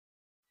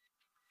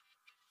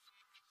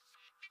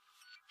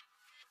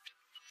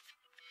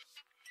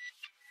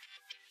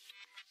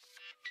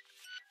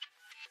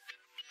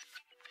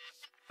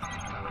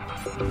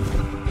Hello,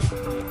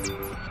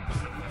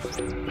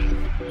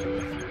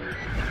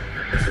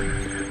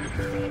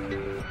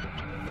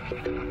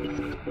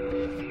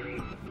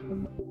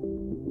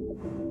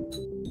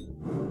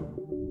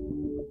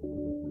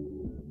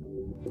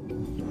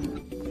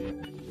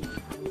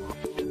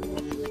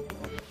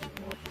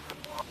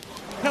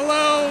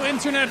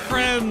 internet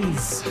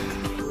friends,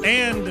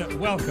 and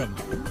welcome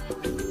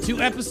to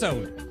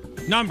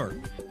episode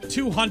number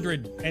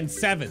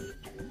 207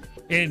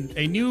 in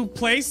a new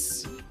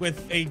place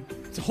with a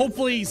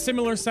hopefully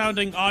similar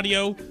sounding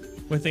audio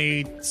with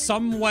a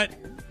somewhat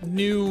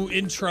new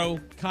intro,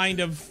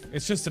 kind of.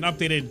 It's just an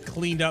updated,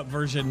 cleaned up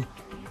version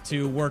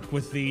to work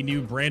with the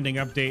new branding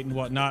update and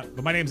whatnot.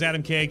 But my name's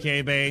Adam K,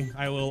 aka Bay.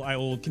 I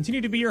will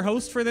continue to be your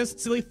host for this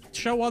silly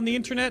show on the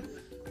internet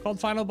called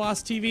Final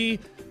Boss TV.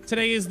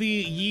 Today is the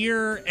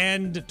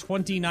year-end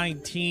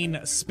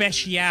 2019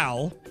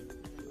 special.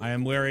 I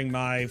am wearing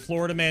my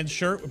Florida Man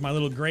shirt with my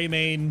little gray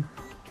mane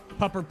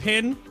pupper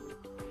pin.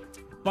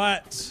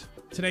 But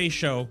today's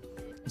show,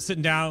 I'm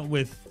sitting down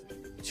with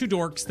two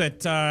dorks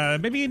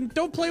that maybe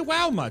don't play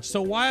WoW much.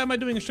 So why am I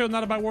doing a show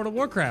not about World of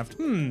Warcraft?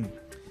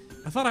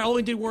 I thought I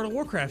only did World of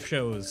Warcraft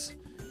shows.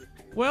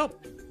 Well,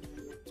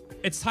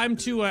 it's time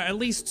to at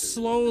least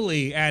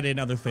slowly add in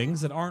other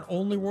things that aren't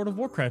only World of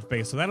Warcraft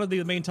based. So that'll be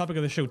the main topic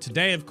of the show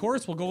today. Of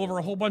course, we'll go over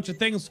a whole bunch of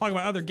things, talk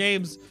about other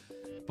games,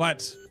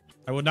 but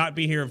I will not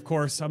be here, of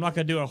course. I'm not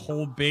going to do a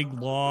whole big,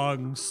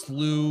 long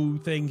slew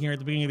thing here at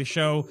the beginning of the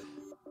show.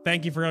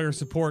 Thank you for all your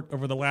support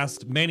over the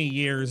last many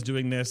years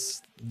doing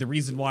this. The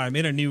reason why I'm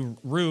in a new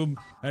room,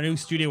 a new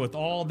studio with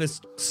all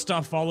this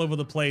stuff all over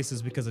the place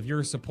is because of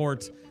your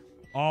support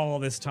all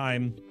this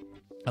time,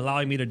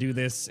 allowing me to do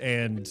this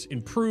and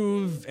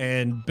improve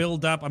and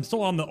build up. I'm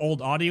still on the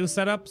old audio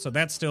setup, so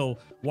that's still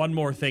one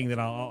more thing that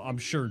I'm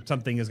sure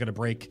something is going to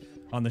break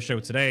on the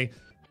show today.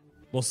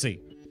 We'll see.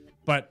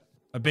 But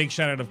a big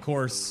shout out, of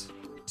course,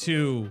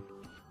 to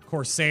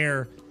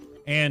Corsair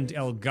and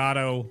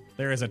Elgato.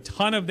 There is a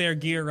ton of their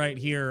gear right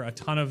here. A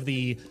ton of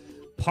the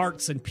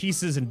parts and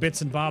pieces and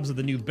bits and bobs of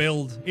the new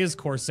build is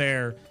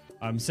Corsair.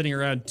 I'm sitting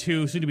around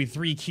soon to be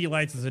 3 key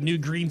lights. There's a new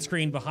green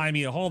screen behind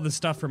me. All this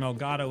stuff from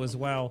Elgato as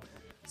well.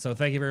 So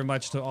thank you very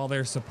much to all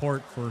their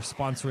support for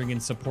sponsoring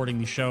and supporting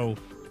the show.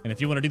 And if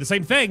you want to do the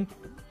same thing,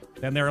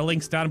 then there are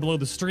links down below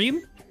the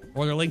stream,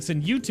 or there are links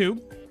in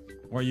YouTube,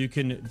 or you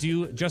can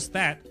do just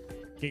that.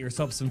 Get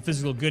yourself some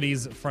physical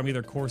goodies from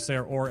either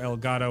Corsair or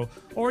Elgato.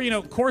 Or,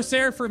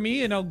 Corsair for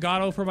me and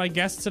Elgato for my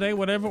guests today,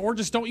 whatever. Or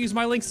just don't use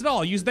my links at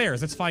all. Use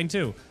theirs. That's fine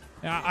too.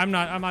 I'm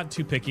not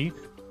too picky.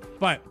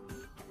 But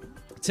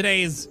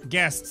today's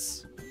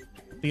guests,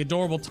 the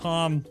adorable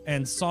Tom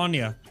and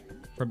Sonia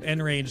from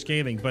Enraged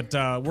Gaming. But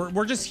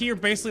we're just here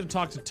basically to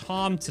talk to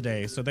Tom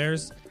today. So there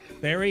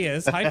he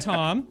is. Hi,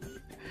 Tom.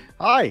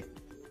 Hi.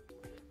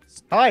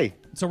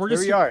 So we're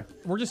just going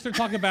to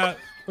talk about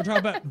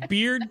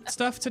beard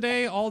stuff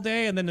today all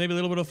day, and then maybe a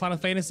little bit of Final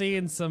Fantasy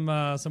and some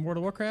World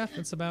of Warcraft.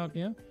 It's about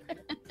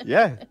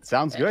Yeah,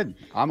 sounds good.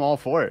 I'm all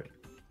for it.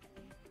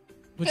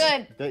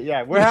 Good.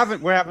 Yeah, we're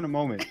having a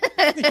moment.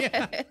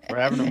 Yeah. We're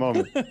having a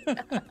moment.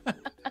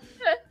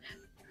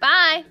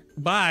 Bye.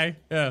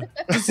 Yeah.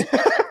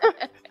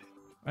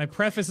 I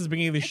preface this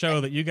beginning of the show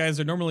that you guys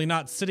are normally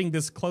not sitting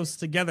this close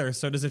together.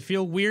 So does it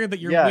feel weird that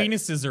your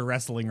weenuses are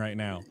wrestling right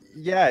now?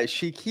 Yeah,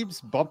 she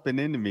keeps bumping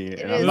into me,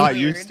 and I'm not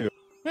used to it.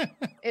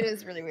 It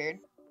is really weird.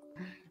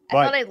 But,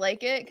 I thought I'd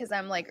like it because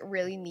I'm like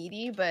really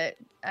needy, but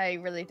I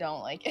really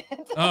don't like it.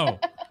 Oh.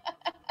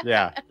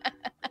 Yeah.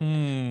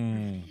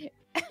 Yeah,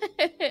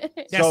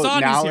 so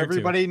Sonia's now here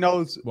everybody too.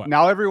 knows. What?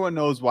 Now everyone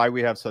knows why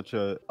we have such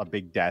a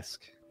big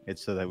desk.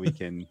 It's so that we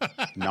can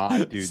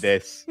not do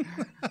this.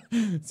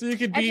 So you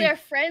could be.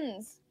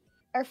 Actually,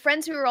 our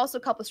friends who are also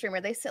couple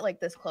streamer, they sit like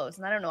this close,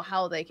 and I don't know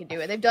how they can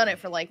do it. They've done it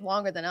for like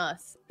longer than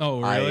us.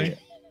 Oh, really?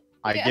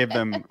 I give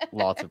them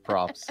lots of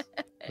props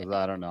because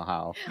I don't know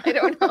how. I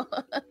don't know.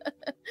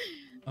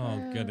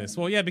 Oh, goodness.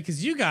 Well, yeah,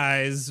 because you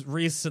guys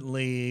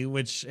recently,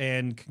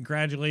 and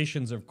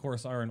congratulations, of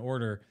course, are in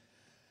order,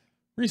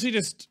 recently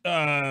just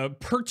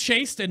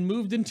purchased and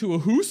moved into a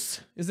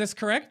house. Is this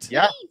correct?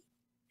 Yeah.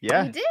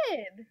 Yeah. We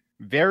did.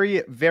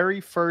 Very,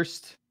 very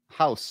first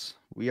house.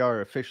 We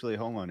are officially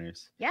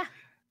homeowners. Yeah.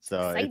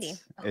 So exciting.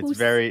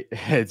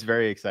 it's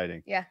very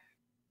exciting. Yeah.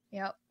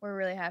 Yep. We're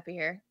really happy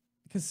here.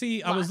 Because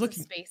see, I Lots was of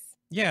looking. space.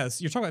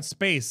 Yes, you're talking about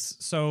space.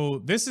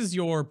 So this is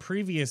your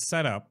previous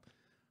setup.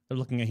 They're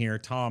looking at here,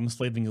 Tom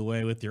slaving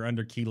away with your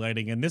under key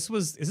lighting. And is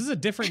this a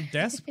different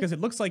desk? Because it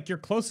looks like you're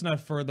close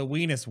enough for the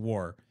Weenus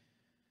War.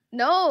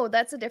 No,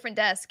 that's a different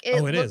desk.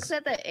 It looks is.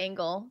 at the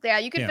angle. Yeah,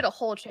 you could fit a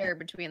whole chair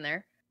between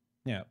there.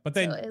 Yeah, but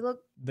then So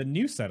the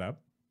new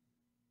setup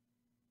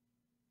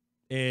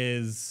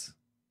is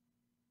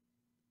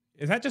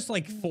that just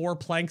like 4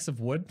 planks of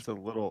wood? It's a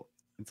little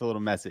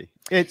messy.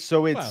 It's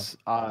 3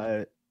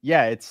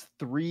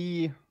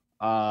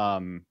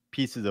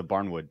 pieces of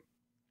barnwood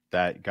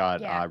that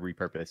got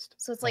repurposed.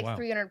 So it's like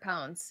 300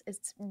 pounds.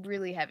 It's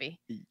really heavy.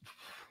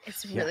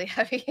 It's really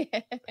heavy.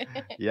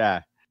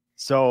 Yeah.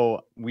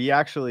 So we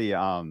actually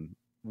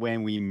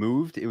when we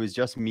moved, it was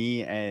just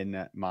me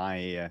and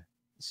my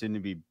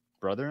soon-to-be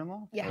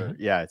brother-in-law.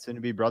 Yeah.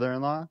 Soon-to-be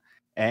brother-in-law,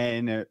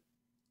 and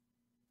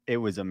it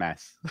was a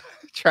mess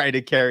trying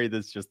to carry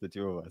this, just the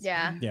two of us.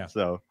 Yeah. Yeah.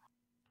 So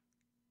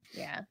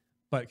Yeah.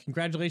 But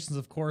congratulations,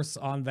 of course,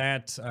 on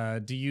that.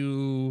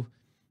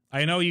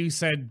 I know you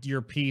said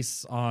your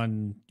piece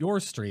on your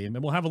stream,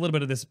 and we'll have a little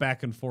bit of this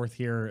back and forth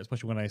here,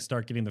 especially when I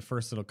start getting the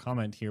first little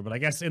comment here. But I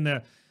guess in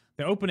the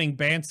opening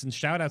bants and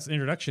shout outs and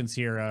introductions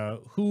here,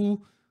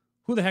 who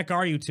the heck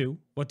are you two?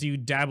 What do you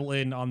dabble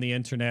in on the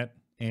internet?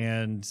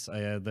 And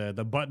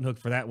the button hook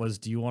for that was,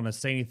 do you want to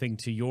say anything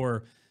to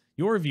your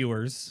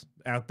viewers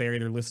out there,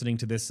 either listening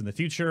to this in the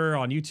future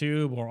on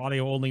YouTube or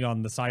audio only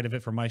on the side of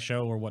it for my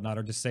show or whatnot,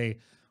 or just say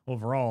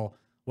overall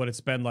what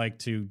it's been like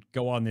to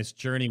go on this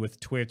journey with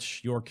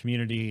Twitch, your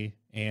community,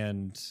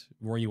 and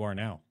where you are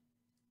now?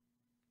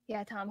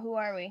 Yeah, Tom, who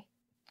are we?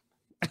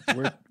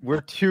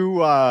 we're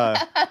two I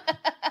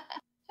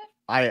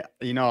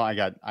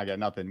got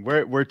nothing.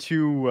 We're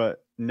two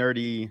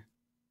nerdy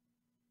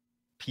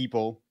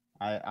people.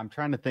 I'm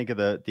trying to think of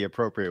the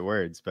appropriate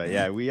words, but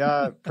yeah, we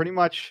pretty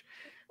much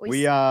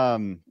we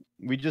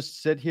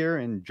just sit here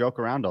and joke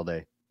around all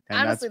day. And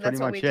honestly, that's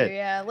what pretty we much do. it.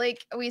 Yeah,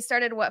 like we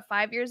started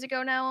 5 years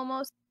ago now,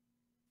 almost.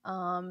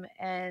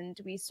 And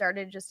we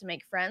started just to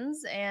make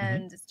friends,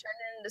 and it's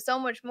turned into so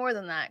much more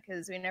than that,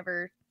 because we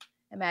never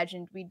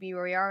imagined we'd be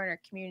where we are, and our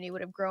community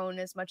would have grown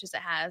as much as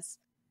it has.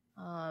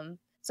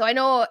 So I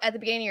know at the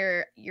beginning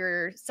of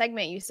your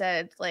segment, you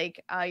said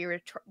like you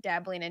were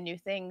dabbling in new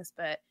things,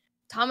 but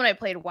Tom and I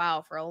played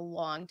WoW for a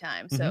long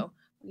time, so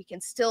we can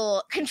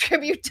still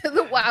contribute to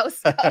the WoW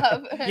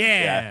stuff.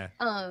 Yeah.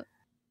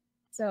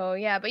 So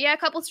yeah, but yeah,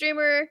 couple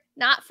streamer,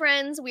 not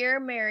friends. We are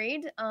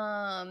married.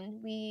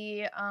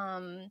 We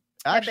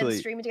have been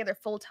streaming together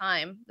full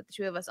time with the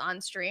two of us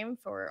on stream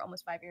for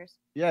almost 5 years.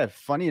 Yeah,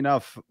 funny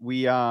enough,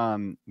 we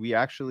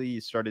actually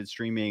started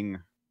streaming.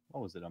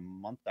 What was it? A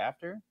month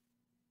after,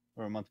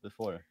 or a month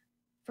before?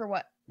 For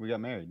what? We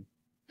got married.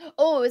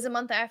 Oh, it was a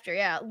month after.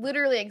 Yeah,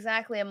 literally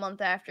exactly a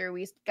month after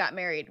we got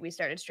married, we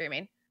started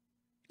streaming.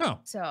 Oh,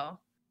 so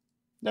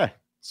yeah.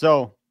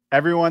 So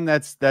everyone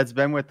that's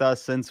been with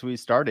us since we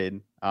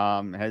started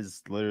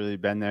has literally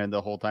been there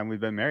the whole time we've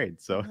been married.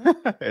 So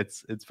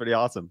it's pretty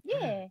awesome.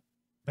 Yeah,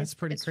 that's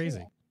pretty crazy.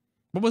 True.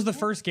 What was the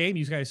first game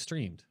you guys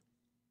streamed?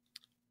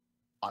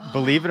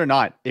 Believe it or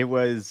not, it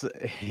was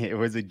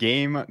a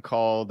game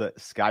called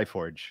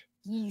Skyforge.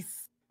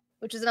 Yes,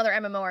 which is another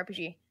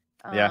MMORPG.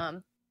 Yeah.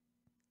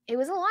 It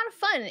was a lot of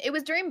fun. It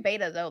was during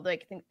beta though.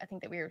 Like I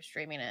think that we were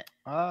streaming it.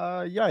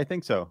 Yeah, I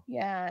think so.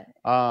 Yeah.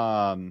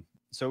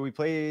 So we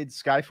played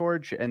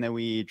Skyforge, and then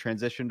we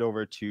transitioned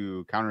over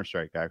to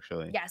Counter-Strike,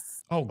 actually.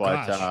 Yes. Oh,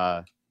 but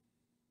gosh.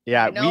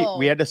 yeah,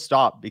 we had to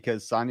stop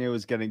because Sonya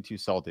was getting too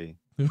salty.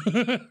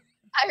 I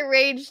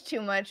raged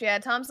too much. Yeah,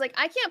 Tom's like,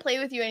 I can't play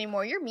with you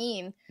anymore. You're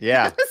mean.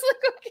 Yeah. I was like,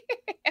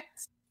 okay,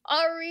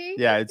 sorry.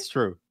 Yeah, it's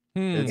true.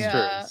 It's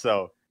Yeah. true.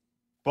 So,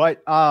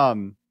 but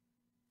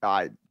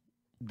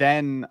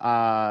then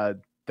I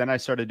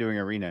started doing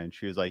arena, and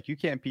she was like, "You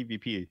can't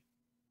PvP.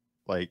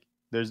 Like,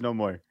 there's no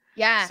more."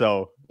 Yeah.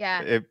 So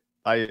yeah,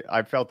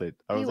 I felt it.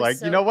 I He was like,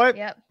 so, you know what?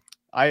 Yep.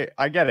 I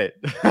get it.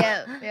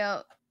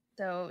 Yeah.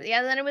 So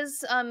yeah, then it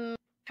was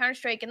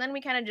Counter-Strike, and then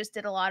we kind of just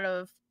did a lot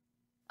of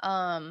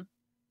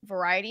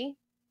variety,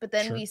 but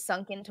then Sure. we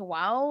sunk into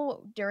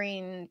WoW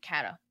during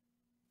Kata,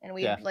 and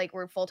we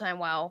we're full-time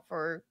WoW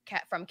for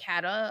from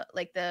Kata,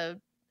 like I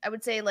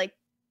would say like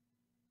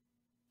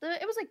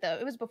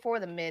it was before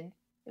the mid,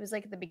 it was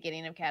like at the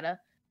beginning of Kata.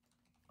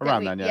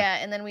 Around then, yeah.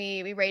 And then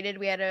we raided,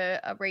 we had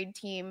a raid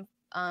team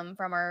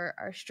from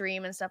our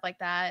stream and stuff like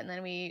that, and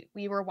then we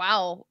were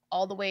WoW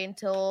all the way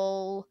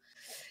until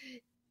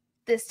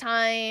this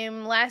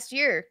time last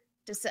year,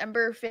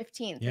 December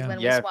 15th is when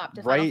we swapped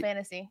to Final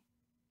Fantasy.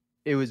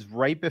 It was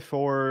right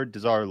before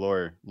Dazar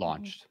Lore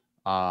launched.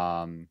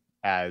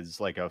 As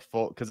like a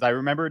full, because I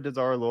remember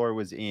Dazar Lore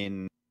was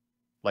in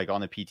like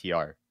on the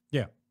PTR.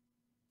 Yeah.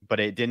 But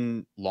it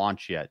didn't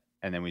launch yet,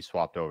 and then we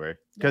swapped over.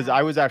 Because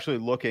I was actually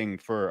looking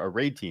for a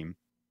raid team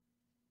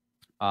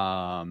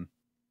to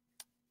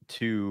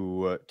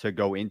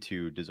go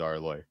into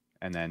Dazar Lore.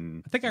 And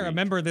then I think I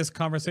remember this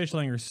conversation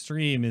on your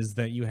stream is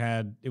that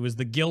it was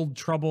the guild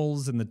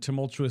troubles and the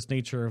tumultuous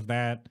nature of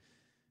that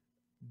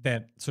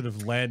sort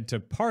of led to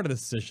part of the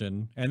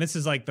decision. And this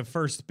is like the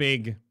first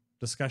big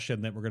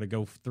discussion that we're going to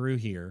go through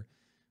here.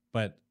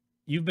 But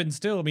you've been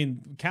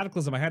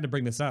Cataclysm, I had to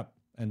bring this up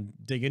and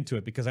dig into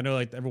it because I know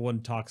like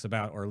everyone talks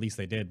about, or at least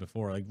they did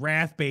before, like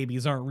Wrath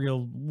babies aren't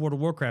real World of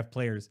Warcraft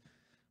players.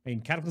 I mean,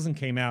 Cataclysm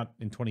came out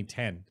in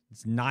 2010.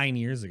 It's 9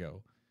 years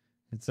ago.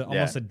 It's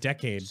almost a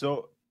decade.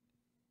 So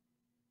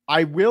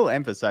I will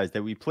emphasize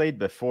that we played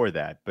before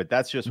that, but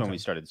that's just when we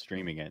started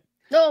streaming it.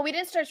 No, we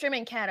didn't start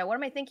streaming Kata. What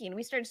am I thinking?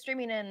 We started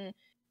streaming in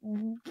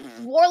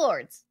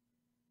Warlords.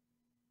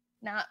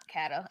 Not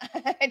Kata.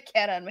 I had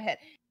Kata in my head.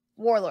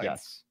 Warlords.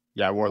 Yes.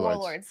 Yeah, Warlords.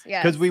 Warlords,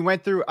 yeah. Because we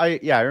went through,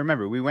 I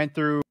remember, we went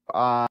through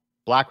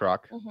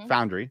BlackRock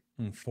Foundry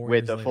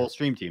with a full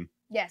stream team.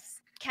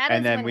 Yes. Kata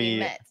is when we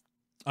met.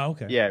 Oh,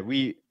 okay. Yeah,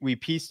 we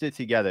pieced it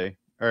together,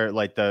 or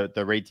like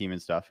the raid team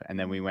and stuff, and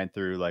then we went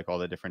through like all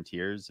the different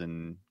tiers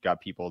and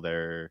got people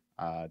their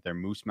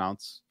moose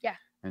mounts. Yeah.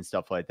 And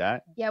stuff like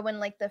that. Yeah, when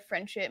like the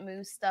friendship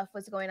moose stuff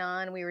was going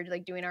on, we were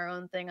like doing our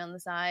own thing on the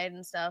side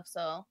and stuff.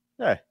 So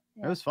yeah.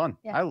 It was fun.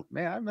 Yeah.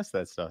 I missed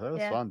that stuff. That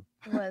was fun.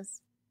 It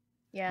was.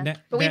 Yeah.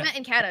 But we met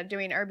in Canada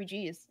doing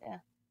RBGs. Yeah.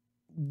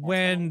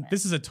 When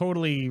this is a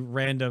totally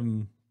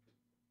random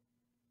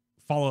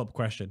follow-up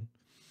question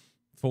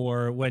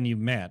for when you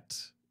met,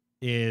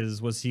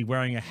 was he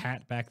wearing a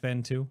hat back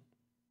then too?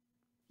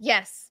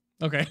 Yes.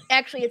 Okay.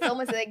 Actually, it's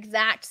almost the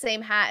exact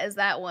same hat as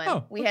that one.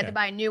 Oh, we had to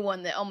buy a new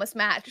one that almost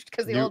matched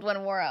because the old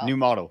one wore out. New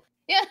model.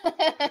 Yeah.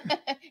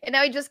 And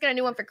now we just got a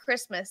new one for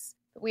Christmas.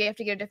 We have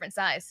to get a different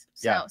size.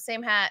 So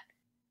same hat,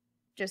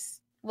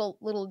 just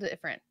little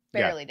different,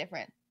 barely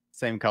different.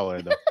 Same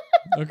color though.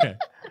 Okay.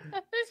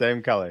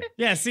 Same color.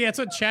 Yeah, see, that's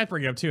what Chad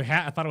brought up too.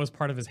 Hat, I thought it was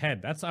part of his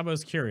head. I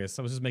was curious.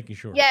 I was just making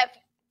sure. Yeah.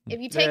 If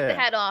you take the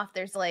head off,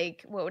 there's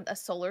like a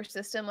solar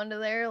system under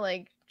there,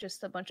 like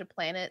just a bunch of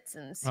planets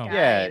and sky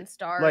and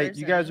stars. Like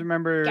you guys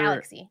remember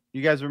galaxy.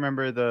 You guys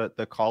remember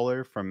the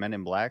collar from Men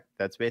in Black?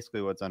 That's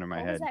basically what's under my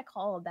head. What was that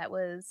called? That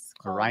was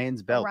called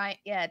Orion's belt.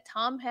 Yeah,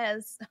 Tom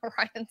has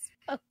Orion's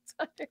belt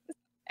under his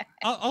head.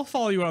 I'll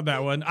follow you on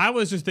that one. I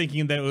was just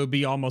thinking that it would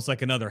be almost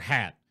like another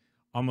hat.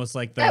 Almost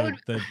like the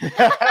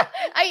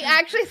I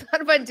actually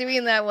thought about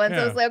doing that once.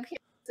 I was like, okay,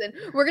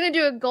 listen, we're gonna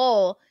do a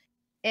goal.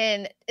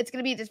 And it's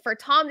going to be just for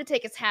Tom to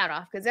take his hat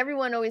off because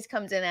everyone always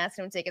comes in and asks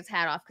him to take his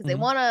hat off because they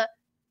want to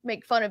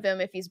make fun of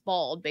him if he's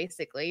bald,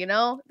 basically, you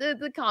know,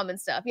 the common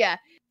stuff. Yeah.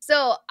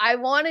 So I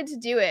wanted to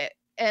do it.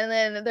 And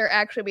then there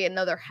actually be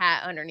another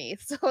hat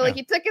underneath. So like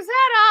he took his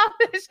hat off.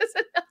 It's just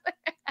another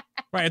hat.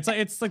 Right.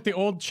 It's like the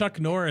old Chuck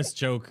Norris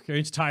joke,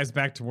 which ties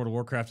back to World of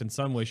Warcraft in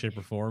some way, shape,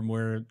 or form,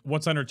 where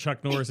what's under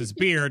Chuck Norris's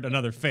beard,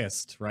 another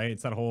fist, right?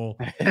 It's that whole.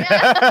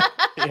 Yeah.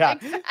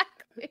 Exactly.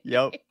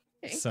 Yep.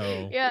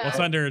 So what's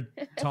under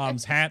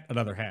Tom's hat?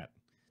 Another hat.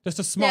 Just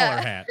a smaller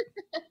hat.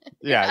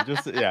 Yeah,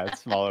 a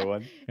smaller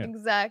one. Yeah.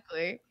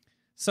 Exactly.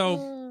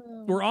 So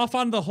we're off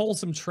on the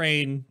wholesome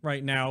train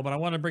right now, but I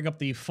want to bring up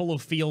the full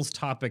of feels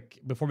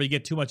topic before we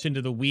get too much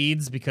into the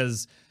weeds,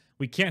 because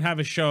we can't have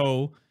a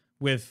show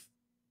with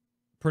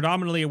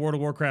predominantly a World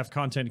of Warcraft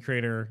content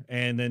creator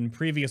and then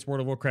previous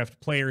World of Warcraft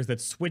players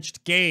that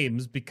switched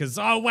games because,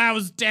 oh,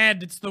 WoW's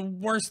dead. It's the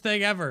worst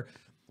thing ever.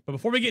 But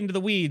before we get into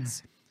the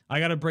weeds, I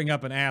got to bring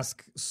up and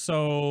ask,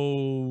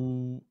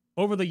 so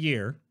over the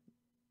year,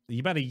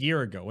 about a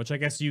year ago, which I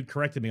guess you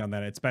corrected me on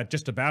that. It's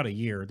just about a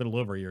year, a little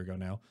over a year ago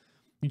now.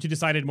 You two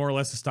decided more or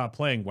less to stop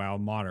playing WoW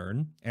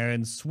Modern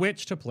and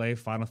switch to play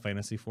Final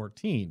Fantasy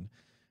XIV,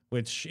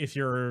 which if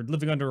you're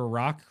living under a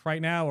rock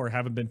right now or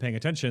haven't been paying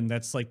attention,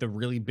 that's like the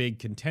really big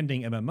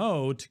contending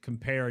MMO to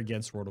compare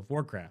against World of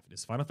Warcraft.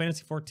 It's Final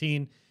Fantasy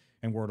XIV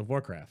and World of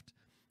Warcraft.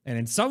 And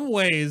in some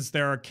ways,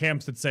 there are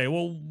camps that say,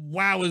 well,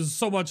 WoW is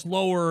so much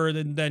lower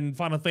than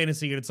Final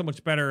Fantasy, and it's so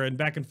much better, and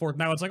back and forth.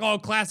 Now it's like, oh,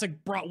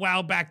 Classic brought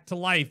WoW back to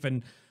life,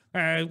 and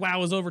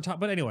WoW is over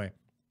top. But anyway,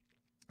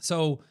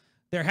 so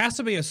there has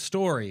to be a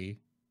story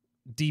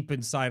deep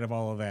inside of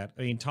all of that.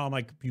 I mean, Tom,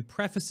 like, you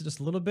prefaced it just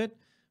a little bit,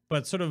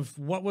 but sort of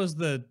what was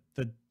the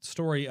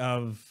story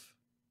of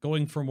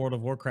going from World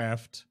of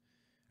Warcraft,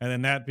 and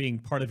then that being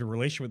part of your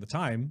relationship at the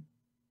time,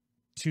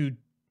 to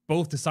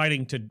both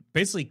deciding to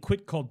basically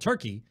quit cold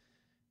turkey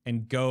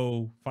and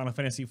go Final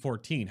Fantasy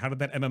XIV? How did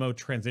that MMO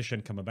transition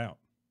come about?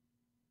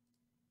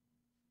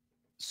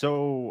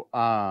 So,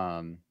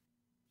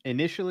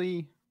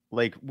 initially,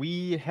 like,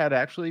 we had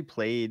actually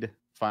played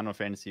Final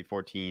Fantasy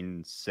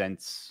XIV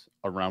since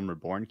A Realm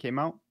Reborn came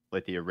out,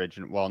 like the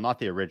original. Well, not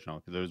the original,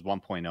 because there was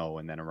 1.0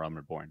 and then A Realm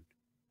Reborn.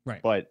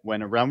 Right. But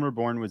when A Realm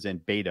Reborn was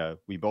in beta,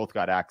 we both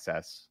got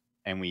access,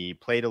 and we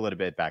played a little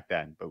bit back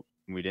then, but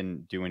we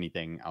didn't do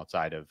anything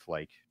outside of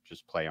like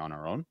just play on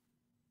our own.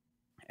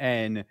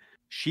 And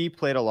she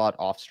played a lot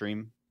off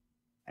stream,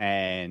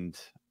 and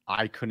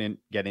I couldn't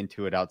get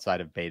into it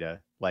outside of beta.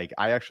 Like,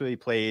 I actually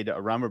played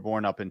A Realm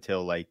Reborn up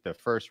until like the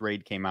first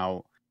raid came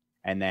out,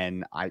 and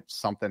then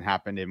something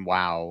happened in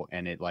WoW,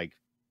 and it like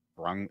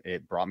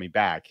brought me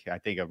back. I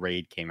think a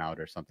raid came out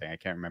or something. I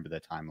can't remember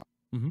the timeline.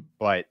 Mm-hmm.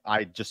 But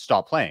I just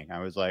stopped playing. I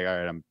was like,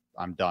 all right,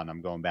 I'm done.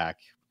 I'm going back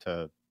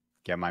to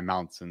get my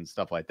mounts and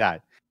stuff like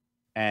that.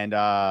 And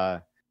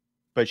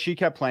but she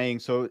kept playing,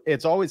 so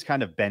it's always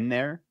kind of been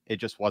there. It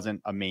just wasn't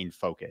a main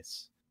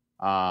focus.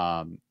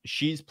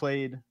 She's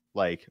played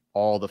like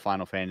all the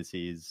Final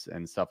Fantasies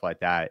and stuff like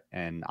that,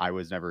 and I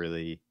was never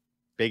really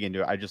big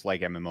into it. I just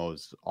like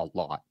MMOs a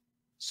lot.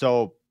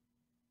 So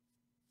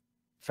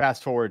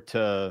fast forward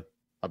to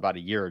about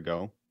a year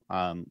ago,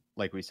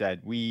 like we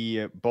said,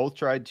 we both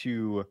tried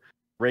to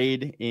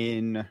raid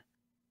in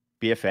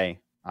BFA.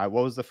 What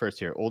was the first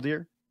year? Old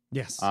Year?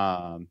 Yes.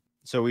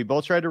 So we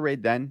both tried to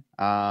raid then,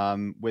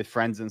 with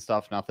friends and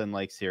stuff, nothing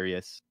like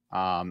serious.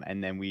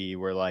 And then we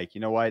were like,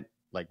 you know what?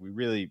 Like,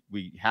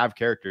 we have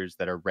characters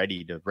that are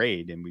ready to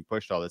raid, and we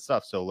pushed all this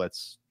stuff. So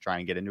let's try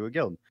and get into a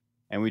guild.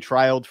 And we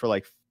trialed for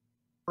like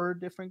 4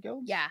 different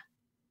guilds. Yeah.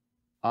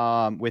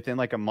 within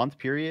like a month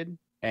period,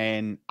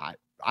 and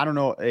I don't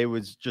know, it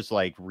was just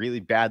like really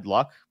bad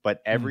luck,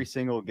 but every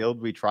single guild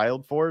we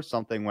trialed for,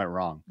 something went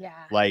wrong.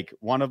 Yeah. Like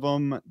one of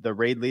them, the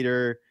raid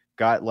leader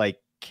got like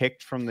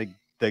kicked from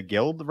the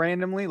guild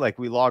randomly. Like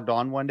we logged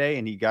on one day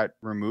and he got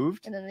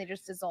removed. And then they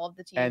just dissolved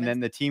the team. And then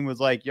the team was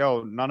like,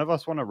 yo, none of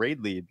us want to raid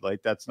lead.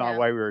 Like that's not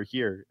why we were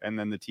here. And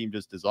then the team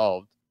just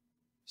dissolved.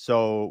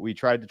 So we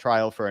tried to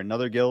trial for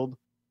another guild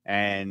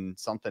and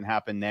something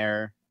happened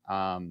there.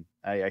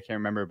 I can't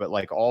remember, but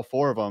like all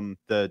four of them,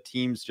 the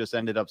teams just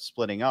ended up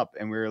splitting up,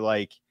 and we were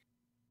like,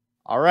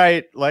 all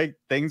right, like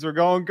things were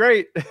going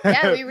great.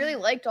 Yeah, we really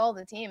liked all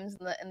the teams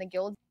and the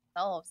guilds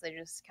themselves. They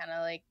just kind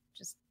of like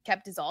just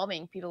kept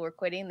dissolving. People were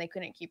quitting. They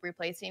couldn't keep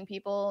replacing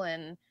people.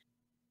 And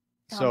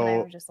Tom and I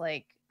were just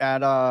like,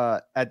 at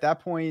that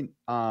point,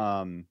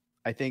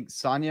 I think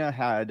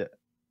Sonya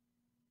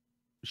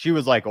she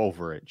was like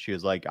over it. She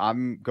was like,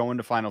 I'm going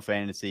to Final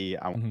Fantasy.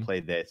 I want to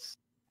play this.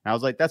 And I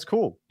was like, that's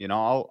cool. You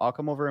know, I'll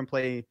come over and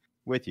play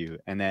with you.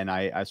 And then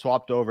I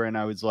swapped over, and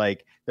I was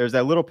like, there's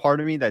that little part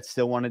of me that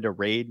still wanted to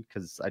raid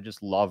because I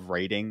just love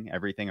raiding,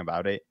 everything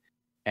about it.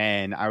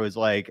 And I was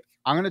like,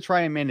 I'm going to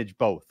try and manage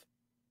both.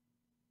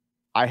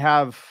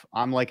 I'm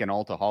like an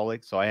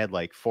altaholic. So I had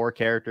like 4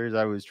 characters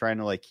I was trying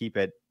to like keep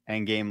at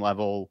end game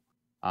level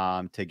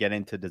to get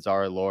into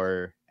Desire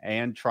lore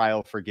and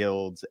trial for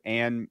guilds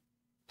and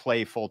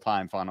play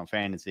full-time Final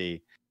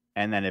Fantasy.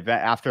 And then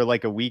after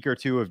like a week or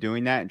two of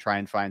doing that and try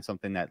and find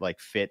something that like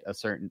fit a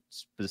certain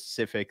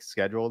specific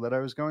schedule that I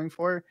was going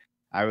for,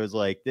 I was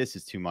like, this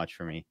is too much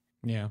for me.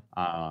 Yeah.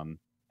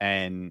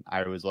 And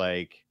I was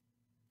like,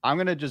 I'm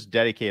going to just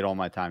dedicate all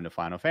my time to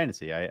Final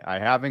Fantasy. I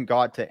haven't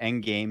got to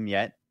end game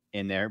yet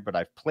in there, but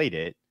I've played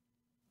it.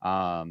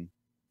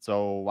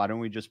 So why don't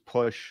we just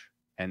push?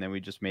 And then we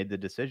just made the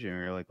decision.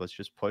 We were like, let's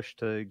just push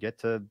to get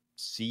to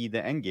see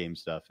the end game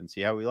stuff and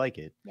see how we like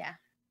it. Yeah.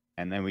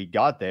 And then we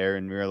got there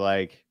and we were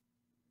like,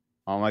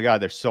 oh my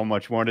God, there's so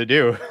much more to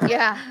do.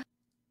 Yeah.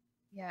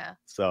 Yeah.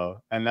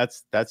 So, and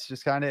that's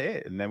just kind of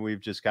it. And then we've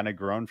just kind of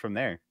grown from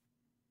there.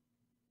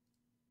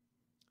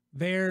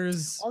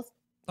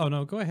 Oh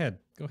no, go ahead.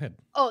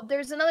 Oh,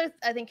 there's another,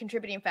 I think,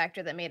 contributing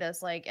factor that made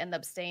us like end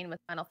up staying with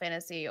Final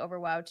Fantasy over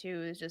WoW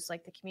 2 is just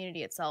like the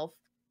community itself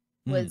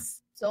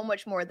was so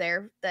much more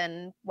there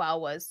than WoW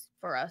was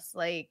for us.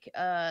 Like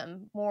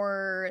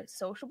more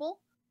sociable.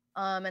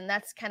 And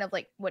that's kind of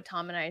like what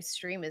Tom and I's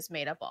stream is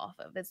made up off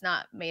of. It's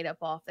not made up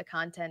off the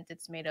content.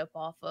 It's made up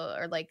off of,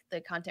 or like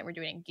the content we're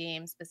doing in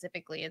games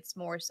specifically. It's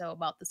more so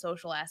about the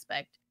social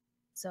aspect.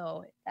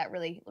 So that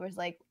really was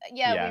like,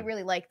 yeah, we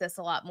really like this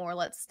a lot more.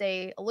 Let's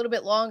stay a little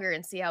bit longer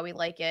and see how we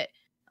like it.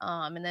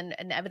 And then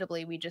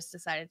inevitably we just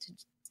decided to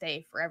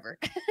stay forever.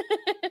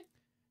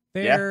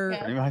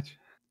 Pretty much.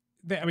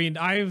 I mean,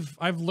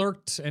 I've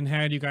lurked and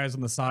had you guys on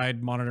the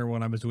side monitor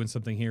when I was doing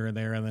something here and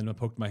there, and then I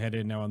poked my head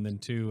in now and then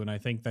too. And I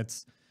think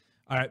that's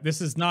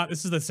this is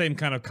the same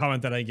kind of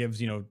comment that I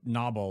gives,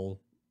 Nobble.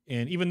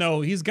 And even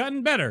though he's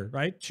gotten better,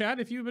 right,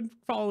 Chad? If you've been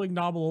following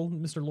Nobble,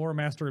 Mr. Lore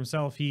Master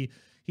himself, he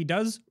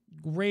does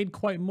raid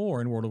quite more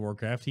in World of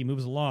Warcraft. He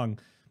moves along,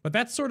 but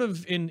that's sort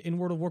of in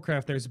World of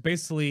Warcraft. There's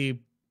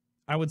basically,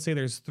 I would say,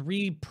 there's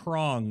 3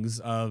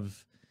 prongs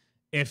of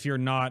if you're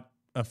not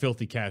a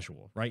filthy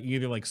casual, right? You're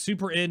either like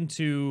super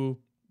into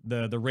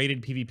the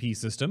rated PvP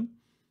system,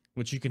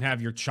 which you can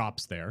have your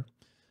chops there.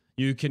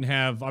 You can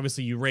have,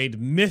 obviously, you raid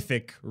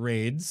mythic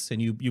raids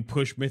and you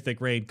push mythic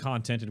raid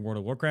content in World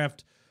of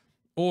Warcraft,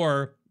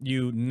 or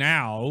you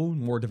now,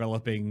 more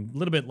developing, a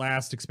little bit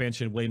last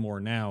expansion, way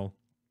more now,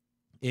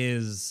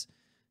 is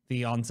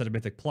the onset of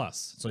Mythic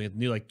Plus. So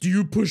you're like, do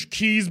you push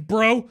keys,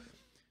 bro?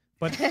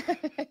 But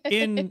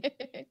in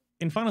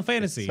Final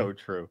Fantasy, it's so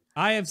true.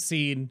 I have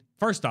seen,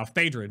 first off,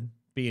 Phaedron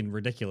being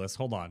ridiculous.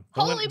 Hold on.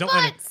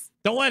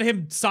 Don't let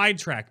him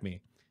sidetrack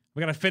me. We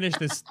got to finish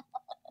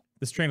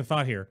this train of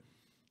thought here.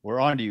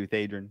 We're on to you,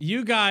 Phaedron.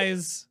 You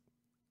guys,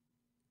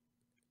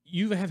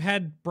 you have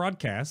had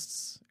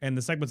broadcasts and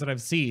the segments that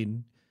I've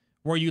seen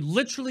where you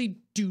literally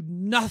do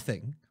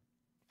nothing.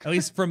 At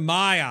least from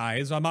my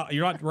eyes.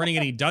 You're not running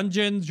any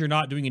dungeons. You're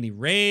not doing any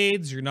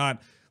raids. You're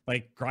not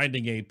like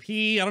grinding AP.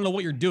 I don't know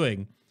what you're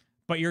doing,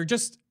 but you're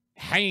just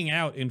hanging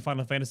out in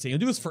Final Fantasy. You'll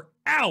do this for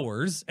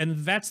hours,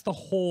 and that's the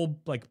whole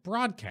like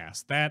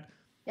broadcast, that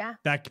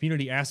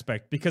community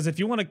aspect. Because if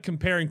you want to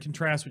compare and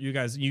contrast what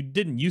you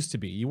didn't used to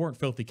be, you weren't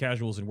filthy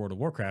casuals in World of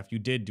Warcraft. You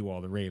did do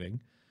all the raiding.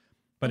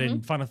 But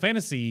in Final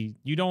Fantasy,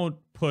 you don't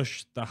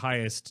push the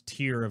highest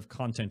tier of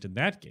content in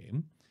that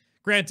game.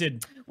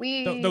 Granted,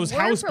 those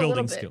house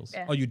building skills.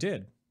 Yeah. Oh, you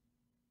did?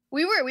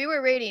 We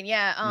were raiding,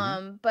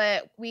 yeah.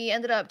 But we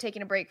ended up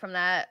taking a break from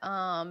that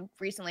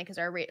recently because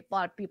a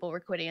lot of people were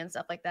quitting and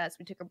stuff like that. So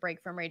we took a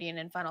break from raiding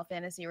in Final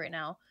Fantasy right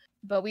now.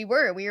 But we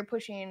were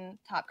pushing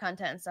top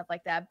content and stuff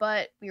like that.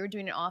 But we were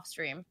doing it off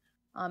stream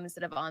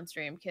instead of on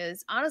stream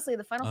because honestly,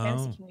 the Final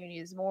Fantasy community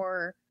is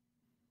more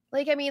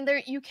like, I mean,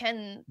 you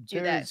can do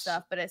that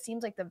stuff, but it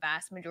seems like the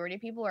vast majority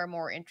of people are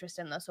more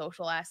interested in the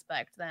social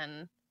aspect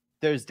than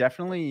there's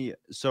definitely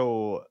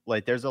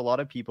there's a lot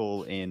of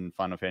people in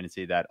Final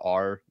Fantasy that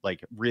are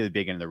like really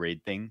big into the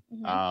raid thing.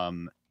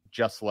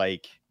 Just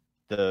like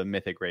the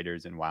Mythic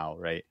Raiders in WoW,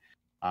 right?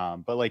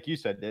 But like you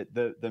said,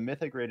 the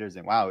Mythic Raiders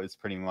in WoW is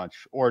pretty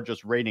much, or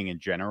just raiding in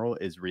general,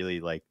 is really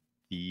like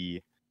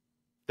the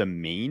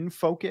main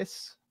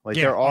focus. Like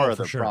there are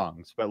other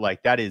prongs, but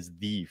like that is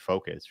the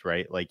focus,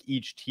 right? Like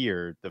each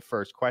tier, the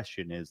first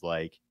question is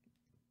like,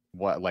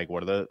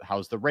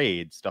 how's the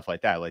raid, stuff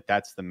like that. Like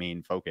that's the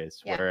main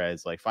focus. Yeah.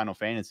 Whereas like Final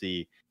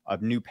Fantasy, a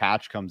new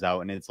patch comes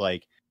out and it's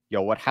like,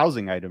 yo, what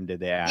housing item did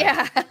they add?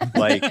 Yeah,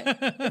 like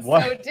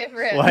what? So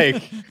different.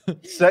 Like,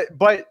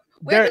 but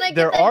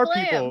there are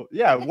glam? People.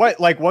 Yeah,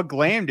 what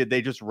glam did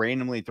they just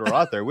randomly throw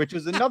out there? Which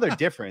is another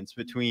difference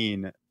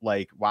between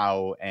like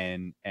WoW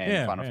and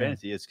Final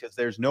Fantasy is because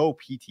there's no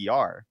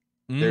PTR.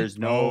 There's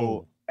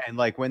no and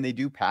like when they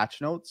do patch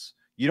notes,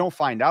 you don't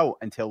find out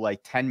until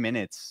like 10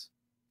 minutes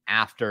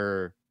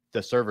after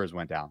the servers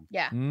went down.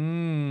 Yeah.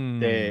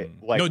 They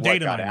like no what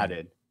data got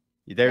added.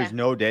 There's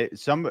no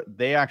data.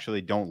 They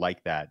actually don't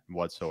like that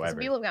whatsoever. Some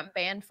people got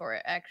banned for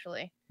it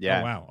actually.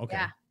 Yeah. Oh, wow.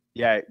 Okay.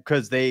 Yeah,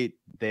 because they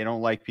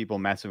don't like people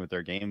messing with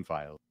their game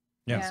files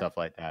and stuff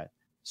like that.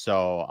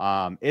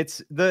 So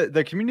it's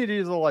the community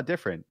is a lot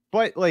different.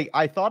 But like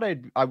I thought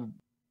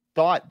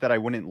that I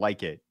wouldn't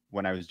like it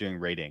when I was doing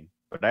raiding,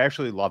 but I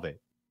actually love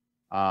it.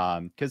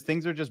 Because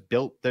things are just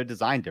built, they're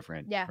designed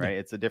different. Yeah. Right.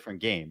 It's a different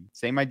game.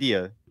 Same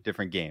idea,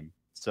 different game.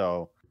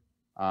 So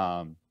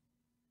but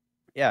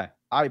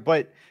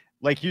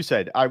like you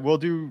said, I will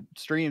do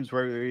streams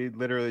where we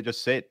literally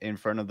just sit in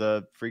front of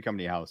the Free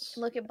Company house.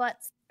 Look at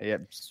butts. Yeah.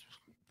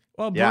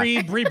 Well,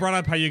 Bree brought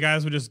up how you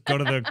guys would just go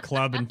to the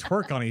club and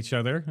twerk on each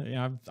other.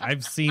 Yeah,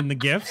 I've seen the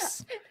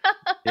gifs.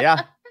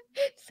 Yeah.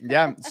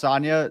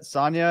 Sonia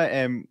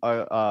and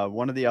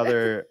one of the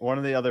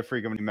other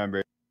Free Company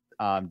members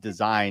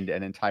designed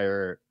an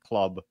entire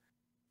club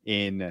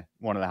in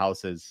one of the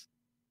houses.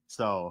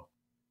 So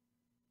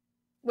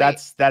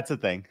that's a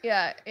thing.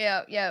 Yeah.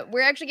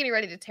 We're actually getting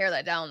ready to tear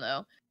that down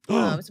though.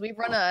 So we've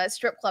run a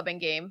strip clubbing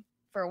game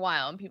for a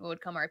while and people would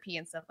come RP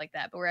and stuff like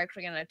that, but we're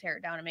actually going to tear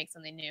it down and make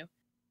something new.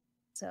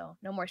 So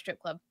no more strip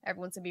club.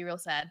 Everyone's gonna be real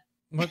sad.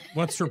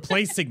 What's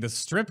replacing the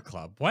strip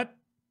club? What?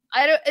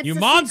 I don't. It's you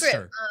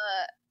monster.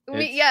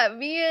 Me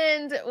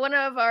and one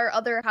of our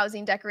other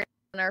housing decorators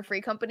in our Free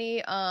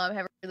Company have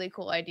a really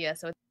cool idea.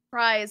 So it's a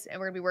surprise,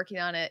 and we're gonna be working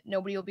on it.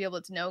 Nobody will be able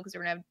to know because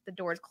we're gonna have the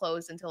doors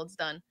closed until it's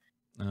done.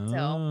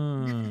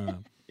 So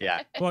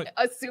yeah,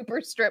 a super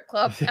strip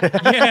club.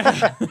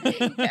 Yeah.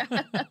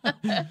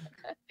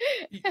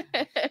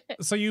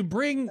 So you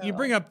bring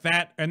up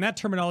that, and that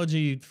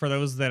terminology for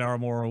those that are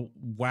more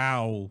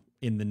WoW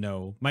in the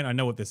know might not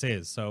know what this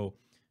is. So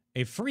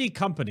a free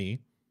company,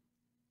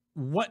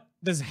 what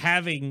does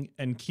having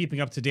and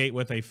keeping up to date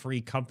with a free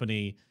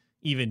company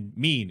even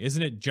mean?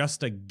 Isn't it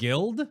just a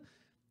guild?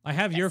 I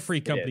have your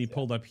free company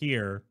pulled up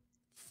here.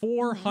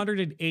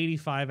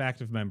 485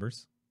 active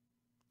members.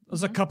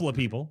 There's a couple of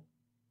people.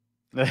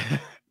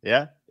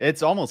 Yeah,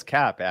 it's almost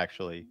cap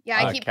actually.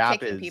 Yeah, I keep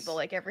kicking people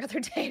like every other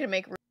day to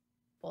make room.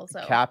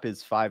 So cap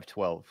is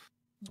 512.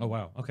 Oh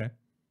wow, okay.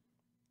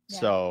 Yeah.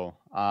 So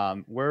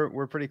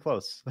we're pretty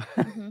close.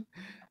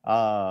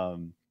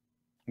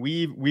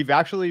 We've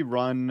actually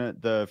run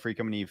the Free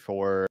Company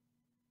for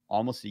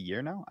almost a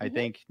year now. I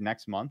think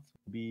next month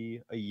will be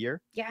a year.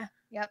 Yeah,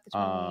 the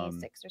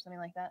 26th or something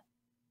like that.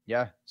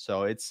 Yeah,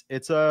 so it's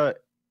a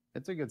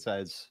good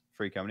size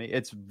Free Company.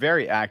 It's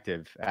very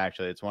active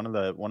actually. It's one of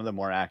the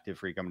more active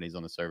Free Companies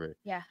on the server.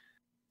 Yeah.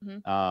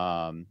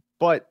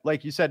 But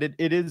like you said,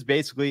 it is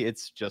basically,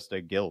 it's just a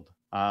guild.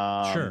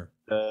 Sure.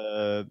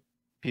 The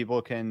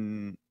people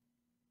can,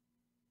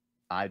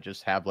 I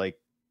just have like,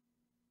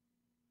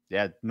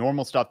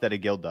 normal stuff that a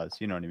guild does.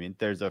 You know what I mean?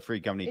 There's a Free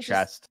Company it's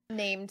chest.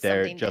 Named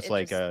they're something. just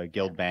like a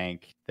guild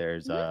bank.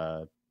 There's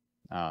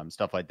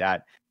stuff like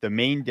that. The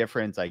main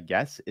difference, I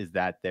guess, is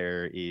that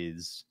there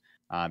is,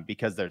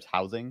 because there's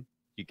housing,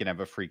 you can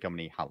have a Free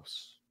Company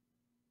house.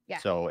 Yeah.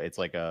 So it's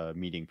like a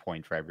meeting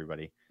point for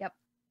everybody. Yep.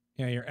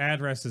 Yeah, your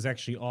address is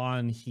actually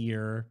on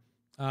here.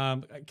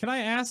 Can I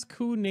ask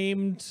who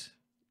named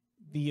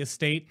the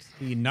estate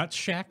the Nut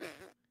Shack?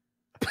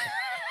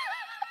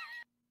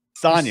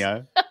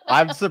 Sonia,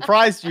 I'm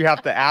surprised you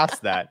have to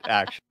ask that,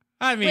 actually.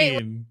 I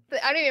mean... Wait,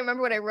 I don't even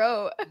remember what I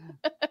wrote.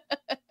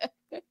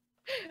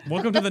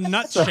 Welcome to the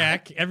Nut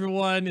Shack.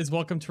 Everyone is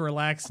welcome to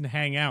relax and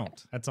hang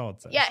out. That's all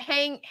it says. Yeah,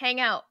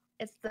 hang out.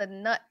 It's the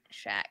Nut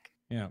Shack.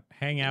 Yeah,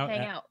 hang out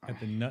at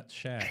the Nut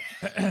Shack.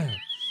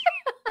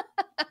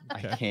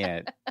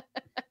 Okay.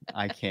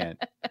 I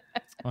can't.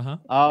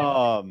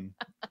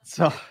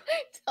 So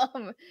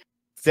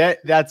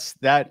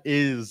that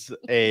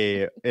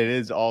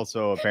is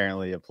also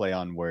apparently a play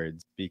on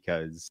words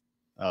because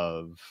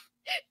of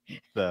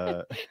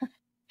the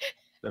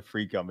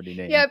Free Company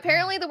name. Yeah,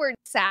 apparently the word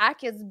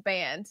sack is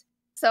banned.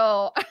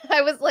 So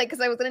I was like,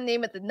 because I was gonna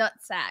name it the Nut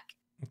Sack.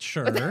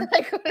 Sure. But then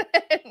I couldn't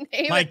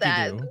name like it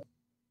that. You do.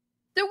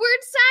 The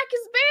word sack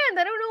is banned.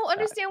 I don't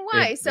understand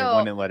why. It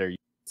wouldn't let her.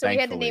 So we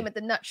had to name it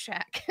the Nut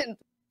Shack.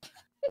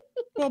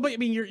 Well, but I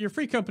mean, your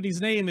free company's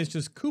name is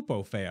just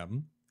Kupo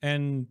Fam,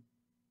 and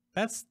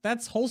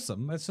that's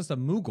wholesome. That's just a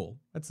Moogle.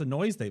 That's the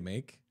noise they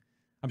make.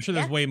 I'm sure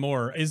there's way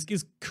more. Is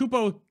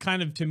Kupo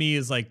kind of, to me,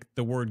 is like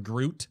the word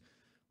Groot.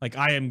 Like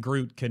I am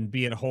Groot can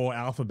be a whole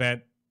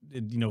alphabet,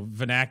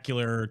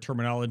 vernacular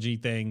terminology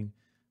thing.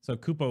 So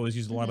Kupo is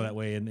used a lot of that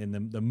way in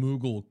the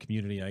Moogle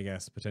community, I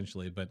guess,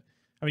 potentially. But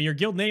I mean, your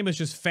guild name is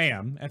just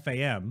Fam,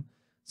 F-A-M.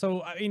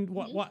 So I mean,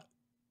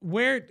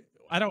 where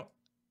I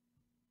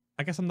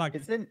guess I'm not.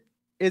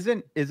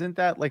 Isn't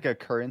that like a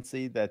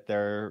currency that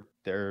their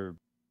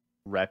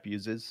rep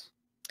uses?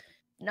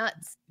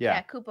 Nuts.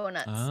 Yeah, Kupo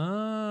nuts.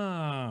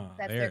 Ah,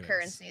 that's their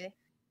currency.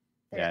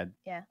 Yeah.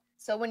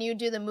 So when you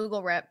do the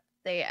Moogle rep,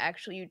 they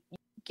actually you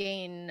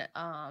gain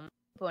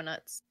Kupo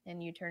nuts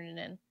and you turn it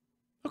in.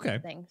 Okay.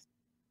 Things.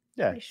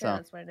 Yeah. Pretty sure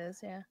that's what it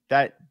is. Yeah.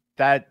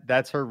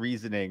 That's her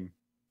reasoning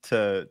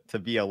to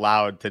be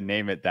allowed to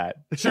name it that.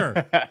 Sure.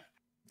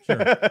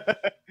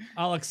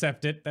 I'll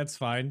accept it. That's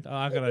fine.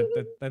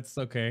 That's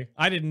okay.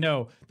 I didn't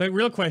know. The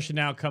real question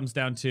now comes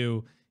down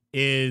to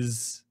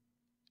is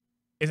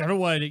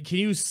everyone, can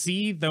you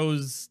see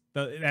that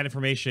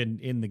information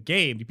in the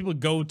game? Do people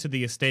go to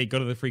the estate, go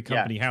to the free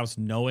company house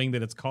knowing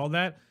that it's called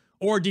that?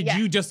 Or did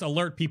you just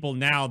alert people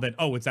now that,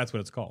 that's what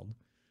it's called?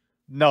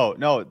 No.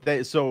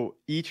 So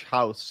each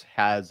house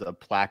has a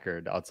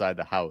placard outside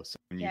the house.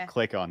 When you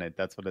click on it,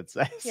 that's what it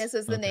says. Yes,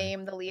 it's the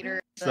name, the leader.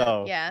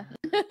 So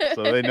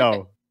they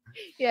know.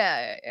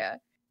 Yeah.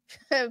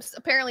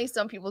 Apparently,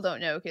 some people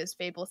don't know because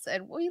Fable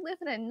said, "We live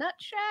in a nut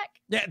shack."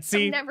 Yeah,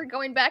 see, I'm never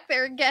going back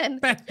there again.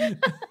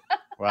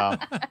 Wow.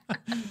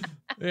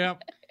 Yeah.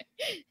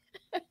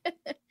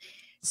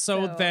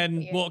 So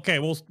then,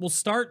 we'll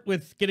start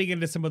with getting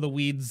into some of the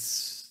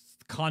weeds,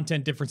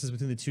 content differences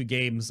between the two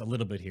games a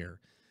little bit here,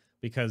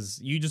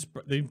 because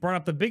they brought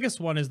up the biggest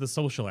one is the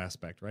social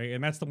aspect, right?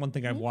 And that's the one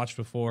thing I've watched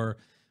before,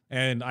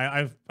 and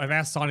I've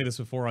asked Sonny this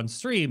before on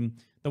stream.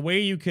 The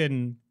way you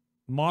can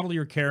model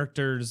your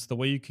characters, the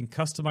way you can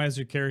customize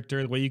your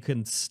character, the way you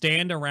can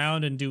stand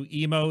around and do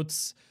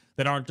emotes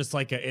that aren't just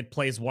like it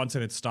plays once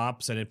and it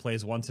stops and it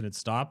plays once and it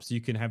stops.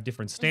 You can have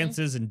different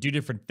stances and do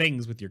different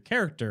things with your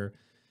character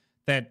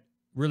that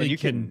really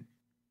can.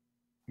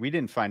 We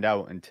didn't find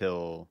out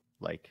until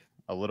like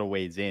a little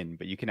ways in,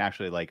 but you can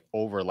actually like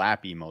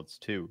overlap emotes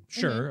too.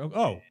 Sure.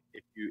 Oh,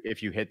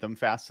 if you hit them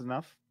fast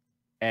enough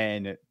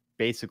and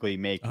basically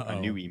make a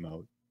new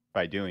emote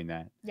by doing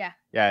that.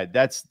 Yeah,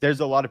 there's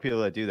a lot of people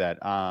that do that.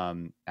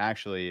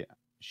 Actually,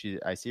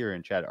 I see her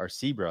in chat. Our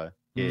Zebra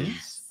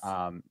is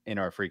in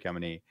our free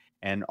company,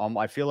 and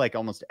I feel like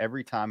almost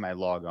every time I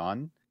log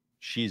on,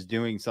 she's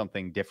doing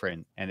something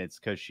different, and it's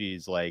because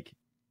she's like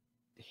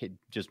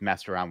just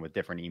messed around with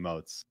different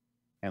emotes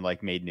and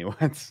like made new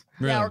ones.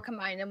 Really? Yeah, or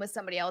combine them with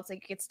somebody else.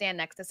 Like you could stand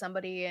next to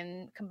somebody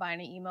and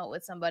combine an emote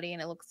with somebody,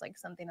 and it looks like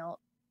something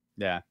else.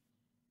 Yeah.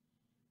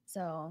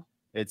 So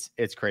it's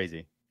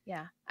crazy.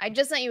 Yeah, I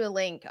just sent you a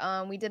link.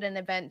 We did an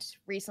event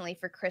recently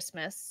for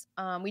Christmas.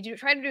 We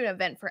try to do an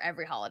event for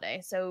every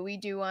holiday. So we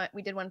did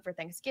one for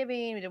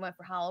Thanksgiving, we did one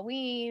for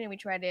Halloween, and we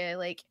try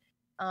to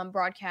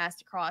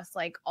broadcast across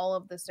like all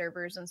of the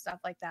servers and stuff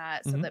like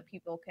that, so that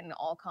people can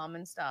all come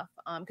and stuff.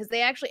 Because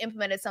they actually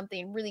implemented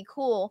something really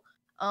cool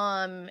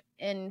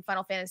in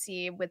Final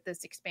Fantasy with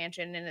this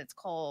expansion, and it's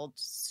called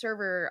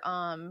server.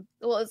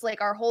 It's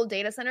like our whole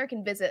data center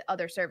can visit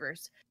other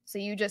servers. So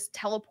you just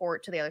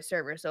teleport to the other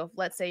server. So if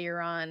let's say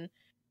you're on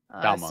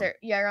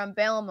you're on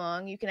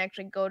Balmung, you can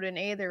actually go to an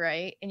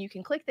Aetheryte and you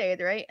can click the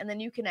Aetheryte, and then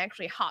you can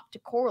actually hop to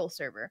Coral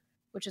server,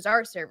 which is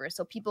our server.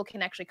 So people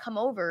can actually come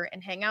over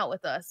and hang out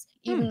with us,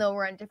 even though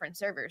we're on different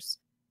servers,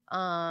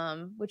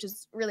 which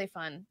is really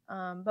fun.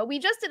 But we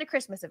just did a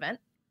Christmas event.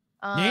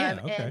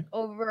 And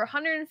over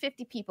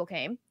 150 people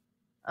came.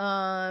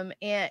 And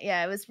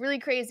yeah, it was really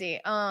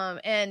crazy.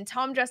 And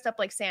Tom dressed up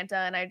like Santa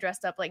and I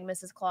dressed up like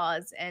Mrs.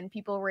 Claus, and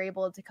people were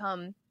able to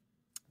come.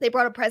 They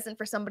brought a present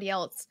for somebody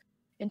else,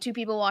 and two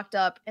people walked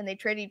up and they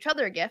traded each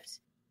other a gift.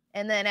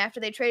 And then after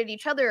they traded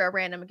each other a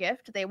random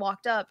gift, they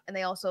walked up and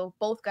they also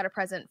both got a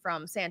present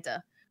from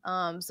Santa.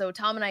 So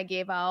Tom and I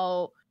gave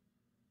out,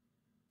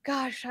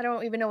 gosh, I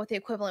don't even know what the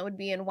equivalent would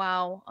be in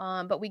WoW.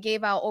 But we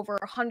gave out over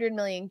 100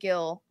 million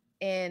gil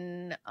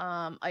in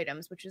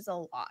items, which is a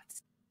lot.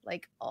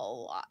 Like a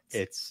lot.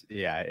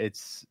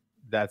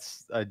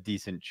 That's a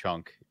decent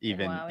chunk,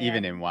 even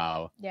in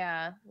WoW.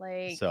 Yeah,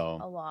 like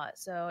a lot.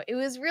 So it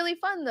was really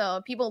fun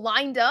though. People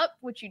lined up,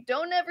 which you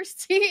don't ever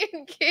see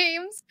in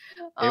games.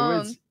 It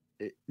was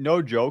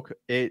no joke.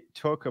 It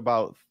took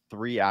about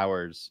 3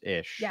 hours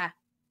ish. Yeah.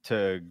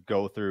 To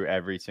go through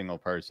every single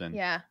person.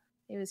 Yeah.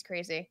 It was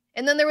crazy.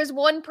 And then there was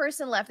one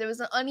person left. There was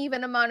an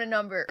uneven amount of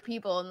number of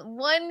people. And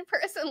one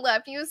person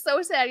left. He was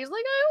so sad. He was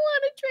like, I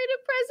want to trade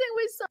a present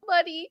with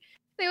somebody.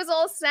 And he was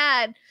all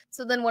sad.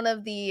 So then one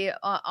of the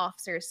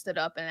officers stood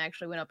up and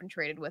actually went up and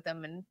traded with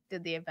him and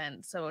did the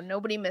event. So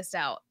nobody missed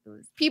out. It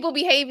was people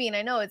behaving.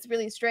 I know, it's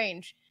really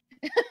strange.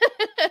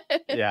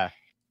 Yeah.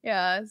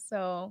 Yeah.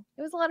 So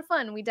it was a lot of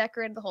fun. We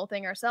decorated the whole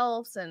thing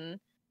ourselves. And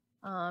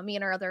Me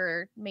and our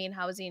other main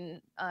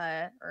housing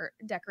or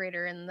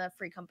decorator in the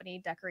free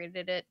company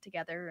decorated it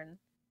together, and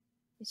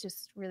it's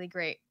just really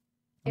great.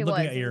 It was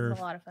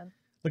a lot of fun.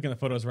 Looking at the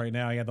photos right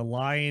now, yeah, the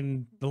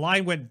line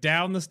went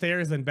down the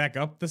stairs, then back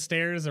up the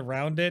stairs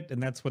around it,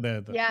 and that's where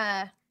the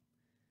yeah.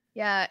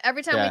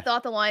 Every time we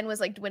thought the line was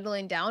like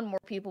dwindling down, more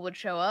people would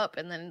show up,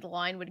 and then the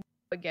line would go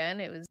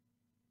again. It was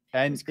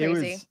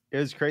crazy. It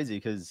was crazy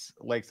because,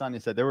 like Sonia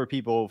said, there were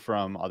people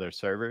from other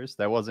servers.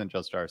 That wasn't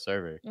just our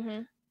server.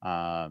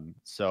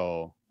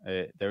 So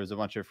there was a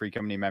bunch of free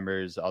company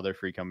members, other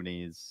free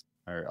companies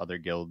or other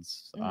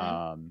guilds.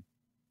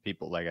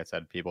 People, like I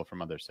said, people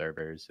from other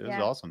servers. It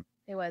was awesome.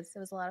 It was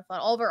a lot of fun.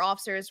 All of our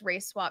officers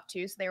race swap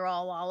too, so they were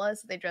all Lala,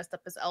 so they dressed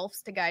up as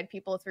elves to guide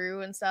people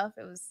through and stuff.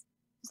 It was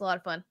a lot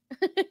of fun.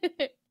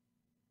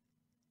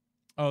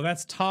 Oh,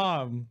 that's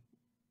Tom.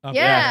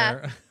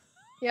 There.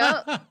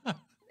 Yep.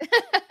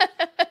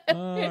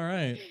 All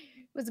right. It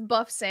was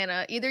Buff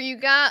Santa. Either you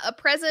got a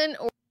present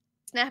or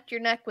snapped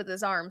your neck with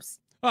his arms.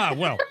 Ah,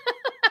 well.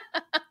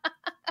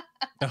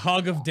 The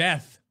hug of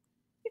death.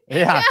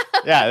 Yeah,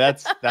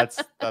 that's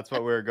what we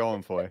were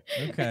going for.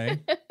 Okay.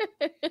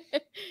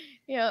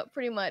 Yeah,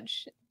 pretty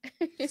much.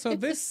 So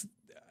this,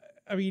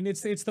 I mean,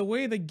 it's the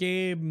way the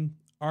game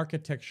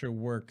architecture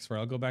works. Right,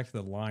 I'll go back to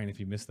the line if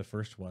you missed the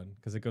first one,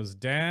 because it goes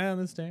down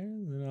the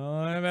stairs and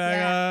all the way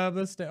back up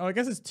the stairs. Oh, I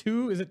guess it's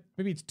two. Is it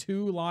maybe it's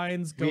two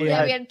lines going?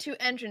 Yeah, we had two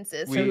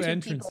entrances. Two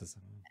entrances.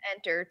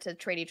 Enter to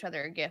trade each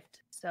other a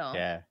gift. So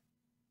yeah.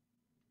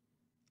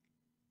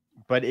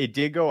 But it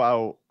did go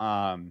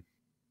out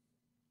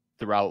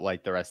throughout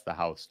like the rest of the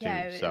house too.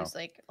 Yeah, it was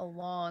like a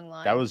long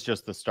line. That was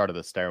just the start of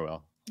the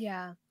stairwell.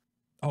 Yeah.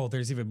 Oh,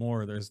 there's even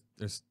more. There's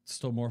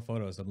still more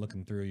photos. I'm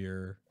looking through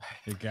your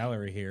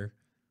gallery here.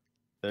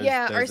 There's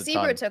our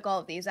Zebra took all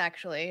of these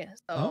actually,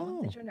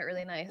 so they turned out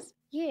really nice.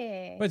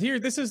 Yeah. But here,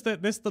 this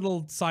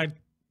little side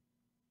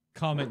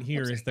comment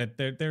here is that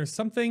there's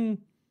something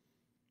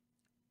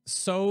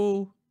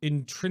so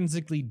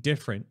intrinsically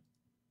different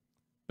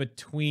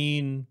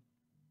between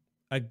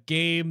a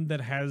game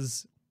that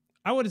has,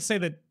 I would say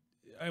that,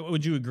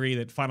 would you agree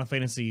that Final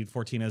Fantasy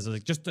XIV has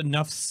like just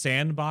enough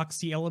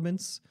sandboxy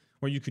elements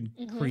where you can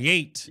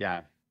create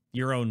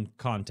your own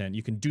content?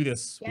 You can do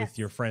this with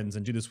your friends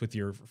and do this with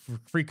your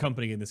free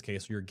company, in this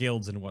case, or your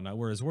guilds and whatnot.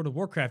 Whereas World of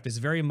Warcraft is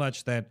very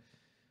much that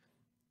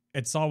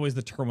it's always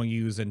the term we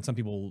use, and some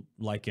people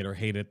like it or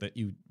hate it, that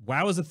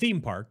WoW is a theme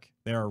park.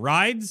 There are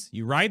rides,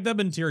 you ride them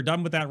until you're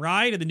done with that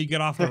ride, and then you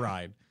get off the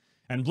ride.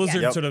 And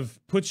Blizzard sort of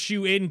puts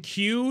you in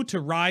queue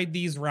to ride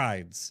these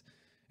rides.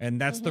 And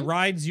that's the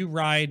rides you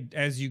ride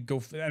as you go.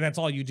 That's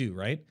all you do,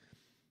 right?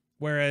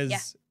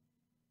 Whereas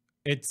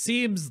it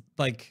seems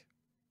like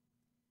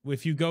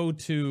if you go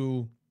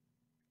to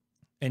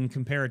and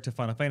compare it to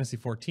Final Fantasy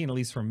XIV, at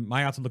least from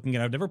my outside looking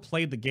at it, I've never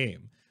played the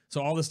game.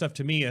 So all this stuff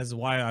to me is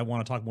why I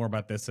want to talk more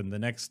about this. And the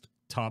next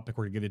topic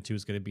we're going to get into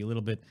is going to be a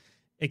little bit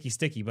icky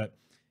sticky, but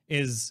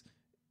is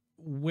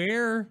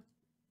where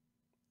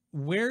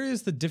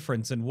is the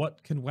difference and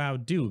what can WoW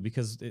do?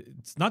 Because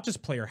it's not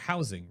just player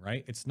housing,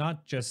 right? It's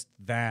not just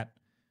that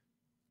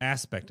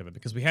aspect of it,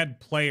 because we had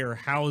player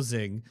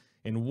housing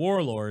in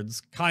Warlords,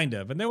 kind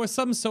of, and there was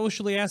some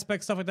socially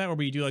aspect stuff like that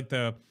where you do like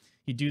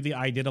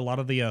I did a lot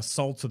of the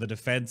assaults or the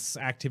defense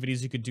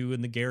activities you could do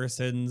in the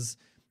garrisons,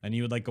 and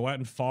you would like go out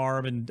and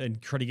farm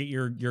and try to get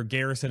your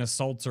garrison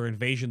assaults or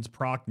invasions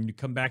procced, and you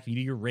come back and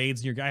you do your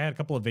raids, and your guy had a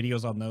couple of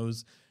videos on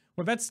those.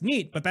 Well, that's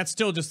neat, but that's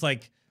still just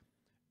like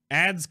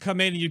ads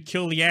come in and you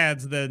kill the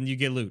ads, then you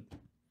get loot.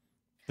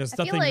 There's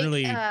nothing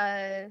really.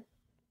 I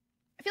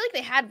feel like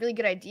they had really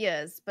good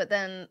ideas, but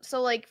then,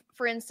 so like,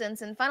 for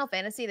instance, in Final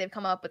Fantasy, they've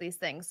come up with these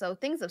things. So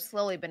things have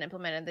slowly been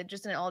implemented. They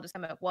just didn't all just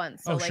come at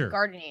once. So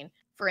gardening,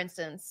 for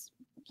instance,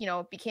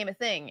 became a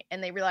thing,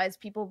 and they realized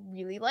people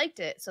really liked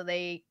it. So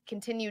they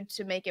continued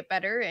to make it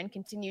better and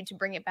continued to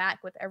bring it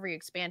back with every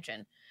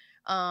expansion.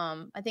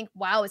 I think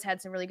WoW has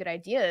had some really good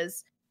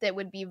ideas that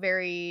would be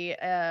very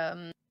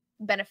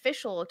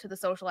beneficial to the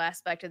social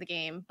aspect of the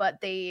game, but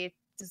they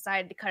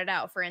decided to cut it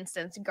out. For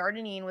instance,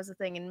 gardening was a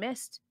thing in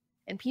Myst,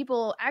 and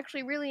people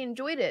actually really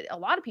enjoyed it. A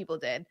lot of people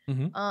did.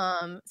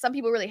 Some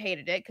people really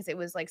hated it because it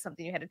was like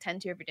something you had to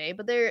tend to every day,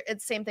 but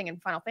it's the same thing in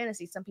Final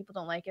Fantasy. Some people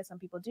don't like it, some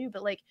people do,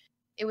 but like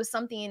it was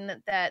something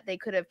that they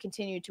could have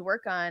continued to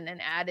work on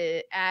and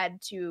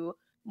add to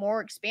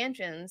more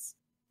expansions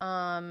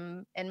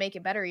and make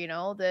it better,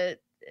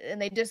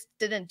 and they just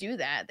didn't do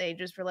that. They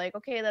just were like,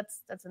 okay,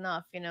 that's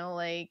enough,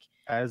 like.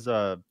 As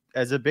a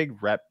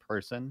big rep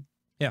person,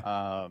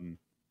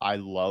 I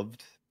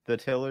loved the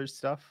Tillers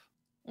stuff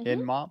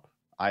in MoP.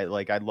 I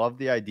love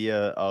the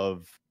idea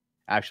of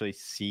actually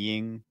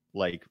seeing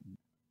like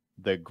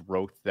the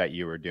growth that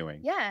you were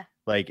doing. Yeah.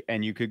 Like,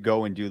 and you could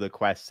go and do the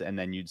quests, and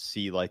then you'd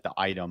see like the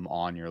item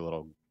on your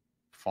little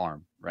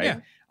farm, right? Yeah.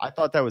 I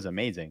thought that was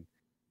amazing.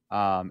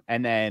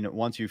 And then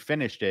once you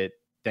finished it,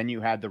 then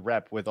you had the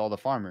rep with all the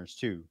farmers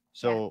too.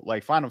 So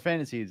like Final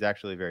Fantasy is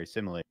actually very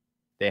similar.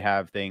 They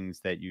have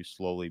things that you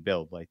slowly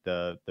build, like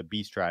the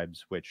beast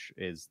tribes, which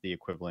is the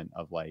equivalent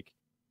of like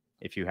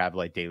if you have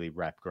like daily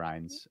rep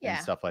grinds Yeah.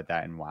 and stuff like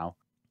that in WoW,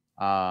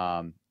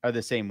 are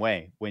the same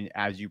way. When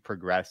as you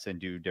progress and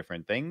do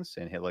different things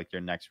and hit like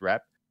your next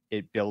rep,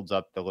 it builds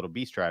up the little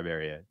beast tribe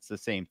area. It's the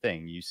same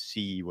thing. You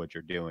see what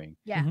you're doing.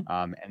 Yeah.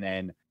 And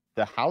then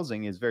the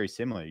housing is very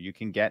similar. You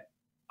can get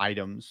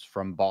items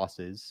from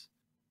bosses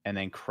and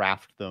then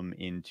craft them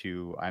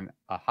into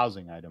a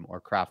housing item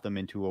or craft them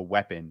into a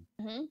weapon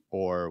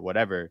or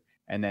whatever.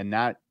 And then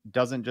that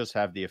doesn't just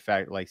have the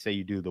effect, like say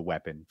you do the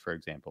weapon, for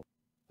example,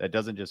 that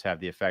doesn't just have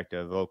the effect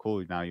of, oh,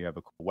 cool, now you have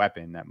a cool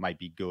weapon that might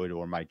be good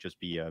or might just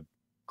be a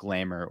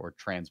glamour or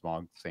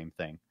transmog, same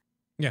thing.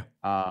 Yeah.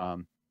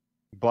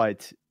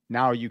 But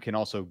now you can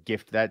also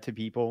gift that to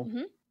people.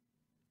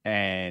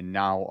 And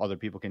now other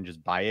people can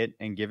just buy it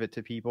and give it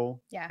to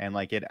people. Yeah. And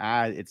like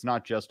it's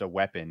not just a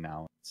weapon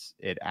now.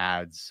 It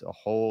adds a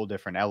whole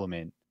different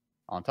element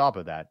on top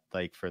of that,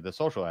 like for the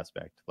social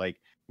aspect.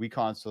 Like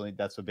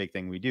that's a big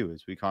thing we do,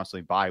 is we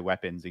constantly buy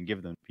weapons and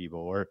give them to people,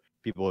 or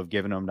people have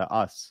given them to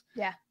us.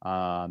 Yeah.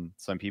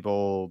 Some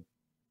people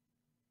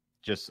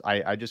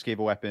I just gave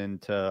a weapon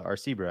to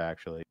Arcebra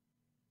actually.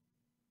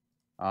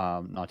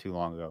 Not too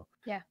long ago.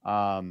 Yeah.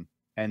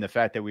 And the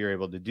fact that we were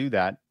able to do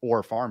that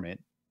or farm it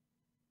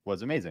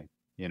was amazing,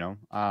 you know.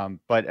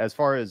 But as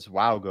far as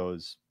WoW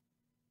goes,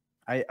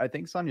 I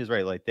think Sonya's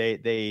right. Like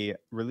they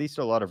released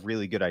a lot of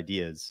really good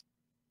ideas,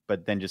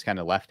 but then just kind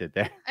of left it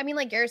there. I mean,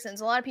 like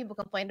Garrisons, a lot of people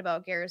complained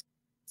about Garrisons,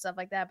 stuff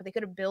like that, but they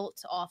could have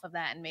built off of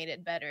that and made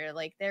it better.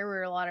 Like there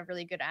were a lot of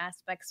really good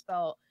aspects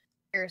about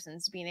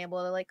Garrisons, being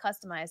able to like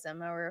customize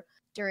them, or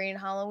during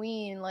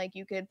Halloween, like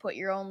you could put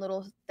your own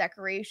little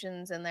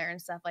decorations in there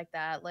and stuff like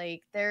that.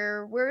 Like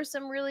there were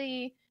some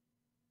really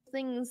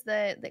things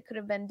that could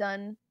have been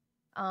done,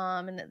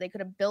 and that they could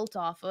have built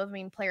off of. I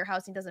mean, player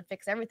housing doesn't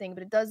fix everything,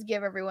 but it does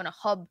give everyone a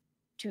hub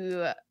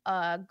to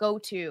go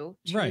to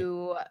Right.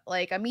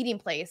 Like a meeting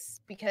place.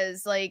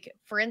 Because like,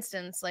 for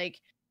instance, like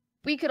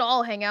we could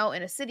all hang out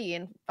in a city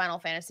in Final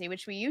Fantasy,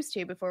 which we used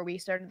to before we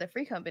started the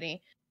free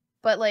company,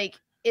 but like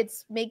it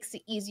makes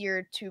it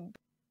easier to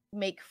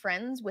make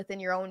friends within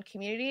your own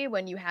community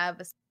when you have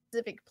a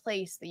specific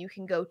place that you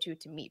can go to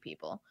meet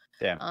people.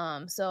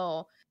 Yeah.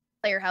 So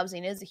player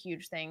housing is a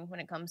huge thing when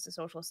it comes to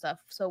social stuff,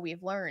 so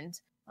we've learned.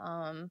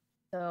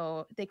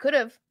 So they could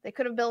have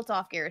built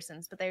off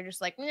Garrisons, but they're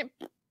just like,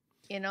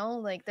 you know,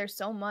 like there's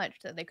so much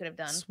that they could have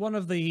done. It's one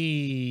of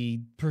the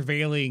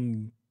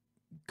prevailing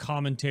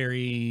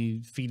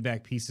commentary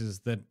feedback pieces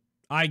that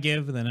I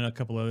give, and then a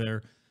couple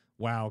other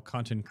WoW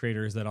content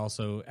creators that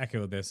also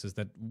echo this, is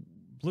that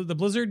the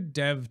Blizzard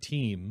dev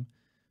team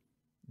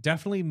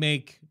definitely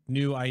make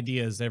new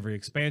ideas every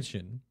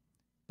expansion,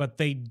 but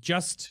they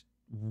just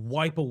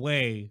wipe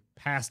away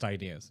past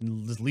ideas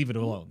and just leave it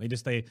alone.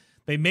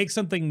 They make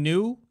something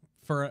new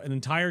for an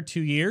entire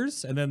 2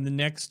 years, and then the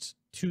next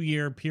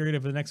 2-year period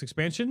of the next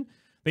expansion,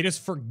 they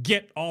just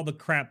forget all the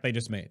crap they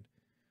just made.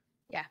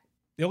 Yeah.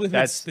 The only thing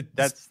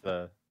that's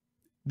the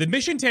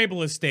mission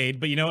table has stayed,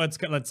 but you know it's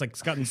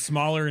gotten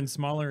smaller and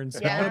smaller and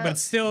smaller, but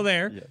it's still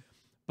there. Yeah.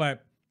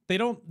 But they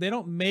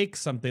don't make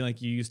something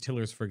like, you use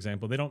Tillers for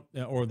example. They don't,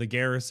 or the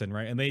Garrison,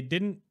 right? And they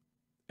didn't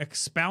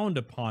expound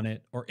upon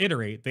it or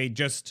iterate. They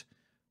just,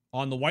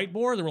 on the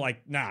whiteboard, they were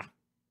like, nah.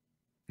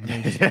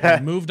 And they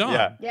just moved on.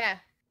 Yeah. Yeah.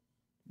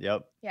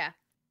 Yep. Yeah.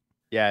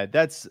 Yeah,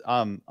 that's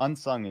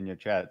Unsung in your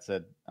chat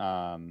said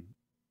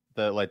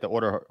the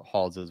order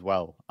halls as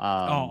well.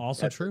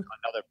 Also true.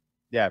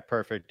 Another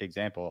perfect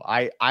example.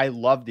 I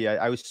loved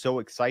I was so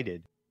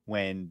excited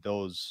when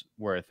those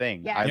were a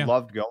thing. Yeah. I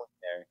loved going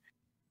there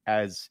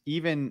as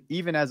even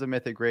as a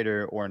Mythic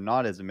Raider or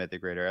not as a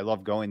Mythic Raider. I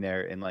loved going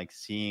there and like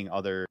seeing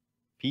other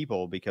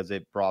people, because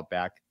it brought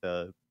back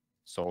the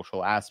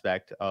social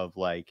aspect of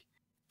like,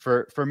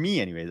 for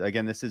me anyways,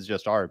 again, this is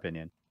just our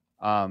opinion,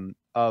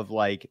 of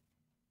like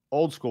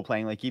old school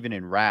playing. Like even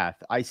in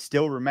Wrath, I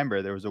still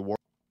remember there was a war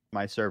on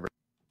my server.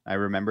 I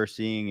remember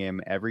seeing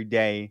him every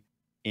day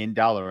in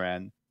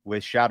Dalaran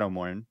with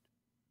Shadowmourne,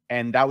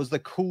 and that was the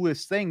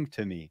coolest thing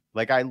to me.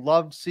 Like I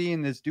loved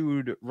seeing this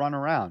dude run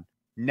around.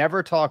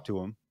 Never talked to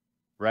him,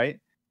 right?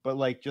 But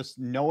like just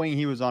knowing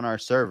he was on our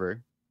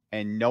server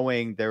and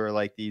knowing there were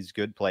like these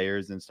good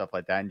players and stuff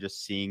like that, and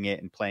just seeing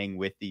it and playing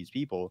with these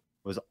people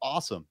was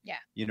awesome. Yeah.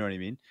 You know what I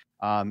mean?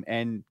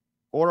 And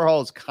Order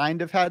Halls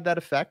kind of had that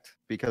effect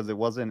because it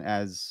wasn't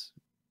as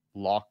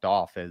locked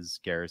off as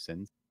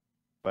Garrisons.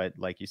 But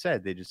like you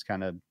said, they just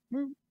kind of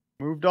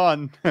moved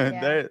on.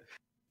 Yeah.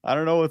 I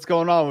don't know what's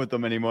going on with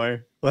them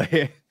anymore.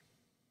 Like,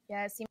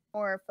 Yeah, it seems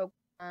more focused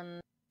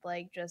on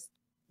like just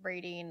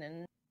raiding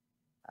and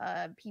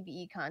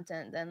PvE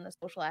content than the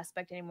social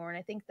aspect anymore. And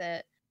I think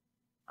that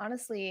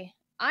honestly,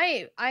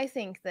 I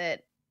think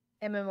that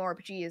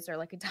MMORPGs are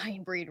like a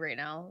dying breed right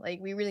now. Like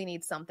we really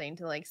need something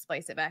to like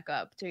spice it back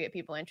up to get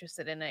people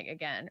interested in it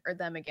again, or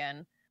them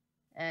again.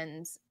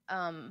 And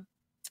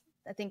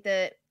I think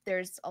that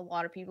there's a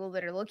lot of people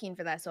that are looking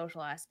for that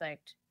social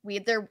aspect.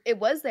 It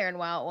was there in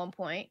WoW at one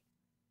point,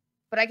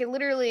 but I could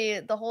literally,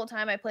 the whole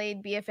time I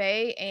played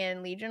BFA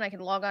and Legion, I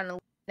could log on and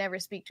never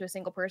speak to a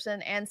single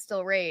person and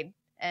still raid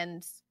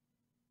and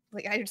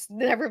like I just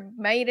never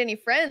made any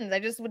friends. I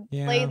just would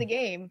play the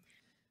game.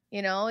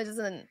 You know, it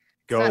doesn't.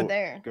 It's not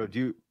there.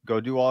 Go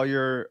do all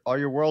your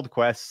world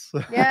quests.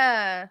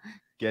 Yeah.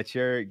 Get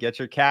your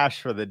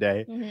cash for the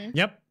day. Mm-hmm.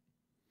 Yep.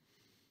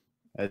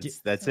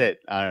 That's it.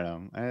 I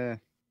don't know.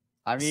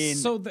 I mean,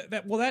 so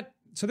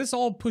so this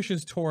all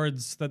pushes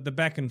towards the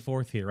back and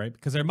forth here, right?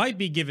 Because there might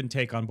be give and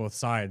take on both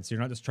sides. You're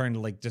not just trying to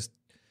like just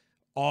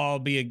all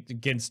be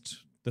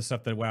against the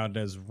stuff that WoW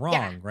does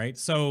wrong, right?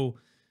 So,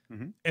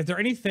 is there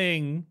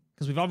anything?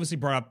 Because we've obviously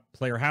brought up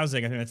player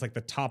housing. I think that's like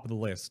the top of the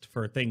list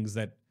for things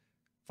that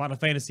Final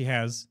Fantasy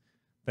has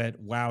that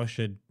WoW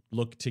should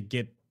look to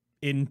get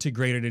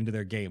integrated into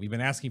their game. We've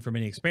been asking for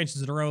many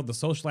expansions in a row, the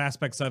social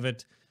aspects of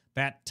it,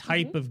 that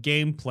type of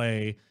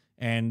gameplay,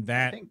 and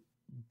that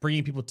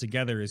bringing people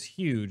together is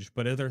huge.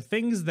 But are there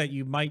things that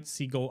you might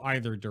see go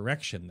either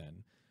direction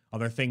then? Are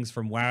there things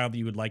from WoW that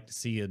you would like to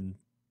see in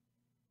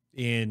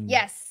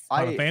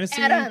Final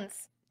Fantasy?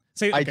 Add-ons.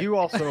 I do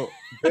also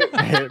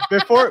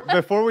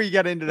before we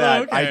get into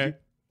that, I do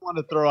want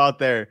to throw out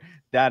there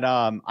that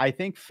I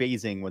think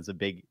phasing was a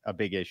big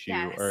issue.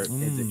 Yes. Or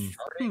is it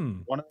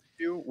sharding? One of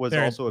the two was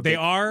also a they big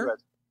are issue.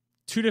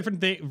 Two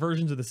different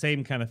versions of the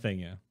same kind of thing,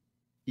 yeah.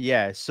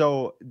 Yeah,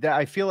 so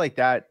I feel like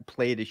that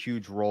played a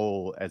huge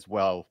role as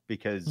well,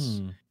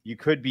 because you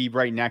could be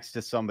right next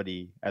to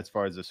somebody as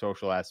far as the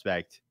social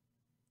aspect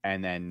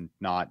and then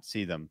not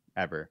see them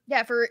ever.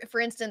 Yeah, for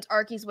instance,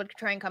 Arceus would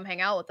try and come hang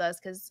out with us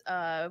because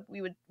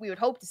we would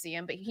hope to see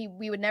him, but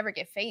we would never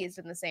get phased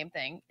in the same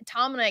thing.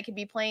 Tom and I could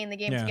be playing the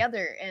game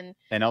together, and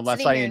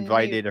unless I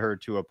invited her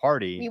to a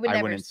party,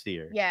 I wouldn't see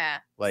her. Yeah,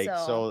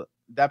 so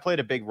that played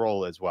a big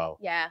role as well.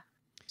 Yeah.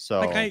 So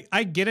like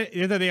I get it.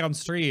 The other day on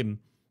stream,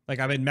 like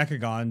I'm in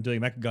Mechagon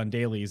doing Mechagon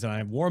dailies, and I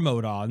have war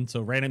mode on,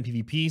 so random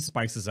PvP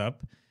spices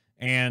up,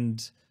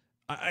 and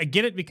I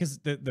get it because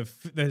the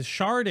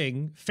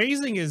sharding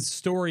phasing is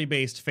story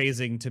based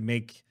phasing to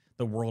make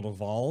the world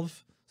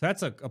evolve. So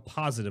that's a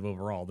positive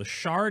overall. The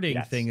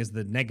sharding thing is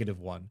the negative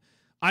one.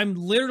 I'm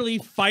literally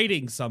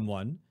fighting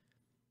someone,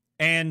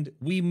 and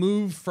we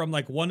move from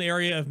like one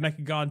area of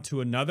Mechagon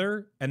to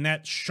another, and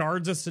that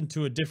shards us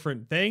into a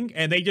different thing,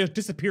 and they just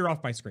disappear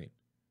off my screen.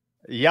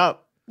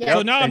 Yep.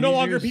 So now I'm no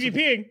longer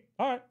PvPing.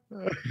 All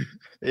right.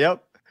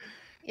 Yep.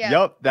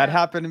 That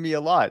happened to me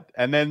a lot.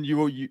 And then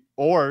you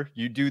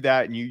do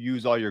that and you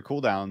use all your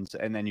cooldowns,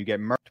 and then you get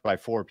murked by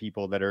 4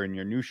 people that are in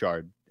your new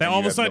shard. That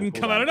all of a sudden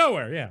come out of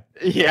nowhere.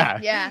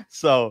 Yeah.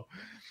 So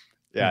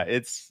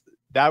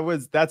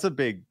that's a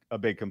big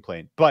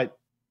complaint. But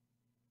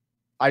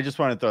I just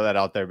want to throw that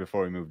out there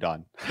before we moved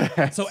on.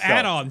 So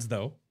add-ons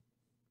though.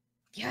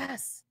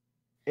 Yes.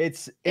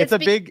 It's a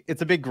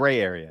big gray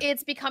area.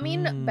 It's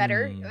becoming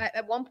better.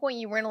 At one point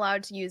you weren't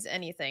allowed to use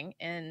anything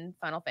in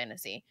Final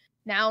Fantasy.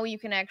 Now you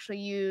can actually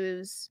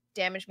use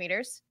damage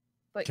meters,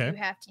 but you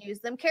have to use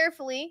them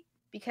carefully,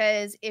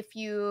 because if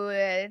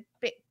you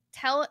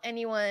tell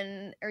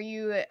anyone or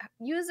you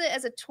use it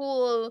as a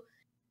tool,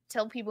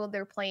 tell people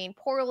they're playing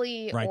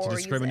poorly, or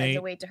use it as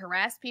a way to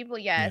harass people,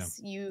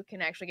 you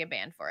can actually get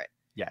banned for it.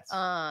 Yes.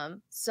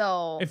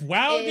 So if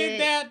WoW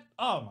did that,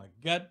 oh my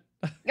god.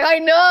 I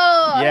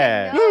know.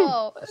 Yeah. I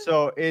know.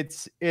 So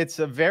it's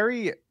a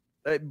very,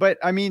 but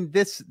I mean,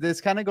 this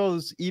kind of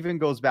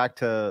goes back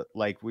to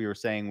like we were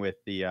saying with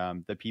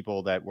the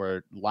people that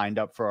were lined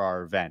up for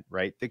our event,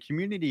 right? The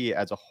community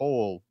as a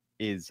whole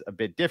is a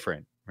bit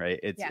different,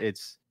 right?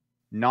 It's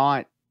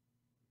not.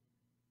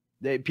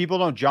 People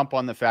don't jump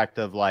on the fact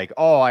of like,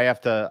 oh,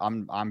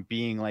 I'm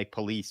being like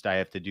policed. I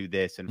have to do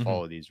this and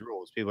follow these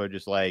rules. People are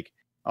just like,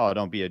 oh,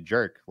 don't be a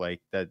jerk.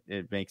 Like that,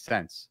 it makes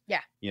sense. Yeah.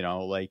 You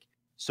know, like.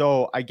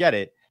 So I get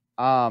it.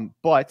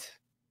 But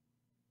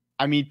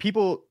I mean,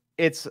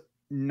 it's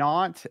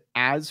not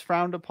as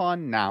frowned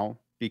upon now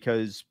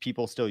because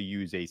people still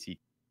use AC.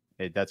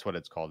 That's what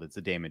it's called. It's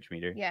a damage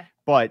meter. Yeah.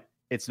 But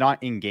it's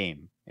not in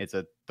game. It's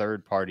a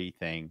third party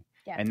thing.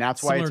 Yeah. And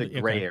that's why it's a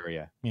gray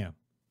area. Yeah.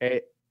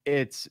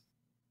 It's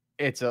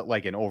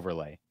like an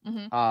overlay.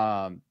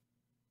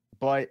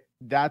 But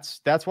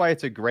that's why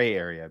it's a gray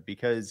area,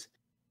 because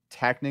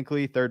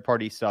technically third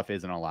party stuff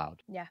isn't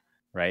allowed. Yeah.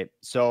 Right.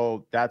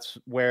 So that's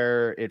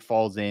where it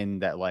falls in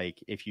that, like,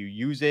 if you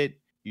use it,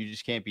 you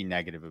just can't be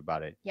negative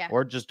about it. Yeah.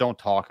 Or just don't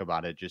talk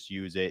about it. Just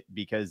use it,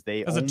 because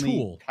they as only a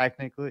tool.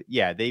 Technically,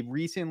 they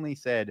recently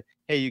said,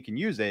 hey, you can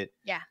use it.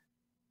 Yeah.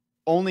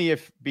 Only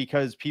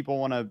because people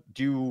want to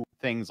do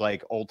things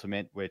like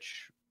ultimate,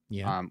 which we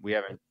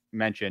haven't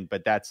mentioned,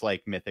 but that's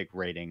like mythic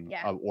rating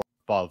or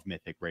above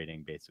mythic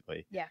rating,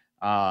 basically. Yeah.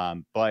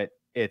 But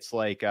it's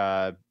like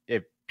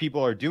if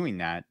people are doing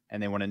that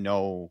and they want to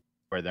know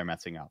where they're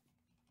messing up,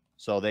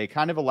 so they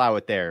kind of allow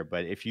it there.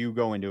 But if you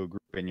go into a group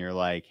and you're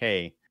like,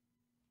 hey,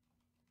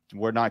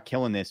 we're not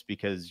killing this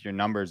because your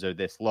numbers are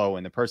this low,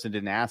 and the person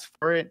didn't ask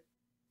for it,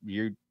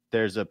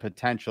 there's a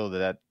potential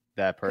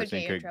that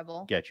person could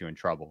get you in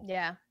trouble.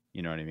 Yeah.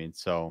 You know what I mean?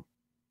 So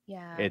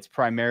yeah, it's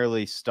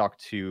primarily stuck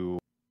to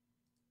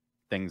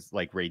things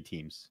like raid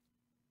teams.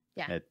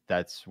 Yeah.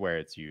 That's where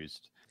it's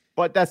used.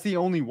 But that's the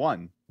only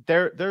one.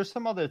 There's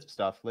some other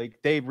stuff. Like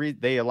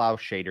they allow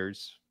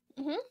shaders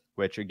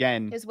which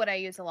again is what I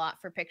use a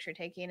lot for picture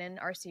taking in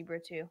RC Brew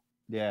too.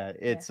 Yeah,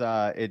 it's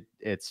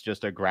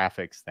just a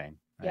graphics thing.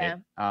 Right?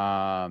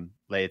 Yeah.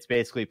 Like it's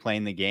basically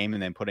playing the game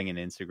and then putting an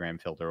Instagram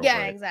filter over it.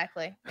 Yeah,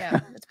 exactly. Yeah,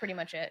 that's pretty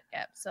much it.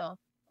 Yeah. So.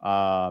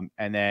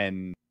 And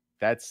then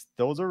that's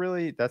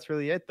really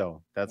it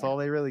though. That's all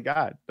they really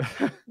got.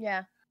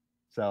 Yeah.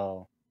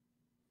 So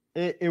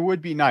it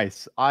would be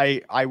nice.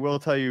 I will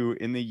tell you,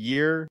 in the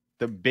year,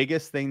 the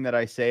biggest thing that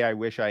I say I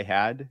wish I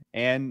had,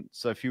 and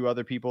so a few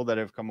other people that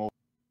have come over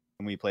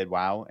when we played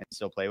WoW and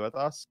still play with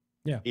us,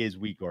 is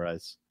weak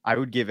auras. I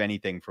would give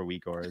anything for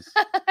weak auras.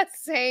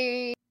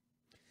 Same.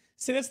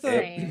 See, that's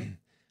the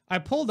I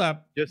pulled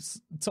up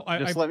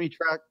let me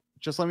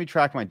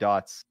track my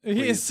dots.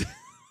 Yes.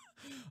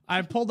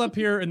 I pulled up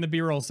here in the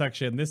B-roll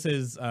section. This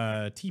is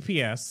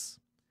TPS.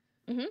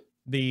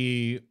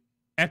 The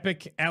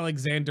Epic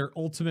Alexander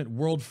Ultimate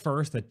World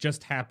First that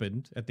just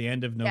happened at the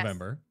end of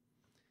November.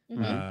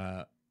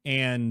 Yes.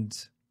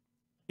 And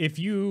if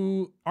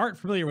you aren't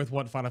familiar with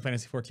what Final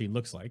Fantasy XIV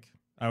looks like,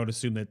 I would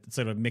assume that it's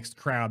sort of a mixed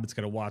crowd that's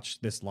going to watch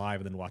this live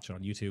and then watch it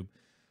on YouTube.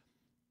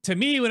 To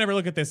me, whenever I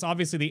look at this,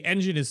 obviously the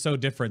engine is so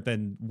different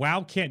than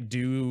WoW can't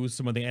do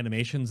some of the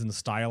animations and the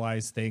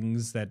stylized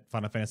things that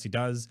Final Fantasy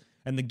does.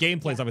 And the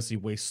gameplay is obviously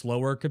way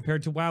slower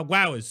compared to WoW.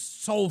 WoW is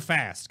so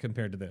fast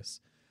compared to this.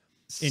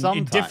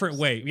 In different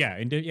way.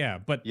 Yeah.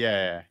 But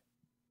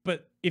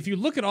if you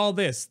look at all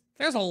this,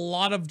 there's a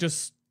lot of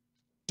just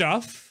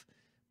stuff.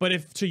 But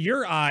if to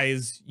your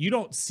eyes, you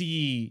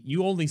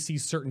only see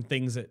certain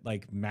things that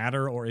like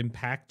matter or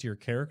impact your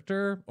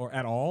character or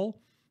at all.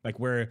 Like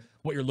what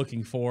you're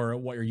looking for,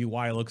 what your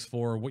UI looks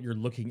for, what you're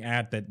looking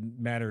at that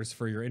matters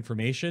for your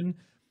information.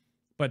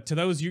 But to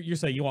those, you're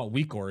saying you want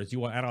weak auras, you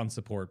want add-on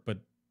support, but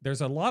there's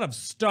a lot of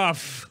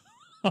stuff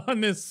on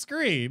this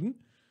screen.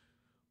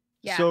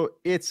 Yeah. So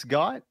it's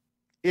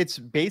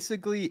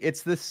basically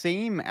the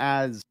same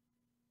as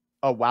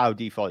a WoW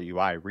default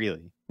UI,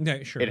 really.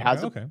 Okay, sure. It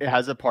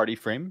has a party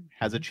frame,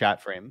 has a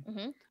chat frame.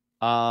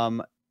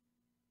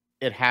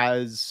 It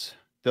has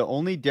the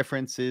only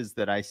differences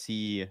that I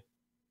see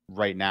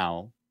right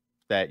now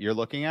that you're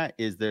looking at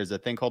is there's a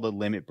thing called a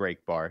limit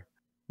break bar.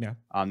 Yeah.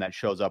 That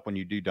shows up when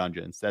you do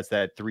dungeons. That's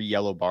that 3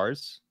 yellow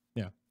bars.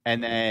 Yeah.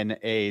 And then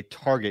a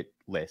target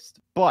list.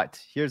 But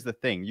here's the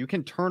thing, you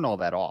can turn all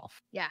that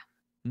off. Yeah.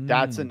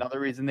 That's another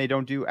reason they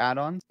don't do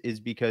add-ons, is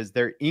because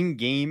their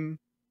in-game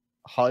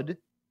HUD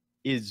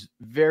is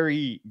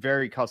very,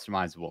 very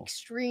customizable.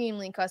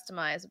 Extremely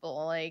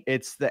customizable. Like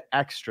it's the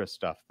extra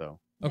stuff though.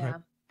 Okay.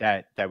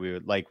 Yeah. That we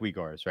would like weak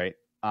auras, right?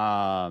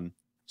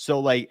 So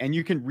like, and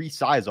you can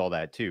resize all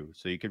that too.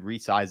 So you could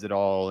resize it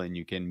all and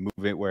you can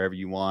move it wherever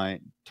you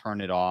want, turn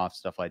it off,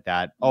 stuff like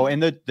that. Oh,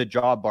 and the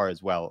job bar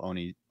as well.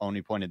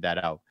 Oni pointed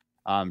that out.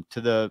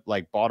 To the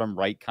like bottom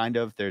right, kind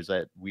of, there's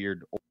that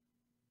weird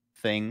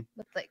thing.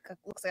 Looks like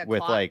a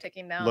clock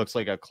ticking down. Looks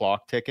like a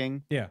clock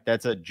ticking. Yeah.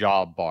 That's a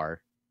job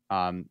bar.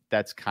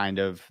 That's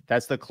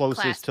the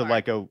closest to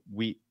like a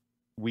weak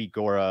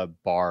aura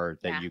bar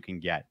that you can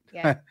get.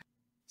 Yeah.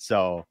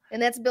 So,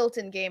 and that's built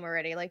in game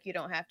already. Like you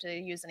don't have to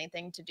use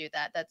anything to do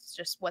that. That's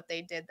just what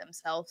they did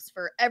themselves.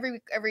 For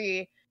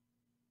every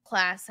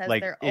class has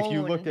like their own. If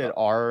you looked at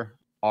our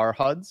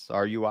HUDs,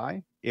 our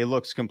UI, it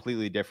looks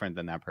completely different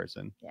than that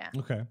person. Yeah.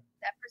 Okay.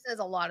 That person has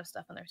a lot of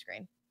stuff on their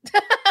screen.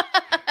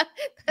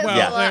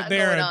 Well,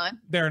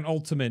 they're an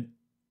ultimate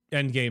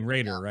end game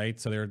raider, right?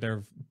 So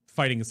they're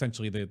fighting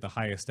essentially the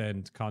highest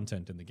end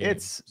content in the game.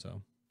 It's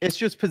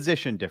just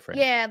position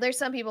different. Yeah, there's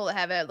some people that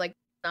have it like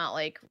not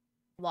like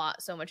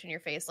so much in your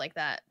face like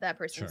that. That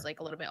person's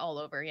like a little bit all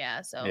over.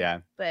 Yeah. So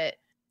but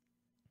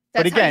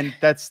again,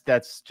 that's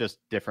just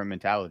different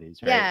mentalities,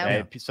 right?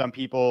 Yeah. Some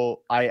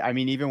people, I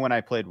mean, even when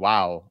I played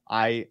WoW,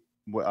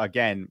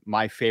 again,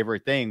 my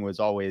favorite thing was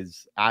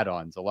always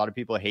add-ons. A lot of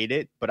people hate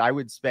it, but I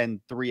would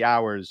spend 3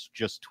 hours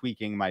just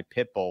tweaking my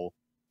Pitbull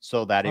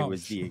so that it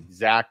was the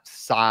exact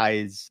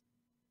size.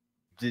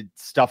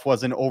 Stuff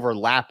wasn't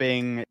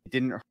overlapping. It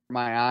didn't hurt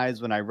my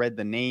eyes when I read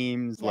the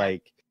names,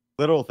 like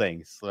little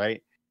things,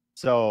 right?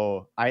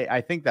 So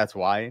I think that's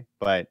why,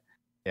 but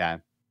yeah.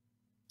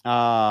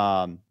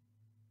 Glowy,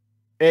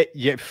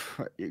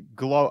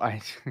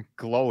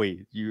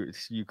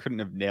 you couldn't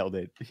have nailed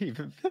it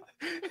even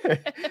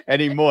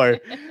anymore.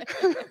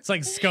 It's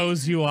like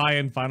SCO's UI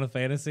in Final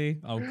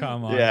Fantasy. Oh,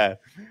 come on. Yeah.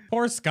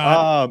 Poor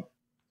Scott.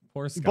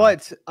 Poor Scott.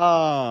 But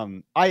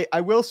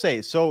I will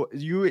say, so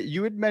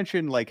you had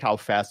mentioned like how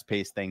fast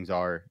paced things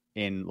are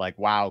in like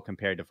WoW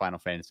compared to Final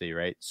Fantasy,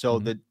 right? So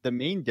the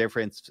main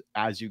difference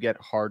as you get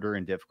harder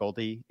in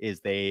difficulty is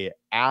they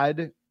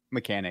add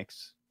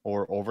mechanics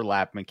or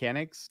overlap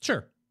mechanics.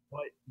 Sure.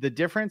 But the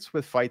difference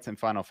with fights in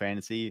Final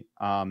Fantasy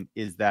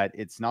is that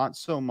it's not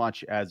so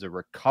much as a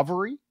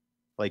recovery,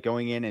 like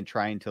going in and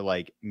trying to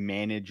like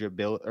manage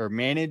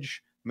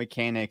manage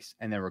mechanics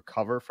and then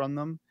recover from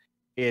them.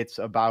 It's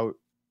about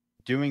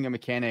doing a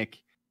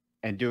mechanic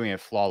and doing it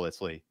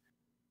flawlessly.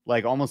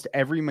 Like almost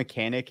every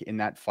mechanic in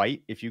that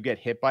fight, if you get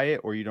hit by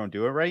it or you don't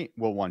do it right,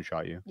 will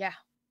one-shot you. Yeah.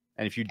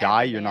 And if you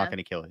die, you're not going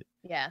to kill it.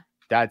 Yeah.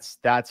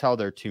 That's how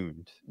they're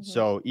tuned.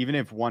 So even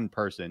if one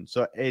person,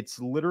 so it's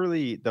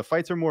literally, the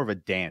fights are more of a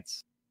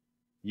dance.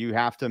 You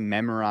have to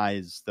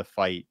memorize the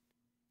fight,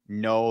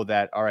 know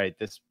that, all right,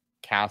 this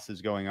cast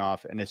is going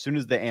off, and as soon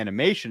as the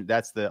animation,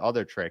 that's the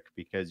other trick,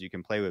 because you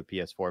can play with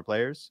PS4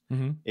 players,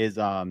 is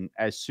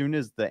as soon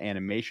as the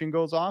animation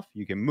goes off,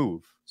 you can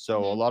move.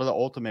 So a lot of the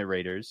Ultimate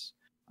Raiders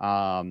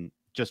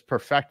just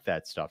perfect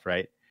that stuff,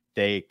 right?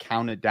 They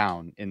count it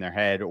down in their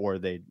head, or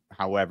they,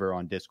 however,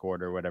 on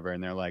Discord or whatever,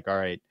 and they're like, all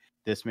right,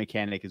 this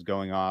mechanic is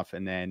going off,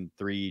 and then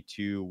 3,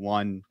 2,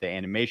 1, the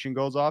animation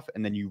goes off,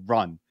 and then you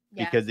run.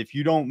 Because if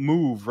you don't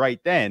move right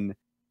then,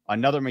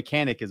 another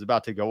mechanic is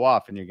about to go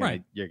off, and you're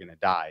gonna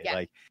die.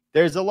 Like,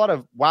 there's a lot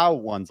of WoW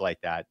ones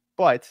like that,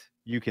 but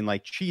you can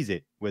like cheese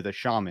it with a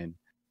shaman,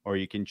 or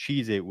you can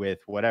cheese it with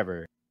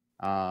whatever.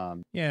 See,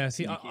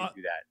 you can't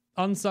do that.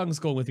 Unsung's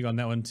going with you on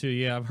that one too.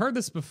 Yeah, I've heard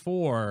this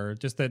before.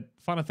 Just that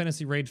Final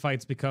Fantasy raid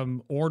fights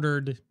become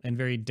ordered and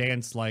very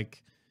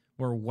dance-like,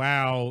 where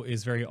WoW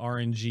is very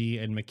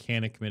RNG and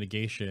mechanic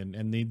mitigation.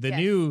 And the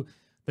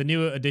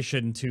new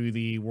addition to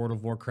the World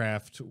of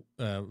Warcraft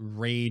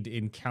raid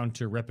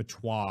encounter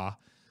repertoire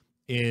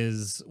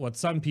is what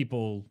some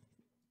people,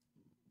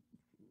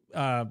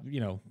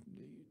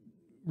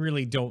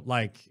 really don't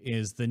like,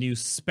 is the new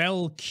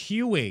spell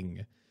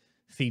queuing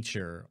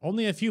feature.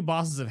 Only a few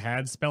bosses have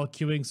had spell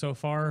queuing so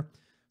far.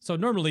 So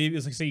normally,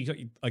 it's like,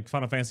 say, like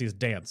Final Fantasy is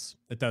dance.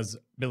 It does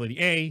ability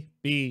A,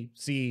 B,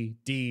 C,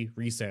 D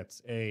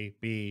resets. A,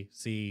 B,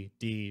 C,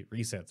 D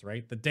resets,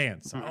 right? The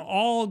dance.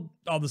 All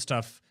the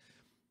stuff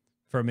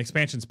from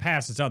expansions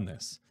past has done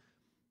this.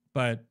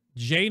 But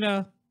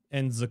Jaina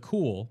and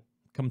Zakul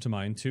come to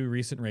mind, 2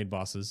 recent raid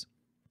bosses,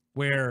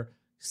 where,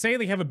 say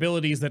they have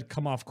abilities that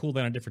come off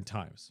cooldown at different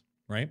times,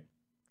 right?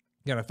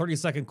 You got a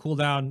 30-second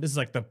cooldown. This is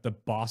like the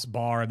boss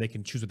bar. They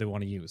can choose what they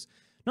want to use.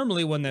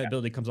 Normally, when that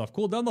ability comes off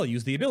cooldown, they'll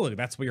use the ability.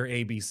 That's where your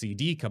A, B, C,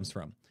 D comes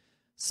from.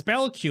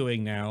 Spell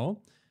queuing now,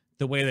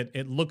 the way that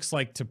it looks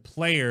like to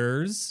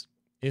players,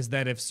 is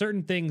that if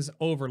certain things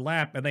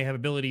overlap and they have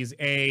abilities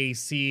A,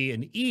 C,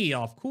 and E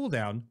off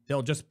cooldown,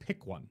 they'll just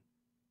pick one.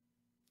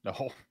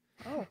 Oh.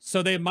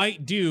 So they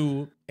might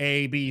do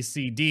A, B,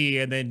 C, D,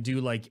 and then do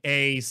like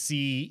A,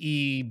 C,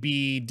 E,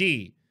 B,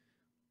 D.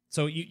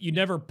 So you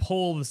never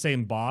pull the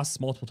same boss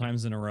multiple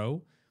times in a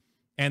row.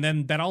 And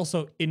then that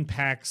also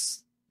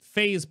impacts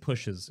phase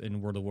pushes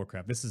in World of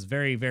Warcraft. This is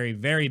very, very,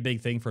 very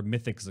big thing for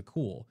Mythic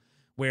Zakul,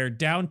 where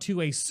down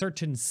to a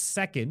certain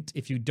second,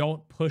 if you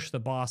don't push the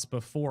boss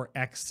before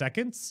X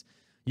seconds,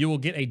 you will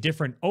get a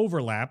different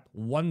overlap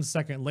 1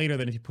 second later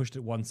than if you pushed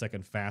it 1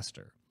 second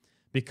faster,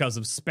 because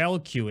of spell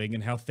queuing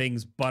and how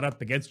things butt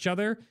up against each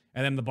other,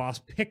 and then the boss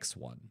picks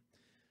one.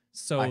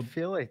 So I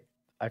feel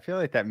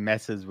like that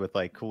messes with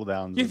like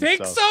cooldowns. You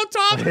think so,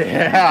 Tom?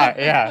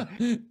 yeah.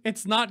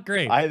 It's not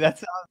great.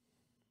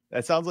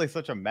 That sounds like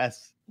such a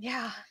mess.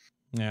 Yeah.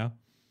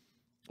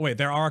 Wait,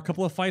 there are a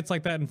couple of fights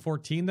like that in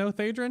 14, though,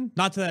 Thadrin?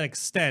 Not to that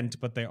extent,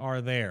 but they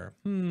are there.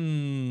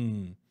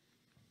 Interesting.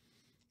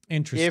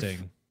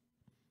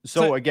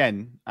 So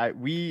again,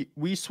 we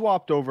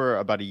swapped over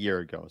about a year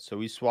ago. So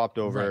we swapped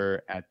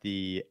over at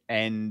the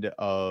end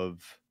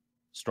of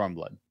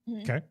Stormblood.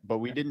 Okay. But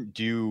we didn't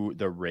do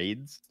the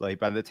raids. Like,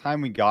 by the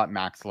time we got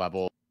max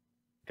level,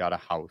 got a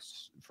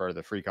house for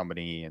the free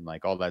company and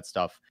like all that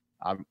stuff,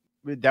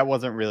 that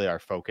wasn't really our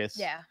focus.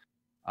 Yeah.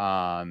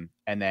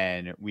 And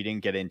then we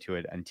didn't get into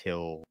it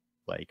until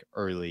like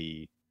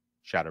early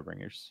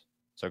Shadowbringers.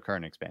 So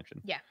current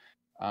expansion. Yeah.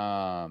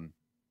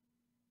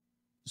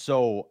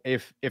 So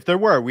if there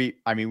were, we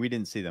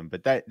didn't see them,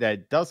 but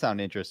that does sound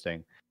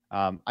interesting.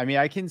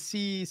 I can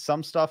see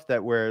some stuff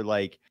that where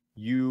like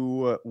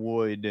you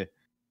would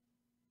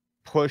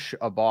push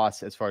a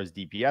boss as far as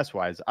DPS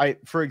wise.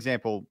 For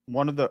example,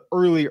 one of the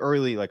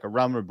early like a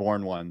Realm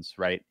Reborn ones,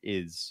 right,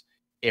 is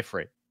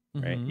Ifrit,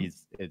 right?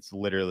 It's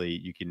literally,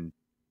 you can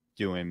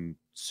do him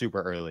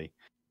super early.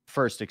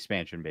 First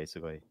expansion,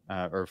 basically,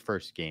 or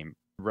first game,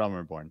 Realm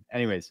Reborn.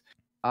 Anyways,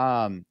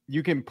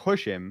 you can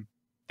push him.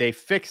 They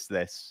fixed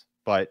this,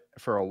 but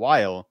for a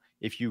while,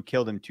 if you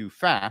killed him too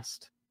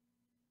fast,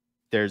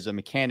 there's a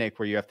mechanic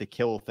where you have to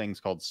kill things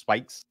called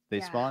spikes. They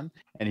spawn.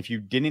 And if you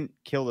didn't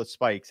kill the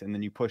spikes and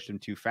then you pushed him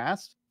too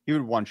fast, he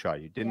would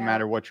one-shot you. Didn't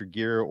matter what your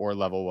gear or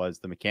level was,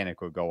 the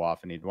mechanic would go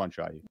off and he'd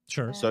one-shot you.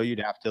 Sure. So you'd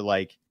have to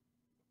like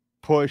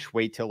push,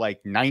 wait till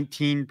like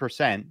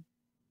 19%,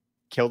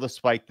 kill the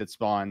spike that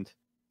spawned,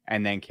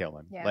 and then kill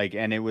him. Like,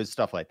 and it was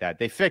stuff like that.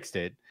 They fixed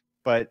it,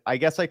 but I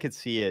guess I could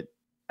see it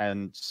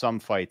in some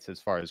fights as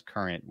far as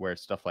current where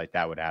stuff like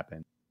that would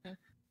happen.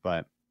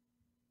 But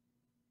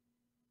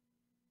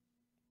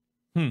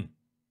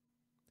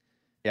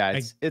yeah,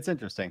 it's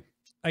interesting.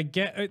 I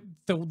get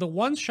the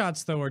one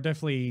shots though are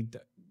definitely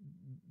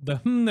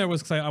there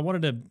was, because I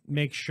wanted to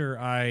make sure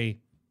I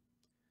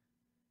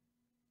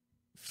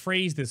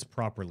phrase this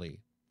properly.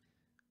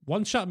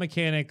 One shot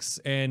mechanics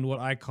and what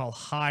I call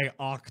high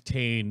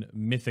octane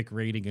mythic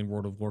rating in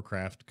World of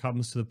Warcraft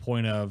comes to the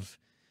point of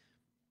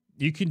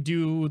you can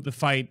do the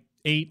fight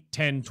 8,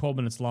 10, 12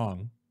 minutes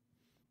long,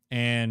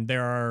 and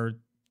there are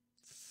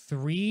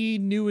 3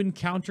 new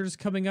encounters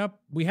coming up.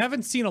 We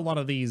haven't seen a lot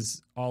of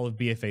these all of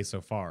BFA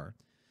so far,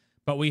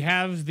 but we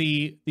have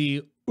the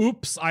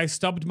oops, I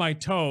stubbed my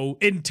toe,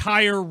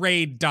 entire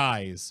raid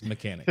dies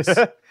mechanics.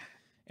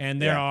 And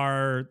there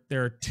are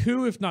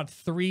 2, if not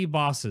 3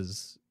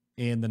 bosses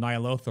in the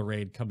Nyalotha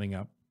raid coming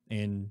up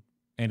in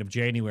end of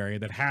January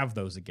that have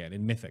those again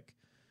in Mythic.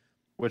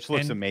 Which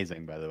looks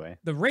amazing, by the way.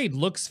 The raid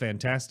looks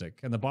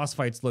fantastic, and the boss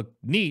fights look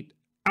neat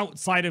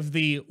outside of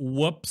the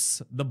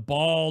whoops, the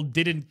ball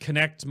didn't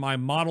connect my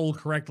model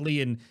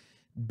correctly and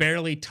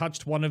barely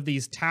touched one of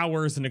these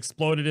towers and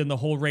exploded and the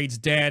whole raid's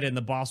dead and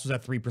the boss was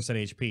at 3%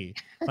 HP.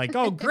 Like,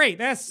 oh, great,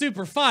 that's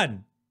super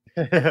fun.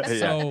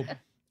 So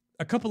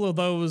a couple of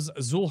those,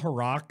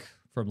 Zul'Harrak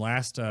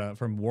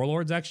from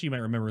Warlords, actually, you might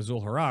remember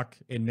Zul'Harrak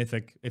in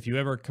Mythic. If you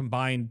ever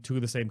combined 2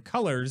 of the same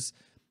colors,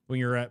 when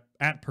you're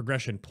at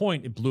progression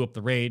point, it blew up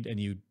the raid and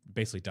you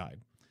basically died.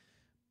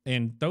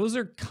 And those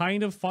are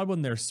kind of fun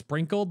when they're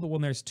sprinkled, but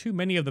when there's too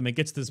many of them, it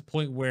gets to this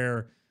point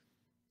where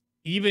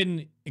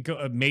even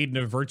a Maiden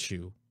of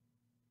Virtue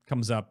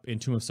comes up in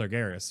Tomb of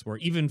Sargeras, where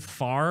even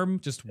farm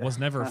just was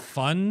never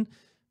fun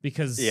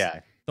because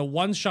the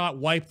one-shot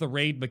wipe the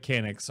raid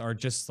mechanics are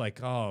just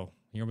like, oh,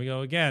 here we go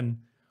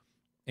again.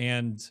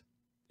 And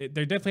they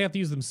definitely have to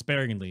use them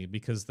sparingly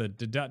because the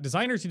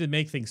designers need to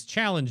make things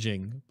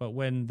challenging, but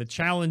when the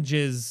challenge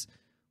is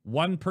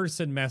one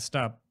person messed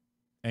up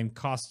and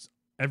costs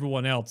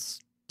everyone else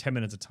 10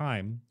 minutes of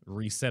time,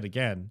 reset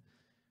again,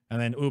 and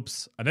then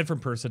oops, a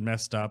different person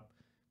messed up,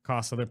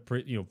 costs another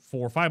 4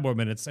 or 5 more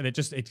minutes, and it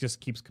just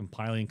keeps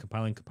compiling.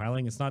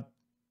 It's not.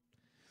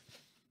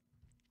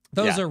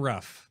 Those are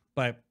rough,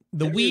 but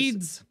the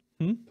weeds.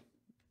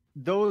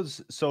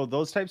 Those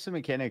types of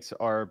mechanics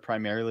are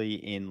primarily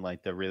in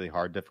like the really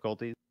hard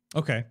difficulties.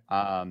 Okay.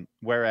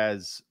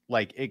 Whereas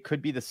like it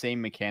could be the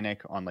same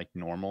mechanic on like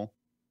normal.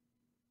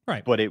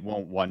 Right. But it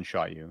won't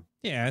one-shot you.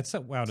 Yeah, it's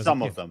wow.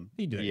 Some of them.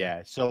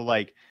 Yeah. So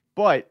like,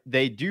 but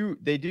they do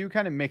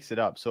kind of mix it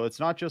up. So it's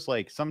not just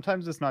like,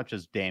 sometimes it's not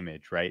just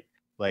damage, right?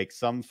 Like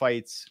some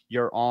fights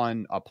you're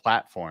on a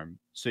platform,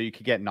 so you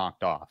could get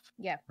knocked off.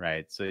 Yeah.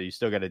 Right. So you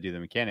still got to do the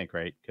mechanic,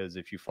 right? Because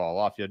if you fall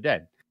off, you're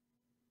dead.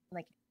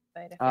 Like,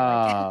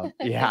 yeah,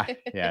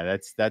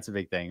 that's a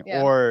big thing.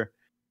 Yeah. Or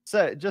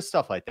so just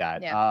stuff like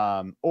that.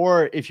 Yeah.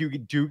 Or if you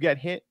do get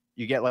hit,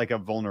 you get like a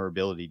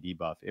vulnerability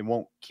debuff. It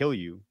won't kill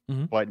you,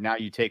 but now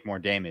you take more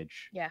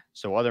damage. Yeah.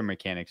 So other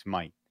mechanics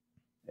might.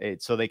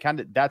 So they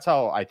that's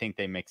how I think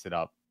they mix it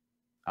up.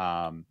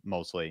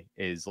 Mostly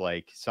is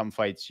like some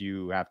fights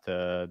you have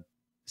to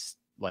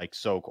like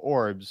soak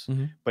orbs,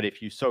 but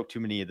if you soak too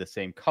many of the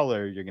same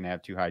color, you're gonna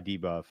have too high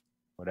debuff,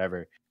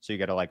 whatever. So you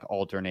got to like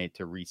alternate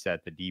to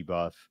reset the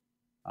debuff.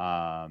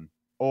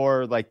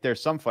 Or like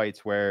there's some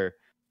fights where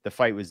the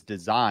fight was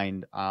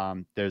designed.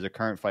 There's a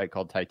current fight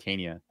called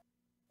Titania.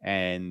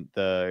 And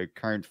the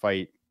current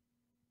fight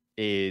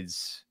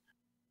is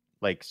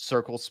like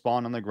circle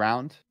spawn on the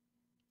ground,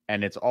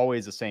 and it's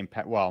always the same.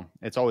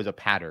 It's always a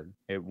pattern.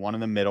 One in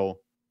the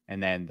middle,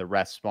 and then the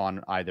rest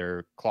spawn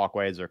either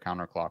clockwise or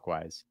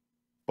counterclockwise.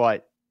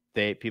 But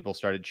people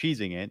started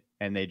cheesing it,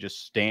 and they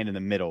just stand in the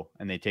middle,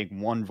 and they take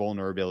one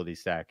vulnerability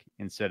stack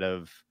instead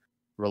of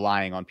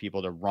relying on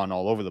people to run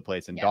all over the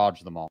place and dodge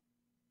them all.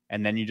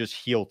 And then you just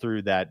heal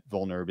through that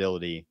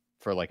vulnerability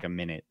for like a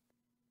minute,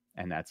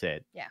 and that's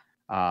it. Yeah.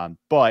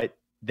 But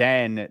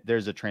then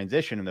there's a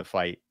transition in the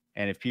fight,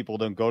 and if people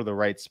don't go to the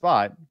right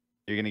spot,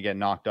 you're gonna get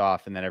knocked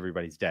off, and then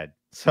everybody's dead.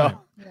 So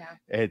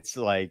it's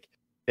like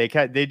they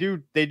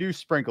do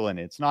sprinkle in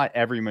it. It's not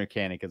every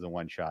mechanic is a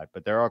one shot,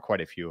 but there are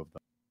quite a few of them.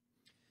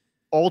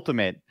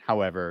 Ultimate,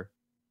 however,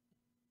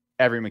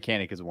 every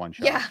mechanic is a one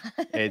shot.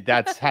 Yeah,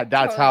 that's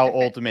totally how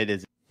different. Ultimate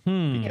is,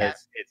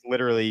 because it's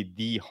literally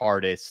the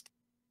hardest.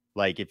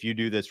 Like if you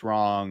do this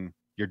wrong,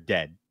 you're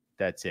dead.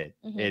 That's it.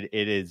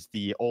 It is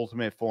the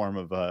ultimate form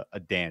of a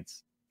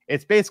dance.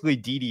 It's basically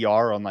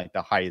DDR on like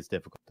the highest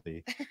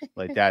difficulty.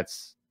 Like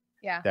that's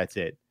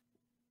it.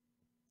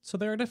 So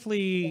there are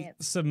definitely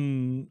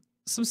some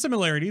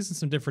similarities and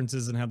some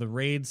differences in how the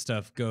raid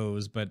stuff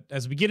goes. But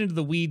as we get into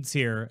the weeds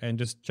here and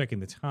just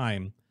checking the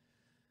time,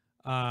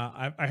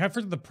 I have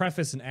to the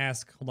preface and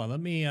ask. Hold on,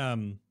 let me.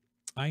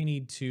 I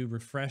need to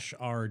refresh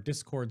our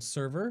Discord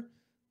server.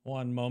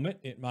 One moment,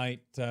 it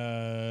might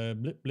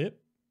blip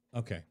blip.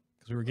 Okay.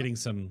 Because we were getting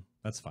some.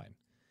 That's fine.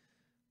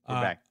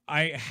 Back.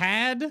 I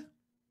had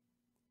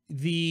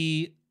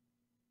the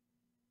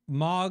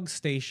Mog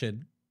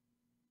station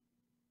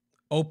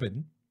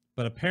open,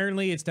 but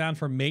apparently it's down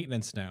for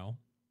maintenance now.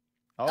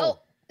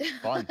 Oh.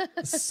 Fun.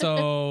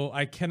 So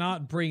I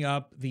cannot bring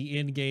up the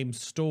in-game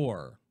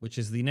store, which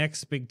is the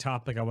next big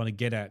topic I want to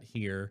get at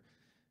here.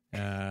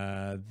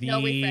 No,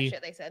 refresh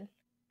it, they said.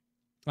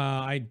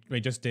 I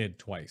just did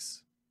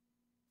twice.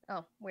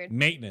 Oh, weird.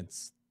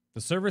 Maintenance. The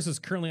service is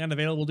currently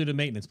unavailable due to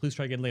maintenance. Please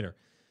try again later.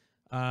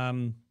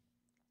 Sometimes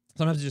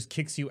it just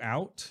kicks you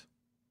out.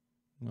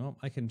 Well,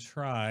 I can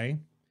try.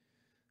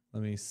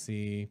 Let me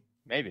see.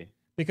 Maybe.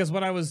 Because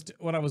what I was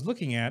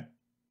looking at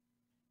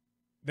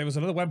there was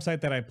another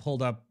website that I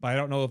pulled up. I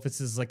don't know if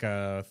this is like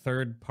a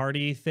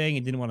third-party thing.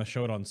 It didn't want to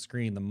show it on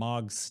screen. The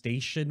Mog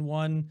Station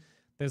one.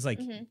 There's like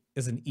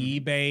there's an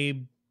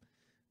eBay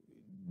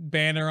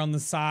banner on the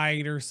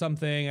side or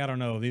something. I don't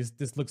know.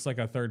 This looks like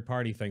a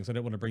third-party thing, so I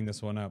didn't want to bring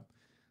this one up.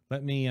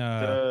 Let me.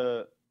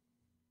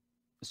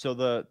 So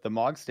the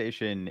Mog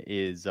Station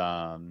is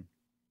the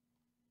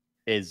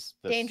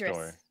dangerous.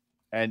 store,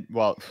 and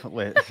well,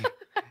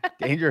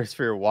 dangerous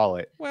for your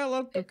wallet.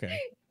 Well, okay.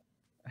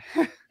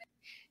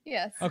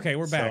 Yes. Okay,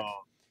 we're back.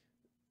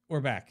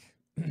 We're back.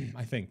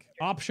 I think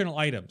optional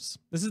items.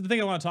 This is the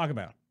thing I want to talk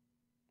about.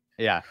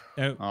 Yeah.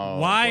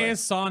 Why is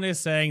Sonia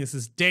saying this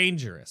is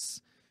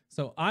dangerous?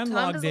 So I'm Tom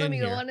logged doesn't in let me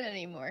here. go on it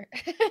anymore.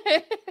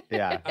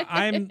 Yeah.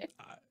 I'm.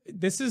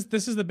 This is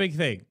the big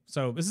thing.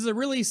 So this is a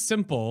really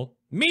simple.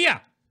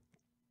 Mia.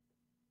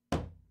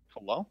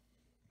 Hello.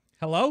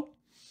 Hello.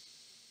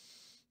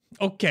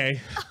 Okay.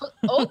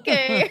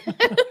 Okay.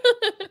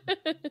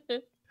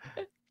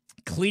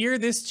 Clear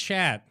this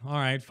chat. All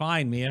right,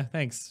 fine, Mia.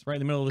 Thanks. Right in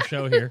the middle of the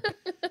show here.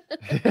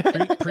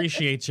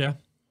 Appreciate you.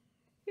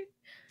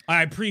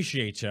 I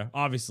appreciate you,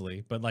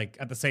 obviously, but like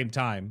at the same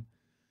time,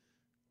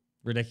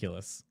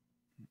 ridiculous.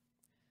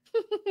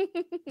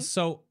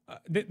 So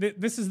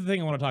this is the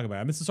thing I want to talk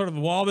about. And this is sort of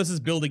while this is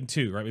building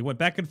too, right? We went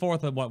back and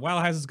forth on what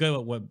WoW has is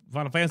good, what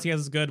Final Fantasy has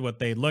is good, what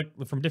they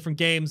look from different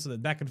games,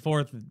 back and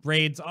forth,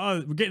 raids.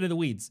 Oh, we're getting into the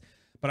weeds.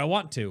 But I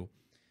want to.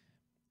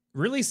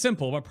 Really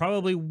simple, but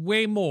probably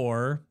way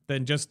more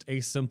than just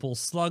a simple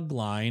slug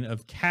line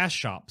of cash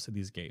shops in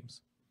these games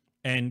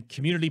and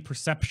community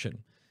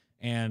perception.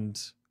 And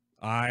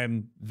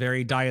I'm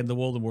very die in the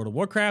world of World of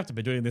Warcraft. I've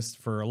been doing this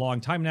for a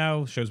long time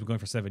now. Show's been going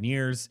for 7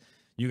 years.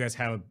 You guys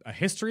have a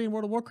history in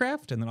World of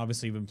Warcraft, and then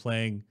obviously you've been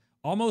playing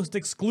almost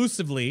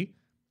exclusively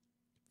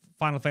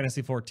Final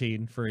Fantasy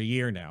XIV for a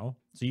year now.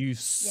 So you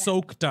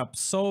soaked up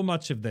so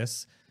much of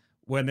this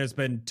when there's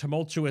been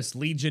tumultuous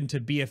Legion to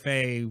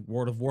BFA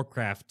World of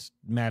Warcraft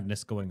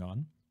madness going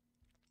on.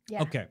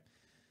 Yeah. Okay.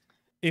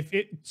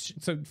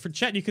 So for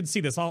chat, you can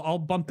see this. I'll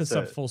bump this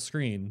up full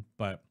screen,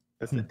 but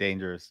it's a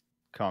dangerous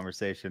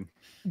conversation.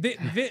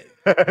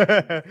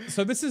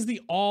 So this is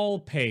the all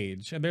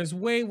page, and there's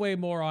way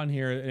more on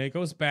here, and it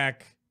goes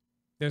back.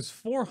 There's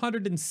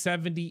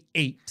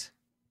 478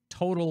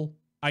 total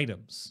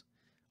items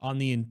on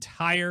the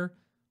entire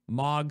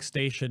Mog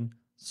Station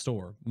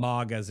store.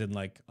 Mog as in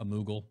like a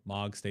Moogle,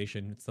 Mog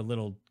Station. It's the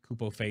little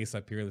Kupo face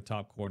up here in the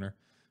top corner,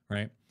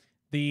 right?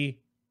 The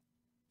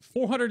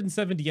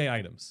 478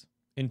 items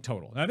in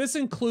total. Now this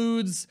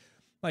includes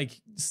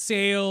like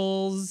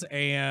sales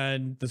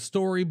and the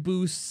story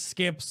boost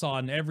skips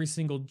on every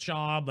single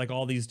job, like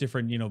all these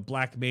different,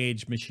 Black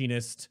Mage,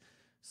 Machinist,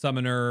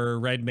 Summoner,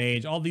 Red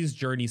Mage, all these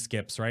journey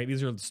skips, right?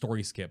 These are the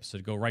story skips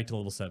to go right to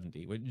level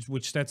 70,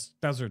 which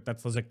those are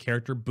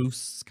character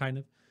boosts kind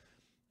of.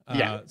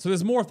 So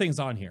there's more things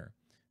on here.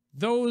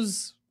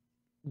 Those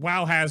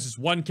WoW has just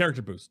one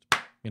character boost,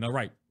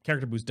 right?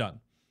 Character boost done.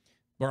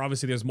 Where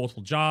obviously there's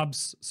multiple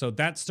jobs, so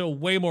that's still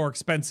way more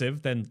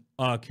expensive than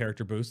a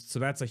character boost. So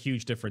that's a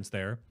huge difference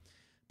there.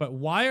 But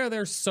why are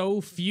there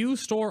so few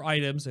store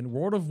items in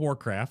World of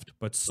Warcraft,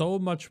 but so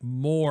much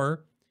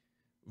more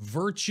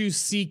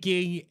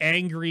virtue-seeking,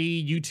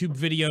 angry YouTube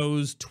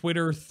videos,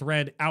 Twitter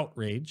thread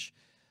outrage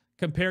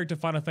compared to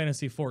Final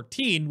Fantasy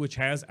XIV, which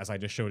has, as I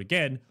just showed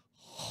again,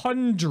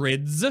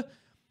 hundreds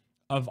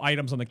of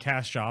items on the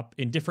cash shop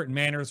in different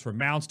manners, from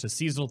mounts to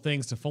seasonal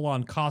things to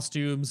full-on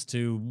costumes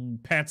to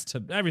pets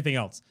to everything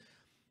else?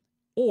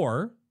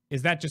 Or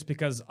is that just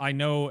because I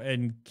know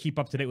and keep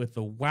up to date with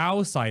the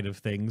WoW side of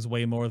things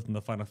way more than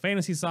the Final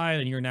Fantasy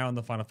side, and you're now on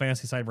the Final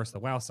Fantasy side versus the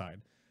WoW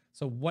side?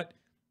 So what...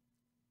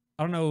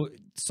 I don't know,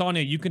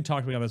 Sonia, you can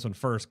talk to me on this one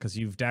first, because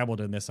you've dabbled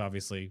in this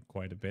obviously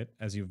quite a bit,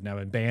 as you've now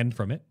been banned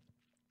from it.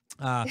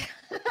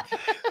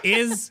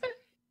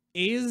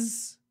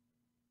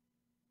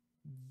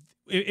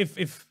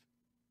 If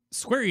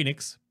Square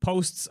Enix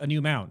posts a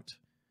new mount,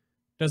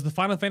 does the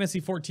Final Fantasy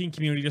XIV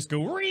community just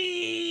go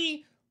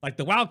ree like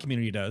the WoW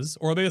community does,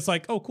 or are they just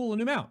like, oh, cool, a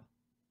new mount?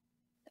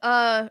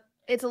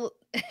 It's a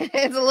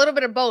little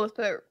bit of both,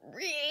 but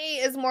ree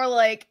is more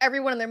like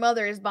everyone and their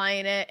mother is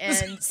buying it,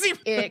 and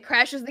it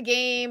crashes the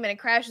game and it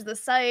crashes the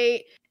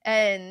site,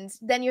 and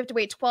then you have to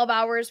wait 12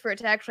 hours for it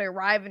to actually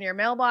arrive in your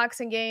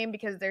mailbox in game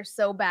because they're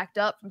so backed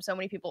up from so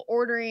many people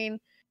ordering.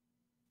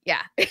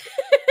 Yeah.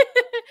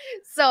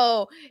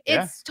 So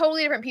it's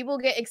totally different. People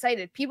get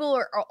excited. People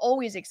are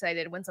always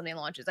excited when something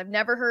launches. I've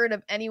never heard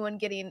of anyone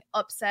getting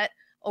upset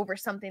over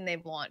something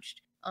they've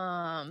launched.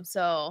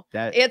 So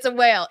it's a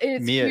whale.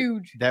 It's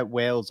huge. That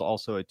whale's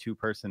also a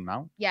 2-person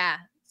mount. Yeah.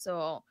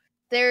 So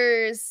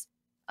there's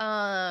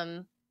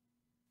never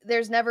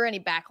any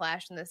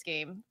backlash in this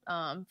game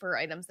for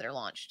items that are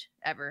launched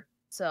ever.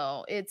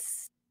 So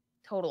it's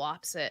total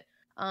opposite.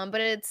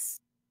 But it's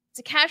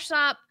a cash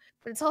shop,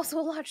 but it's also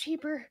a lot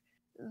cheaper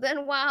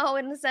than WoW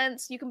in the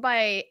sense you can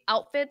buy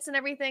outfits and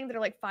everything that are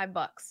like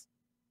 $5.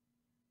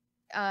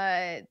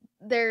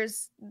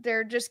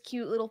 they're just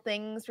cute little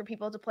things for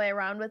people to play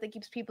around with. It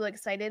keeps people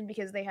excited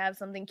because they have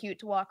something cute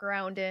to walk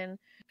around in.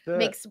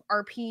 Makes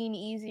RPing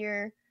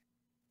easier.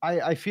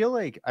 I feel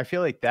like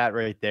that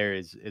right there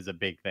is a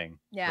big thing.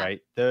 Yeah. Right.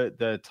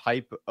 The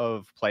type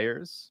of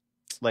players,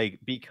 like,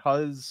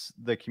 because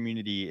the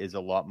community is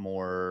a lot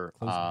more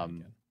like,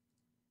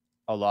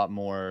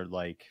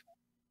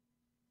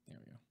 there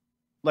we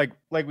go.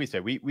 Like we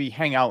said, we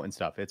hang out and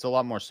stuff. It's a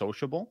lot more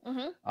sociable,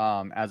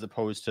 Mm-hmm. as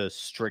opposed to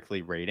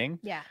strictly raiding.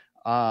 Yeah.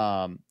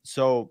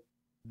 So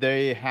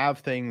they have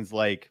things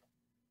like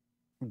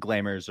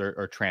glamours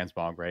or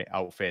transmog, right?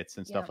 Outfits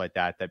and stuff like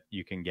that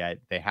you can get.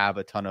 They have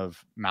a ton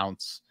of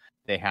mounts.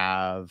 They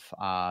have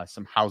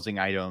some housing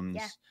items,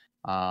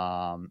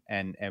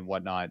 and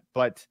whatnot.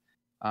 But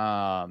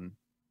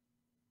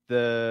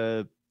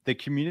the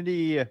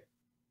community,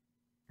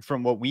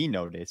 from what we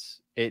notice,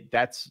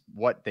 that's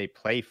what they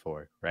play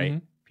for, right?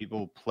 Mhm.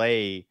 People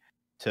play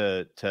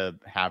to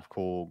have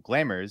cool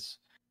glamours,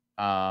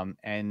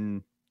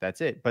 and that's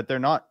it. But they're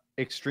not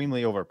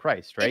extremely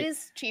overpriced, right? It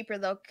is cheaper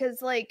though,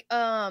 because like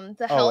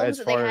the helms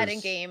that they had in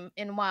game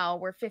in WoW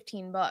were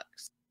 $15.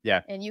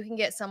 Yeah. And you can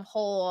get some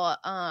whole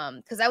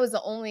because that was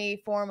the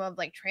only form of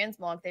like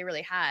transmog they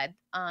really had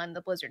on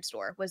the Blizzard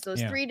store, was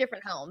those 3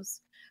 different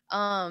helms.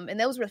 And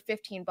those were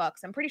 $15.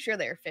 I'm pretty sure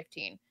they were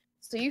 15.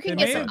 So you can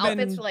get some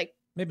outfits for like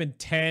maybe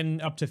 10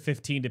 up to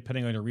 15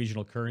 depending on your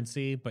regional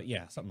currency, but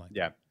yeah, something like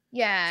that.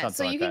 Yeah,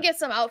 so you can get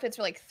some outfits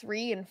for like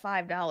 $3 and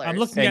 $5. I'm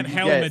looking at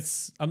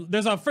helmets.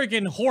 There's a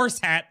freaking horse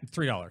hat,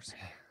 $3.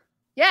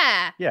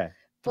 Yeah. Yeah.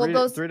 Well,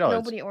 those $3.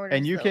 nobody orders.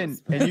 And you can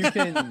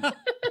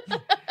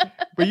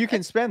but you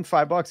can spend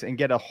 $5 and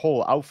get a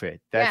whole outfit.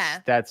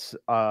 That's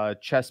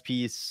chest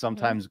piece,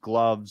 sometimes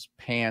gloves,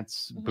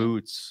 pants,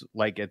 boots.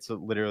 Like, it's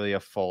literally a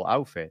full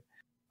outfit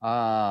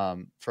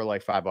for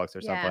like $5 or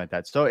something like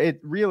that. So it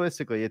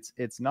realistically,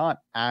 it's not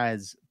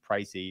as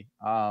pricey.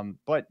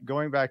 But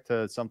going back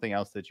to something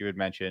else that you had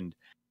mentioned,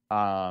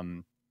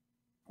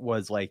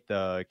 was like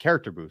the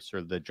character boosts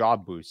or the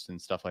job boosts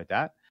and stuff like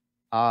that.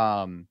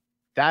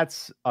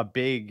 That's a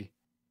big,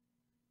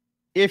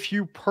 if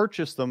you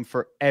purchase them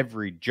for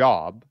every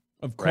job,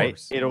 of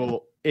course,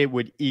 right, it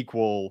would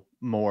equal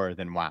more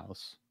than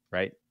WoW's,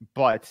 right?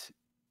 But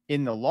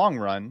in the long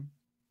run,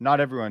 not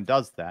everyone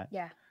does that.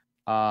 Yeah.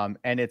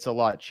 And it's a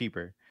lot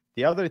cheaper.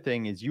 The other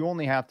thing is you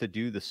only have to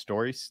do the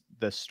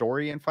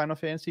story in Final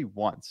Fantasy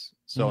once.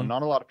 So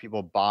not a lot of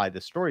people buy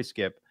the story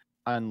skip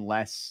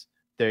unless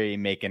they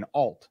make an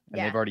alt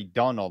and they've already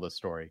done all the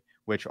story,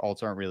 which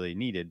alts aren't really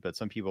needed, but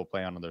some people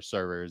play on other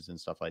servers and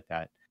stuff like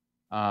that.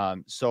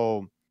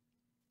 So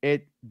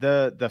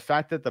the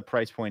fact that the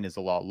price point is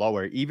a lot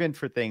lower, even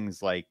for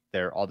things like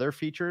their other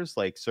features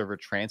like server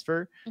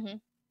transfer,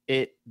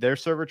 their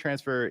server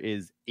transfer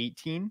is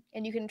 18,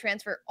 and you can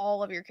transfer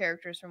all of your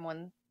characters from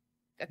one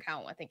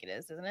account, I think it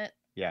is, isn't it?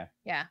 Yeah.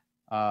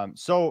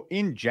 So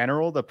in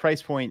general, the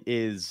price point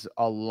is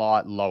a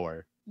lot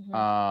lower.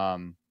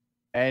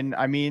 And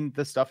I mean,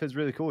 the stuff is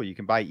really cool. You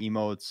can buy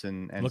emotes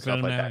and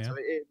stuff like that. So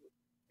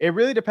it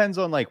really depends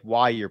on like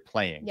why you're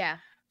playing. Yeah.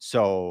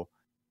 So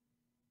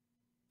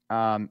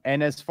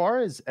and as far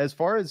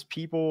as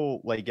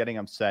people like getting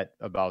upset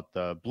about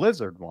the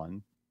Blizzard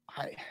one,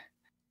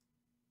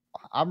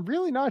 I'm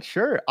really not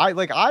sure.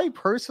 I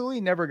personally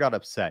never got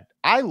upset.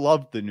 I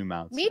loved the new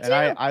mounts. Me too.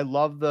 And I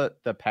love the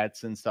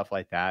pets and stuff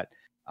like that.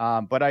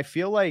 But I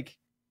feel like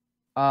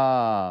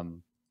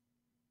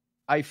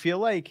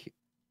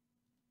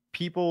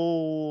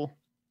people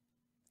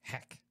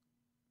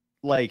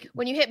like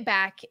when you hit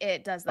back,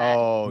 it does that.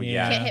 Oh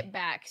yeah. You can't hit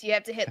back. So you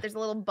have to hit, there's a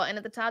little button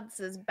at the top that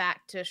says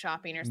back to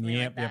shopping or something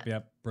like that.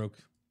 Yep. Broke.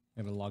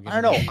 Gotta log in. I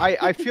don't know.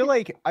 I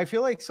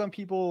feel like some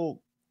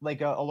people,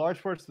 like a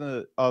large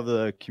portion of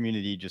the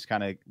community, just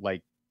kind of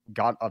like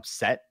got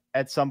upset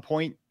at some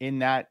point in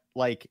that,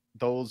 like,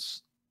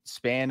 those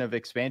span of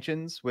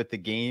expansions with the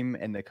game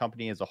and the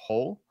company as a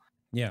whole.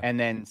 Yeah. And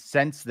then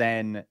since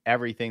then,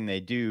 everything they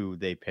do,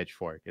 they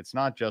pitchfork. It's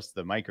not just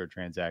the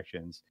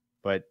microtransactions,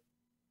 but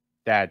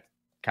that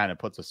kind of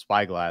puts a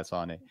spyglass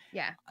on it.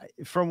 Yeah.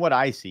 From what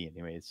I see,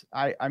 anyways.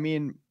 I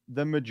mean,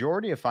 the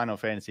majority of Final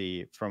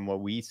Fantasy, from what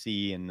we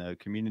see in the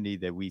community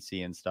that we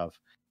see and stuff,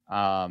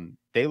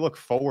 they look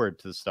forward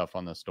to the stuff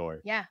on the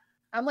store. Yeah.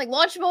 I'm like,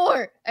 launch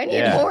more. I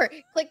need more.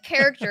 Click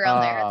character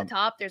on there. At the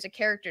top, there's a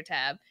character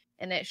tab,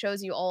 and it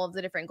shows you all of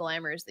the different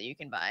glamours that you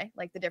can buy,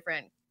 like the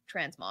different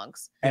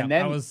transmogs. And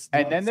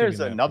then there's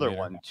another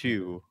one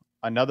too.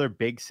 Another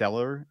big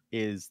seller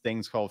is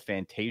things called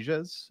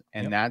Fantasias,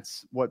 and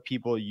that's what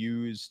people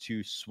use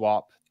to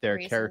swap their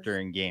character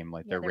in game,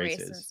 like their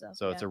races.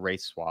 So it's a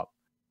race swap.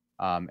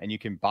 And you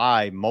can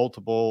buy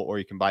multiple, or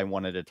you can buy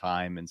one at a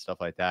time and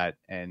stuff like that.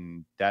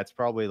 And that's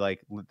probably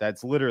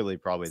that's literally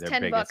probably their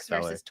biggest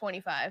seller. $10 versus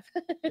 25.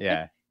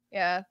 Yeah.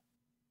 Yeah.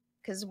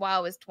 Because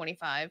WoW is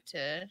 25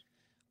 to.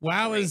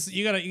 WoW is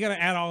you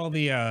gotta add all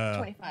the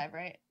 25,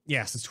 right?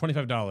 Yes, it's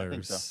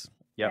 $25.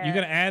 Yep. You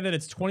got to add that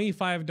it's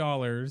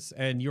 $25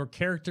 and your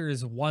character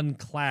is one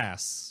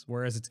class,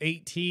 whereas it's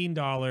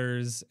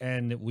 $18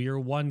 and your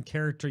one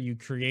character you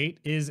create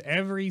is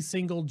every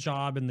single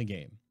job in the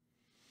game.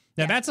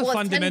 Now that's a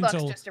fundamental.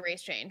 It's $10 just a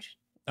race change.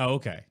 Oh,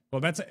 okay.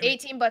 Well, that's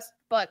 18 butts.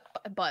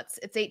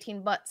 It's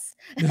 18 butts.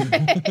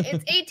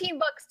 It's $18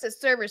 to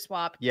server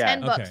swap. Yeah.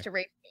 $10 to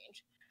race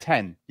change.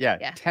 10.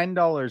 Yeah.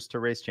 $10 to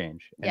race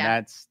change,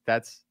 and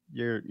that's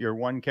your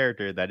one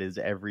character that is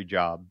every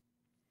job.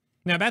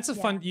 Now that's a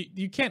fun.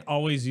 You can't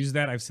always use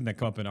that. I've seen that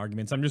come up in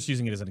arguments. I'm just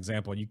using it as an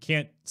example. You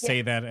can't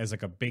say that as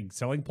like a big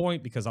selling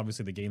point because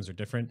obviously the games are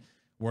different.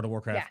 World of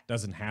Warcraft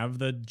doesn't have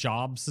the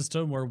job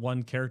system where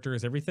one character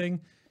is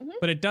everything,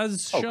 but it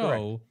does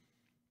show.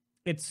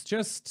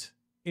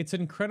 It's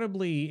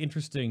incredibly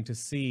interesting to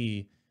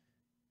see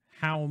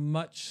how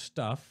much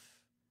stuff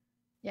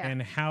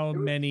and how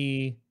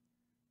many.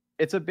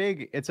 It's a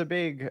big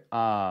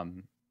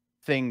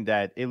thing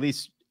that at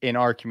least in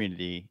our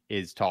community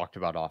is talked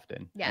about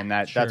often. Yeah. And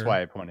that's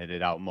why I pointed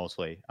it out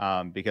mostly.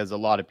 Because a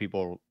lot of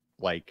people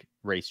like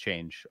race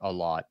change a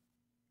lot.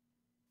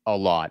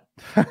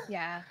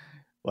 Yeah.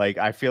 Like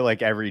I feel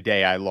like every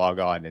day I log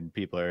on and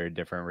people are a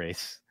different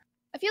race.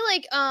 I feel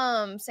like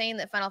saying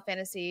that Final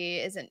Fantasy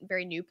isn't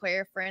very new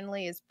player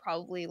friendly is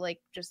probably like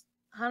just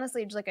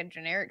honestly just like a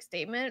generic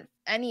statement.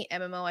 Any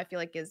MMO I feel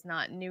like is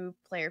not new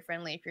player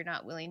friendly if you're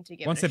not willing to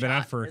give once it a they've been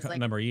shot. out for a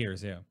number of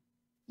years.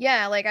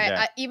 Yeah, like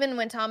I even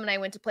when Tom and I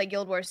went to play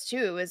Guild Wars 2,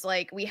 it was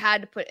like we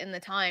had to put in the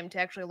time to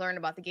actually learn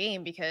about the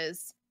game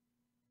because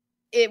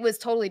it was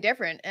totally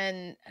different.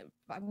 And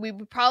we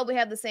probably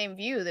had the same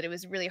view that it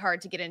was really hard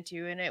to get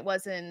into and it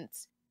wasn't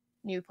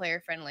new player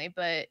friendly.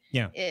 But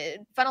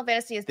Final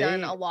Fantasy has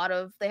done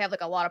they have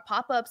like a lot of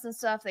pop-ups and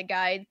stuff that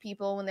guide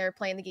people when they're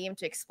playing the game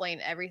to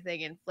explain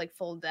everything in like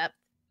full depth.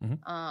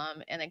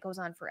 And it goes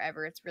on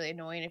forever. It's really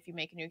annoying if you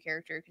make a new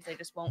character because they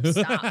just won't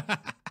stop.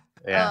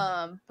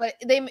 But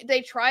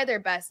they try their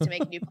best to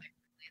make new players.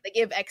 They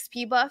give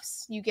XP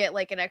buffs. You get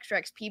like an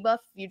extra XP buff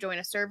if you join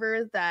a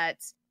server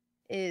that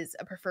is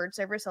a preferred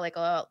server. So like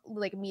a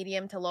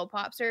medium to low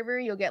pop server,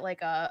 you'll get like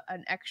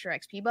an extra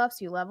XP buff,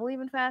 so you level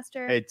even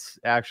faster. It's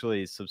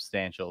actually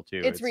substantial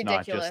too. It's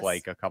ridiculous. Not just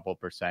like a couple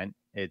percent.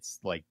 It's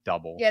like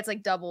double. Yeah, it's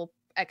like double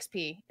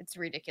XP. It's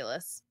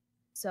ridiculous.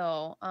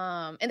 So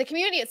and the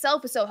community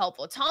itself is so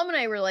helpful. Tom and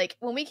I were like,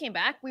 when we came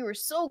back, we were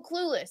so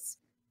clueless.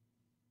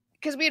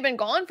 Because we had been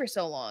gone for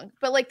so long.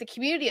 But like the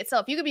community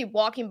itself, you could be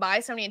walking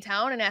by somebody in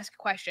town and ask a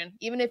question,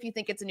 even if you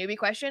think it's a newbie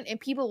question, and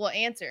people will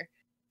answer.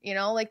 You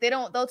know, like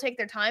they'll take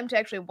their time to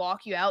actually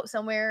walk you out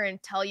somewhere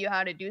and tell you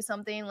how to do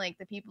something. Like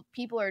the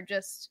people are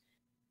just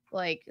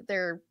like,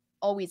 they're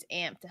always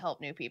amped to help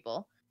new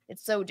people.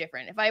 It's so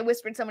different. If I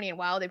whispered somebody in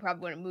WoW, they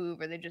probably wouldn't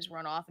move or they'd just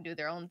run off and do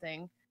their own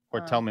thing.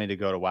 Or tell me to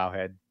go to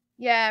Wowhead.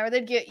 Yeah, or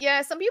they'd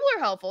some people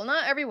are helpful.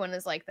 Not everyone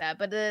is like that,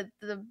 but the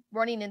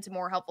running into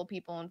more helpful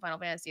people in Final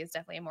Fantasy is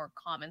definitely a more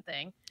common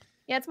thing.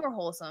 Yeah, it's more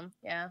wholesome.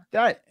 Yeah.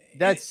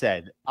 That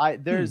said,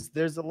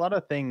 there's a lot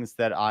of things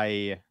that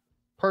I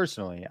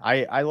personally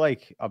I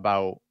like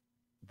about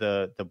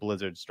the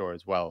Blizzard store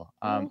as well.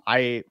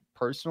 I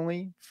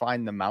personally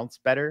find the mounts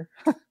better.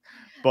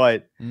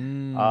 But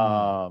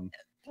yeah,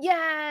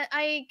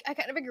 I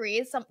kind of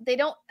agree.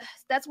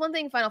 That's one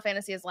thing Final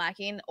Fantasy is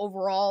lacking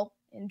overall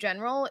in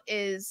general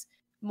is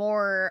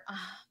more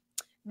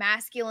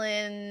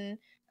masculine,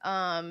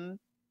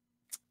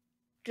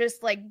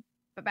 just like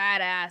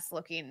badass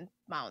looking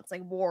mounts,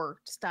 like war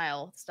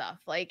style stuff.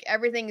 Like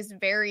everything is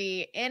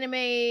very anime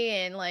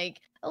and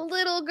like a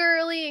little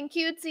girly and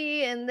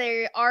cutesy, and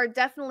they are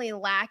definitely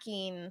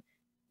lacking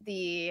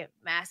the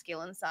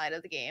masculine side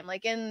of the game.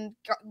 Like in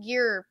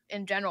gear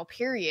in general,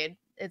 period,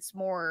 it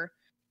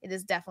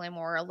is definitely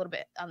more a little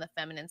bit on the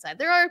feminine side.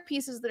 There are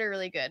pieces that are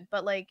really good,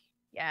 but like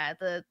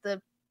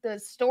the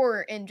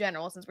store in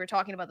general, since we're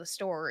talking about the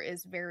store,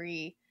 is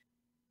very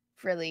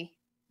frilly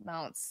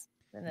mounts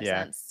in a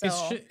sense.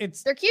 So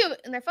they're cute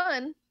and they're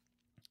fun.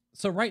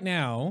 So right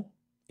now,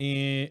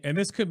 and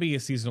this could be a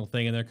seasonal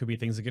thing, and there could be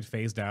things that get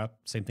phased out.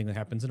 Same thing that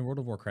happens in World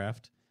of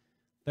Warcraft.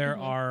 There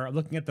are,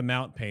 looking at the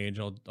mount page,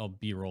 I'll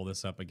B-roll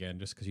this up again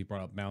just because you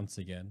brought up mounts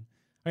again.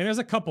 I mean, there's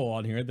a couple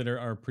on here that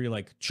are pretty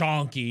like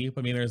chonky.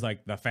 I mean, there's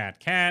like the fat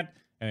cat,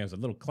 and there's a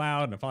little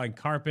cloud and a flying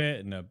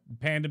carpet and a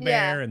panda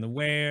bear and the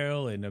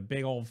whale and a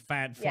big old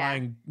fat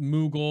flying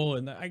Moogle.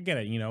 And I get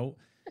it, you know.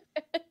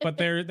 But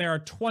there are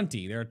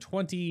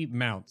 20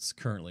 mounts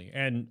currently.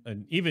 And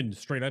even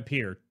straight up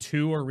here,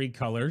 2 are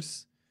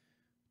recolors.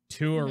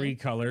 2 are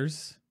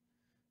recolors.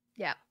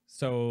 Yeah.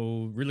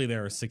 So really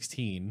there are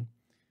 16.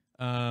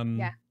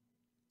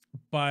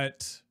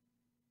 But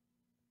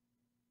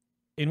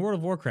in World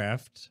of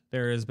Warcraft,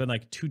 there has been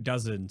like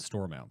 24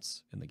 store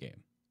mounts in the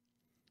game.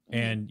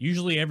 And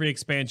usually every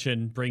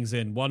expansion brings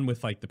in one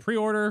with like the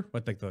pre-order,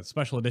 with like the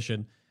special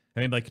edition,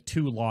 and then like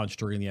 2 launch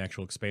during the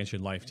actual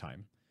expansion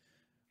lifetime.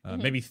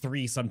 Maybe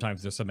 3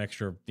 sometimes. There's some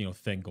extra,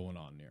 thing going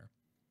on there.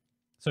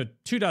 So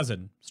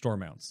 24 store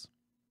mounts.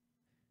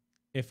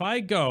 If I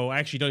go, I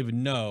actually don't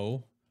even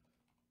know.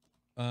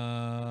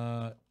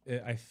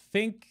 I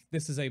think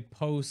this is a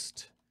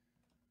post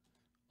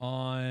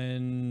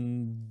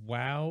on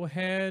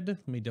Wowhead.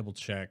 Let me double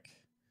check.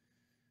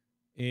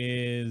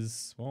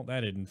 Well,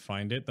 that didn't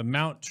find it. The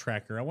mount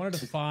tracker. I wanted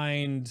to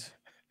find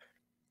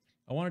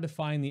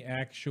the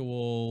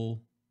actual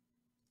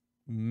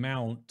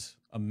mount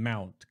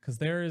amount, because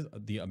there's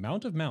the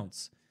amount of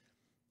mounts.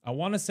 I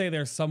want to say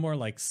there's somewhere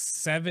like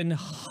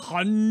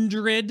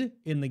 700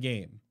 in the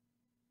game.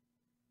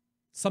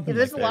 Something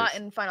there's like a lot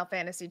in Final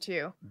Fantasy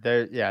too.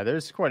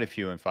 There's quite a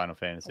few in Final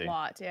Fantasy. A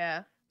lot,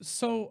 yeah.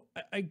 So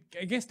I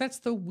guess that's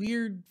the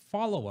weird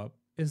follow-up,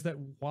 is that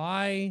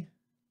why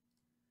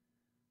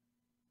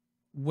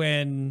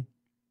when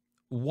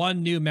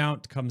one new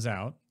mount comes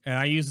out, and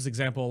I use this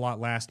example a lot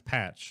last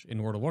patch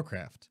in World of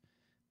Warcraft,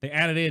 they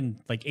added in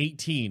like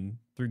 18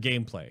 through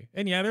gameplay.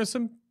 And yeah, there's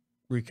some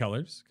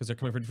recolors because they're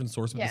coming from different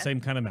sources, but the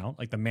same kind of mount,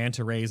 like the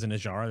manta rays and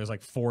Ajar. There's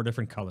like 4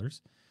 different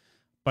colors.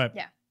 But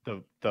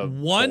the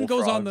one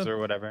goes on the or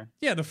whatever.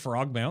 Yeah, the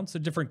frog mounts, a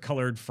different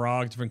colored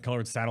frog, different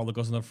colored saddle that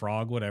goes on the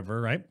frog, whatever,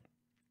 right?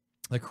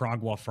 The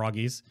Krogwa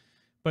froggies.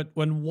 But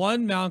when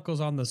one mount goes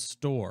on the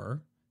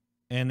store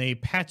and they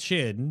patch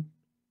in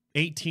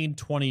 18,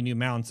 20 new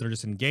mounts that are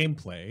just in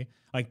gameplay,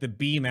 like the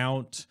B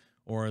mount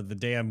or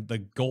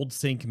the gold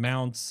sync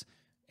mounts,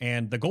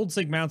 and the gold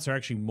sync mounts are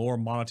actually more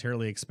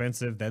monetarily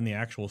expensive than the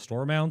actual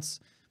store mounts.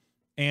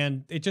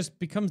 And it just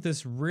becomes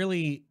this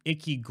really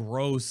icky,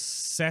 gross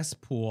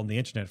cesspool on the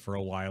internet for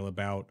a while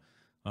about,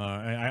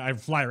 I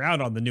fly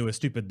around on the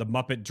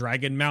Muppet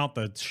Dragon mount,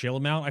 the shill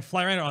mount. I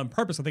fly around on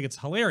purpose. I think it's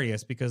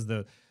hilarious because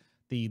the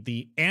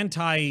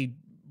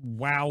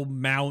anti-WoW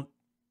mount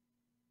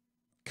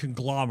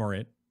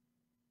conglomerate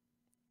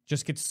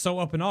just gets so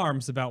up in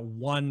arms about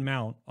one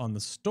mount on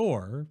the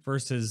store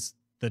versus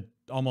the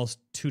almost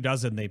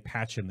 24 they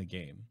patch in the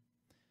game.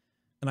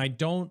 And I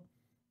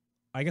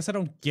guess I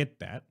don't get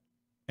that.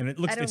 And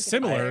it's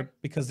similar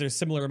because there's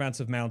similar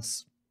amounts of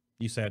mounts,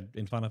 you said,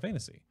 in Final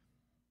Fantasy.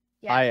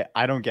 Yeah.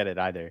 I don't get it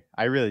either.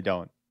 I really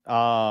don't.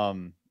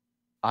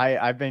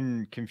 I've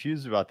been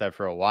confused about that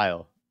for a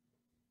while.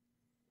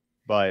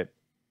 But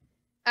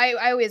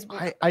I always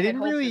I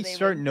didn't really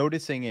start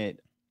noticing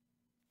it,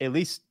 at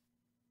least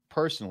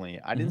personally.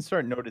 I didn't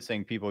start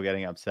noticing people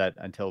getting upset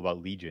until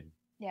about Legion.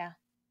 Yeah.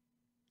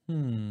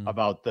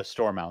 About the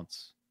store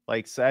mounts.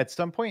 Like, so at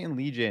some point in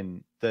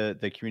Legion,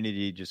 the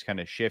community just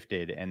kind of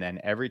shifted, and then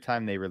every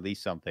time they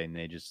released something,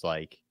 they just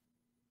got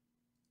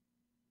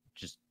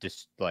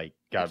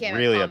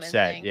really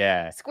upset. Thing.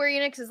 Yeah. Square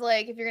Enix is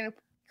like, if you're gonna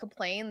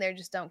complain, they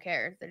just don't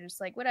care. They're just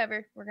like,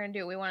 whatever, we're gonna do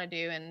what we want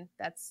to do, and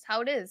that's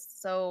how it is.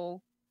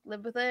 So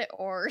live with it,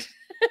 or.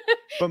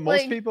 But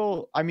most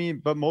people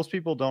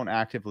don't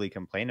actively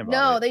complain about it.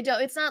 No, they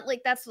don't. It's not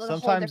like that's the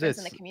whole difference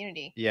in the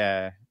community.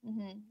 Yeah.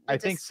 I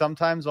think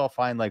sometimes I'll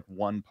find like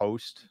one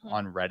post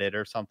on Reddit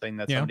or something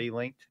that somebody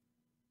linked,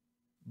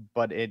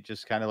 but it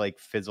just kind of like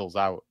fizzles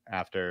out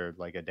after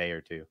like a day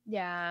or two.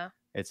 Yeah.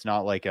 It's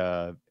not like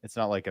a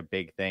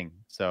big thing.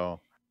 So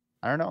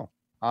I don't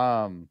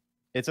know.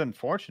 It's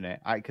unfortunate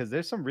because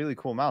there's some really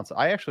cool mounts.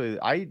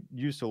 I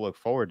used to look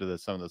forward to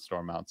some of the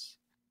store mounts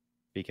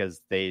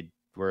because they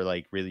were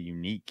like really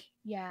unique.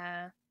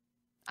 Yeah.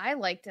 I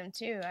liked them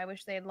too. I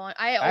wish they had launched.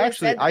 I wish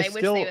they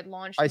would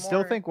launch. I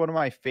still think one of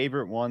my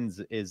favorite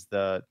ones is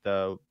the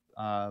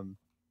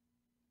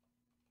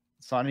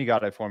Sonny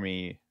got it for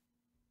me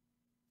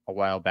a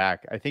while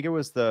back. I think it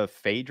was the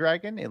Fey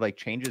Dragon. It like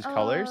changes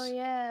colors. Oh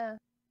yeah.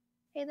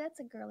 Hey, that's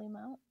a girly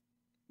mount.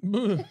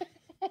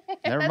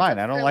 Never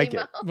mind. I don't like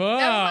it.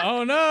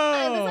 Oh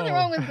no! There's nothing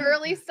wrong with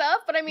girly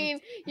stuff, but I mean,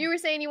 you were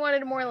saying you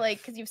wanted more like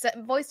because you've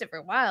voiced it for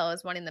a while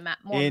as wanting the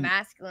more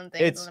masculine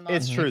things.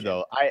 It's true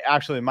though. I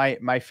actually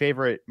my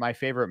favorite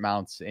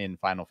mounts in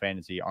Final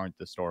Fantasy aren't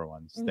the store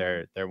ones.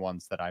 They're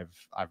ones that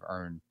I've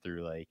earned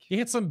through like. You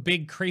had some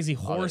big crazy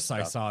horse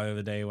I saw the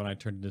other day when I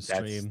turned to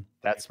stream.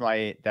 That's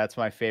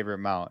my favorite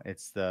mount.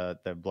 It's the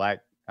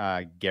black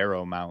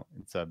Garrow mount.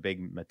 It's a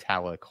big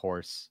metallic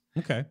horse.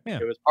 Okay, yeah.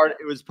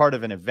 It was part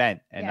of an event,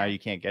 and now you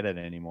can't get it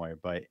anymore.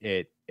 But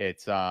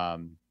it's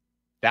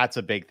that's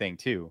a big thing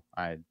too.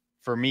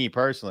 For me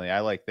personally,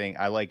 I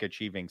like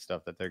achieving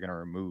stuff that they're gonna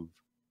remove.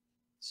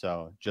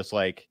 So just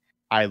like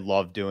I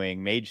love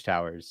doing mage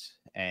towers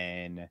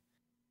and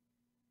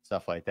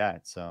stuff like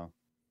that. So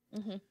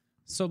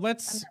so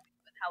let's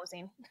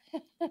housing.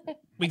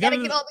 We gotta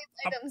get all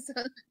these items.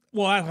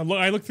 Well,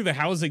 I looked through the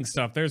housing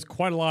stuff. There's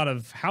quite a lot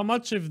of. How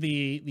much of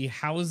the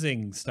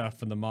housing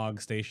stuff in the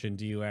Mog Station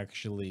do you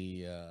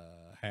actually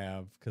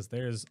have? Because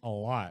there's a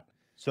lot.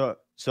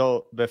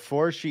 So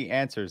before she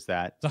answers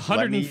that, it's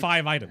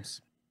 105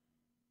 items.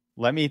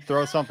 Let me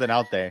throw something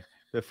out there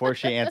before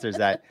she answers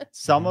that.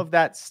 Some of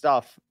that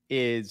stuff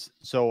is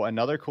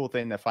another cool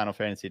thing that Final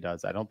Fantasy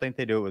does. I don't think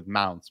they do it with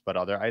mounts, but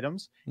other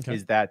items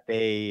is that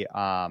they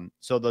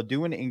so they'll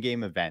do an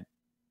in-game event,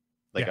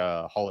 like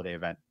a holiday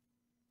event,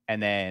 and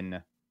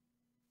then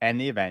end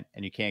the event,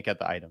 and you can't get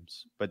the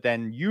items. But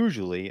then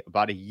usually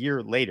about a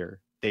year later,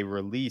 they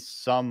release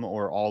some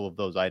or all of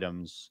those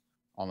items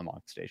on the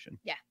Mog Station.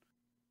 Yeah.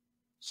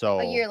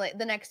 So a year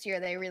the next year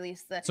they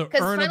released the so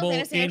earnable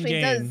in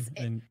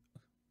game.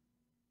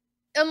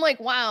 Unlike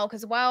WoW,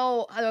 because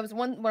WoW, that was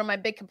one of my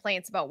big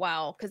complaints about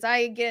WoW, because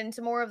I get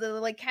into more of the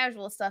like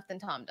casual stuff than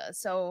Tom does.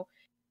 So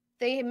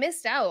they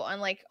missed out on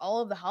like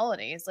all of the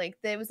holidays. Like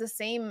there was the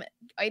same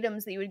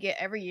items that you would get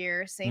every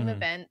year, same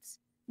events,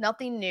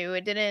 nothing new.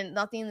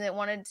 Nothing that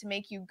wanted to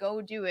make you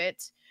go do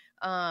it.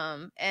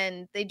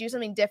 And they do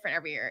something different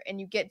every year, and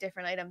you get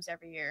different items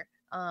every year.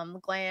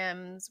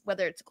 Glams,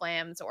 whether it's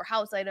glams or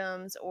house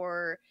items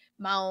or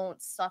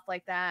mounts, stuff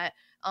like that.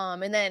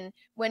 And then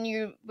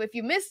if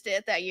you missed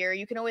it that year,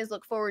 you can always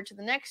look forward to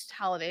the next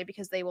holiday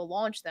because they will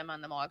launch them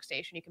on the Mog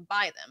Station. You can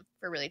buy them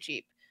for really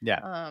cheap.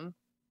 Yeah.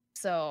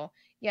 So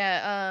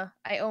yeah,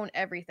 I own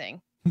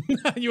everything.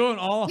 You own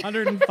all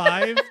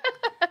 105?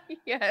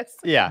 Yes.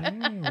 Yeah.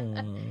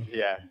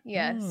 Yeah.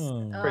 Yes.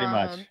 Pretty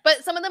much.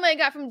 But some of them I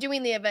got from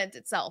doing the event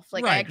itself.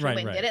 Like I actually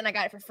went and did it, and I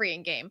got it for free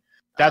in game.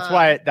 That's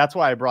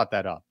why I brought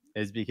that up,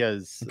 is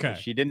because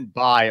she didn't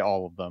buy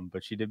all of them,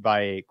 but she did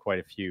buy quite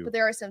a few. But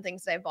there are some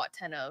things that I bought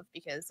 10 of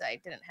because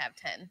I didn't have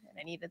 10 and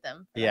I needed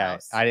them. Yeah,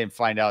 I didn't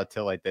find out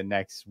till like the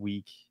next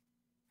week.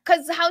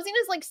 Because housing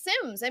is like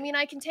Sims. I mean,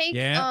 I can take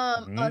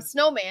a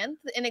snowman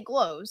and it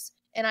glows,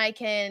 and I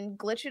can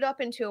glitch it up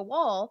into a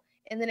wall,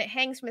 and then it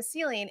hangs from a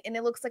ceiling, and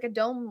it looks like a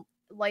dome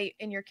light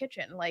in your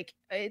kitchen. Like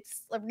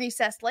it's like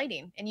recessed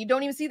lighting, and you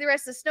don't even see the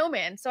rest of the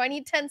snowman. So I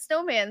need 10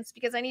 snowmans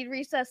because I need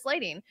recessed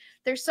lighting.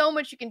 There's so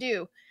much you can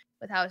do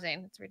with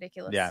housing. It's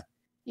ridiculous. Yeah.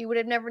 You would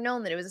have never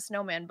known that it was a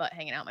snowman butt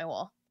hanging out my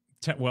wall.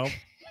 Well.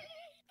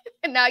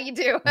 And now you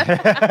do.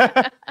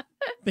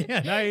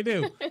 Yeah, now you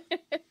do.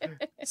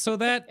 So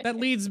that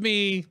leads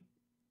me.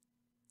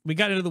 We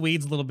got into the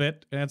weeds a little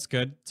bit, and that's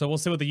good. So we'll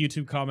see what the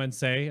YouTube comments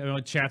say. I know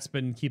chat's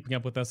been keeping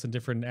up with us in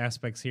different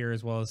aspects here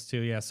as well as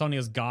too. Yeah,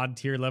 Sonia's God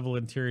tier level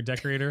interior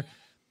decorator.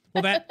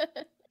 Well,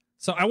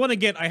 so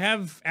I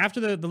have after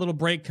the little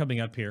break coming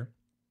up here,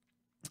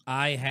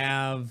 I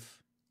have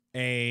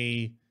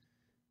a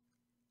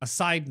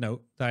side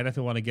note that I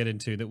definitely want to get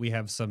into, that we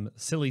have some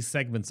silly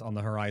segments on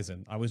the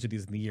horizon. I always do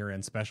these in the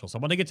year-end special, so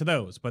I want to get to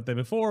those. But then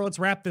before, let's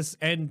wrap this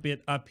end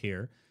bit up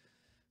here.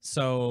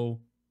 So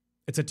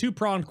it's a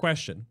two-pronged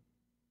question.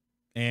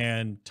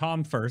 And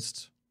Tom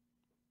first,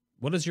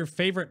 what is your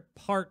favorite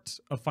part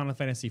of Final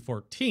Fantasy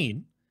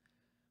XIV?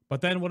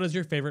 But then what is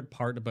your favorite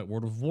part about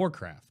World of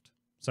Warcraft?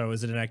 So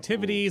is it an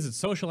activity? Is it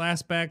social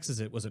aspects?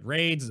 Was it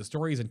raids? Is it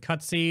stories and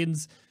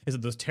cutscenes? Is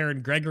it those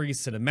Taron Gregory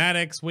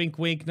cinematics? Wink,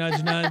 wink,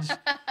 nudge, nudge.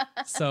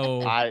 So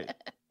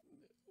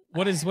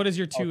what is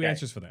your two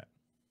answers for that?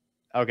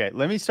 Okay,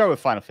 let me start with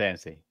Final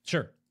Fantasy.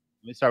 Sure.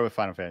 Let me start with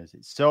Final Fantasy.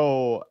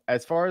 So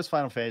as far as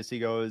Final Fantasy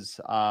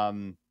goes, I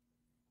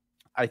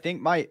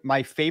think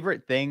my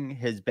favorite thing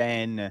has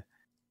been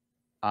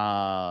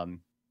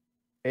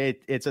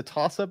it's a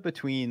toss-up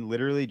between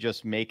literally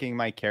just making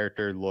my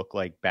character look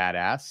like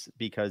badass,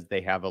 because they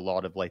have a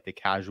lot of like the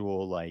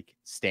casual like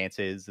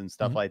stances and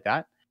stuff like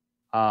that,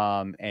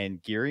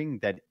 and gearing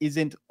that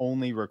isn't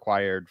only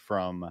required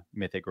from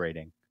mythic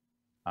rating.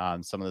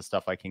 Some of the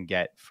stuff I can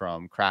get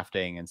from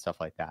crafting and stuff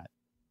like that.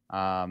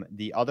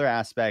 The other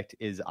aspect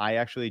is I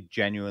actually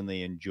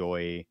genuinely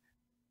enjoy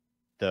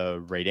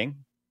the rating,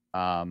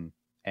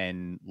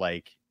 and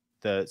like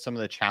some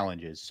of the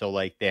challenges. So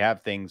like they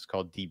have things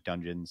called deep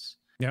dungeons.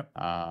 Yep.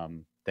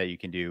 That you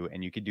can do,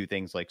 and you can do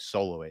things like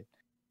solo it.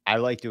 I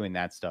like doing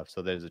that stuff.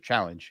 So there's a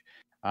challenge,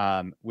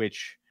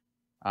 which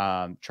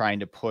trying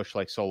to push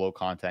like solo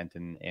content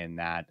in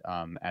that,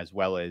 as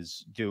well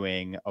as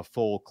doing a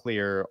full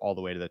clear all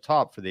the way to the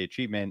top for the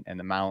achievement and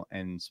the mount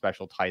and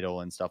special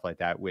title and stuff like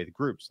that with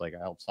groups. Like I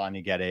helped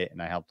Sonia get it,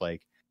 and I helped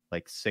like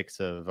 6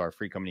 of our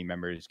free company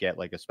members get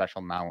like a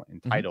special mount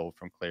and title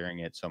from clearing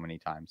it so many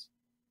times.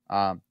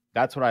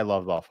 That's what I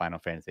love about Final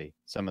Fantasy,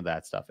 some of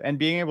that stuff, and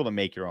being able to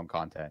make your own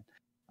content.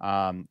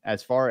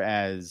 As far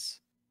as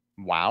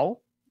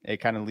WoW, it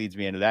kind of leads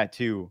me into that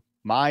too.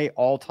 My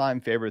all-time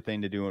favorite thing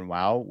to do in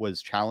WoW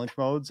was challenge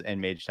modes and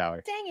Mage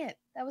Tower. Dang it.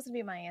 That was going to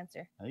be my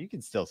answer. Oh, you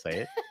can still say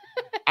it.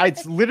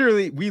 It's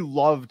literally, we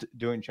loved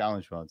doing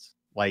challenge modes.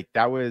 Like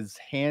that was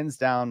hands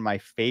down my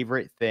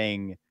favorite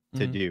thing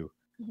to do.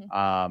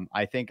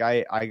 I think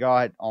I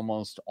got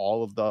almost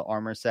all of the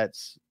armor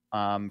sets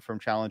from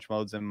challenge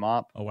modes in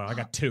MoP. Oh wow, I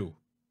got 2.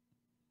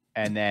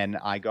 And then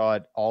I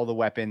got all the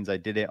weapons. I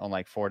did it on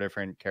like 4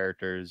 different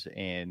characters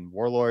in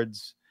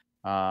Warlords.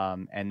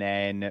 And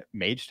then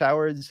Mage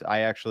Towers, I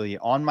actually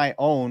on my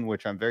own,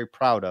 which I'm very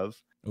proud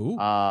of. Ooh.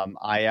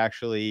 I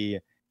actually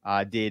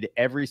did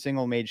every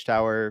single Mage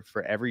Tower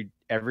for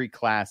every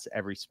class,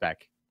 every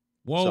spec.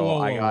 Whoa, so whoa,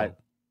 I got whoa.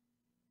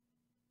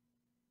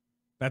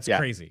 That's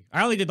crazy.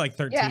 I only did like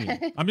 13. Yeah.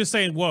 I'm just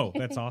saying, whoa,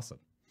 that's awesome.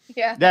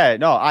 Yeah.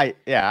 No, I'm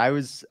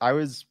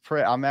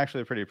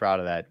actually pretty proud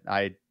of that.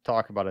 I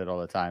talk about it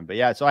all the time. But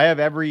yeah, so I have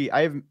every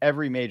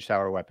Mage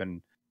Tower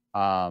weapon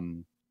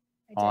on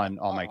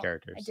my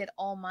characters. I did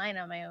all mine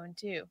on my own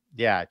too.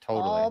 Yeah,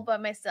 totally. All by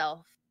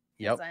myself.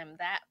 Yep. Because I'm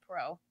that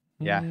pro.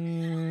 Yeah.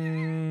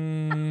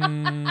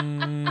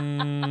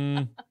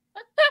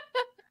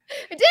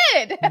 I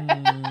did.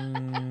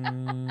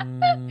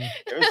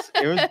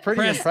 It was pretty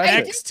Press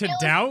impressive. X to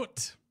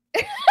doubt.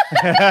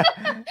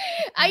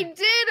 I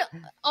did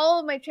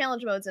all of my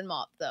challenge modes in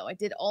MoP, though. I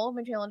did all of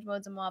my challenge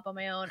modes in MoP on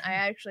my own. I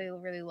actually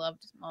really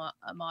loved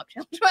MoP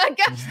challenge mode.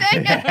 Gosh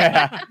dang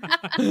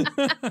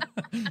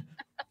it.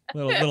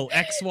 little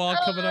X wall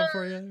coming up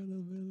for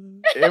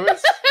you.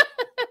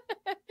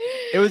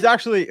 It was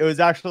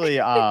actually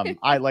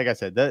I like I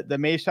said, the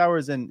mage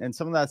towers and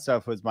some of that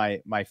stuff was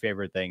my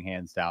favorite thing,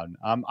 hands down.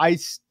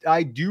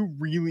 I do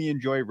really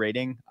enjoy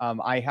raiding.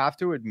 I have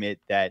to admit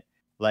that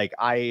like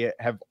I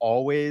have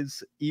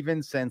always,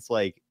 even since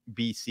like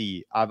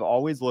BC, I've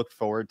always looked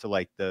forward to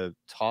like the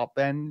top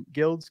end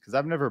guilds, because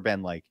I've never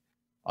been like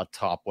a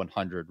top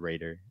 100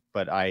 raider,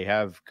 but I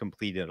have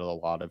completed a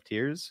lot of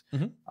tiers.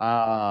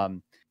 Mm-hmm.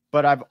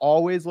 But I've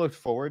always looked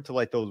forward to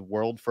like those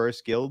world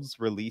first guilds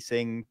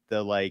releasing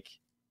the like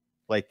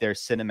their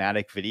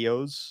cinematic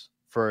videos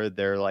for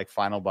their like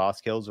final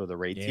boss kills or the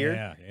raid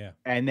tier. Yeah.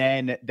 And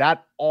then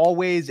that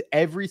always,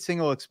 every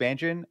single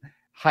expansion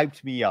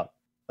hyped me up.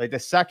 Like the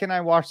second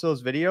I watched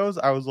those videos,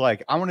 I was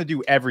like, I want to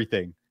do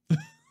everything.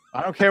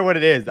 I don't care what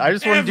it is. I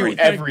just want to do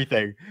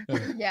everything.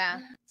 Yeah.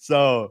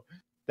 So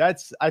I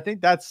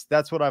think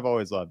that's what I've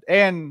always loved.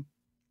 And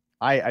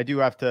I do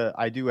have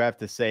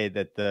to say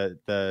that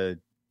the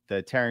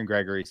Terran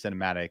Gregory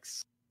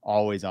cinematics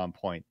always on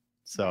point.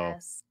 So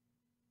Yes.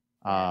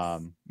 a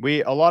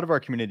lot of our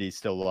community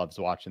still loves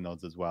watching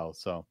those as well.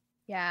 So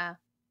Yeah.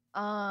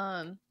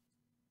 I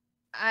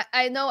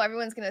know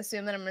everyone's gonna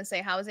assume that I'm gonna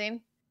say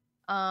housing.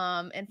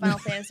 And Final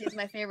Fantasy is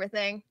my favorite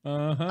thing.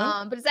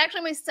 But it's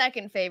actually my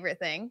second favorite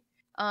thing.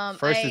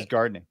 First is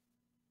gardening.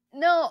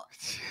 No.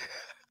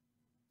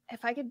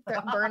 If I could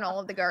burn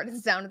all of the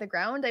gardens down to the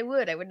ground, I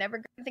would. I would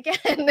never garden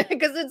again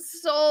because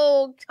it's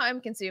so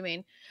time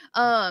consuming.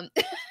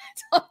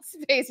 It's on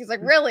space. He's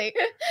like, really?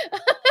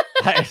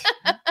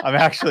 I'm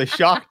actually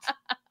shocked.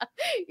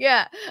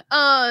 Yeah.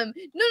 No.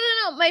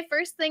 My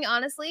first thing,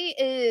 honestly,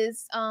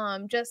 is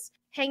just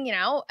hanging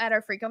out at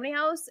our free company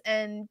house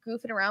and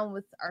goofing around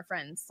with our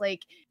friends.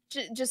 Like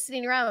just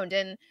sitting around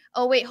and,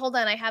 oh wait, hold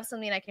on, I have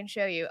something I can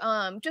show you.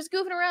 Just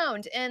goofing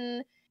around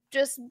and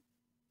just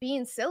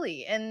being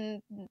silly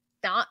and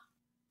not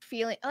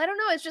feeling, I don't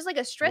know, it's just like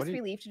a stress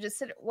relief to just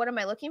sit. What am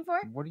I looking for?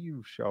 What are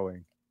you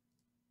showing?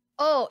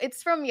 Oh,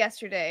 it's from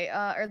yesterday,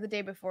 or the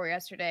day before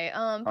yesterday.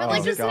 But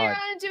like just sitting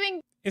around and doing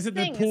Is it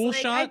things. the pool like,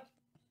 shot?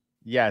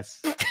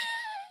 Yes.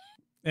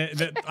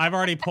 I've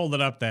already pulled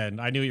it up then.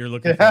 I knew you were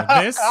looking for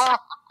this.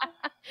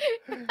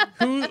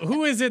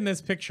 Who is in this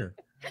picture?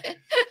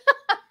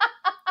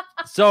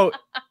 So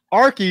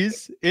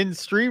Arky's in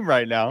stream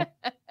right now.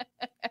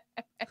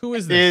 Who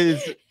is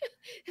this?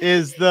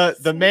 Is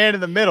the man in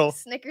the middle.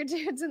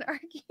 Snickerdudes and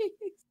Arkies.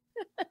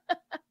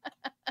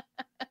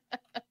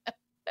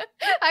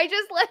 I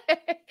just like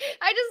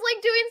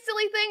doing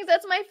silly things.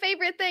 That's my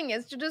favorite thing,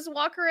 is to just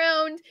walk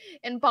around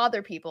and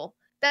bother people.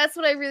 That's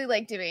what I really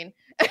like doing.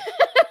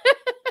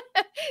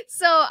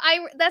 So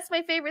that's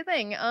my favorite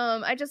thing.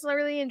 I just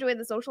really enjoy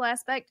the social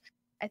aspect.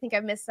 I think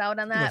I've missed out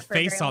on that. The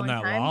face on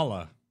that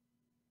Lala.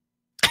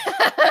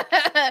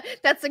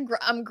 That's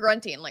I'm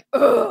grunting like,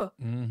 ugh.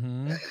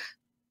 Mm-hmm.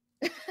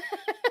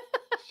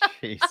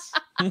 Jeez.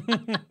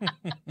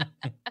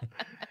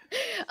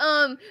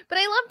 But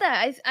I love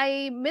that.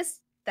 I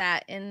missed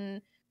that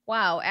in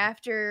WoW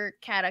after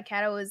Kata.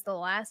 Kata was the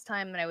last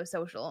time that I was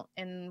social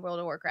in World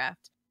of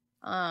Warcraft.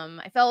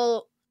 I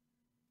felt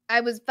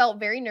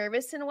very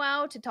nervous in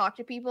WoW to talk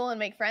to people and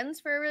make friends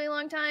for a really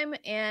long time,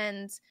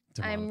 and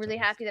I'm really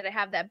happy that I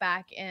have that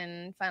back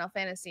in Final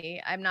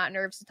Fantasy. I'm not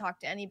nervous to talk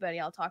to anybody.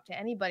 I'll talk to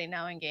anybody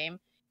now in game,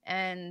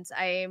 and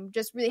I'm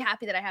just really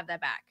happy that I have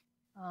that back.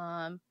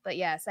 But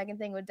yeah, second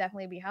thing would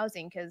definitely be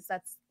housing, because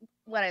that's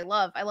what I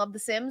love. I love The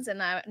Sims, and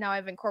now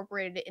I've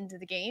incorporated it into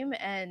the game,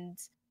 and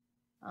it's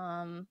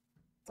a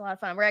lot of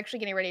fun. We're actually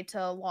getting ready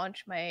to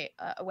launch my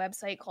a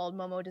website called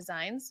Momo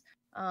Designs,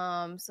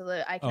 so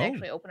that I can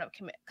actually open up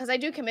because I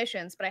do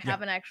commissions, but I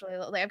haven't actually,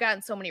 like, I've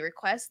gotten so many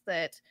requests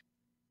that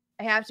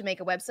I have to make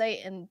a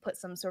website and put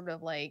some sort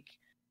of like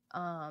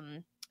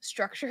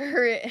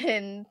structure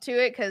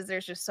into it, because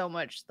there's just so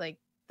much like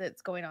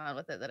that's going on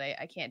with it that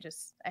I can't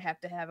just, I have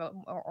to have it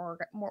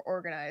more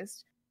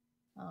organized.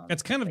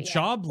 It's kind of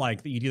job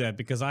like that you do that,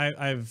 because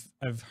I've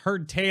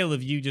heard tale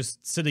of you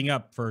just sitting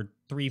up for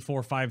 3,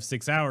 4, 5,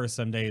 6 hours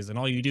some days, and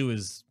all you do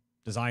is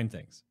design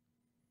things.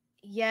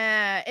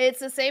 Yeah, it's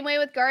the same way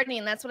with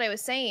gardening. That's what I was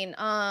saying.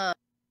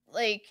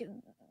 Like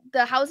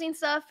the housing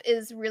stuff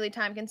is really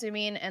time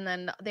consuming, and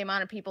then the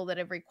amount of people that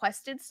have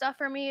requested stuff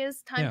from me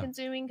is time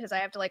consuming, because I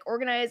have to like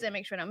organize and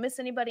make sure I don't miss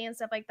anybody and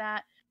stuff like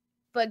that.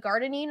 But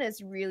gardening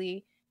is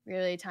really,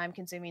 really time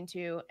consuming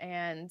too.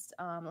 And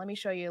let me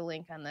show you a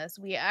link on this.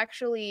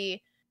 I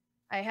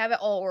have it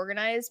all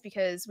organized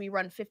because we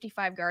run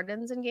 55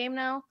 gardens in game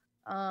now.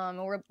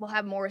 We'll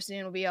have more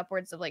soon. We'll be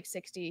upwards of like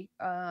 60,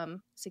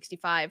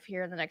 65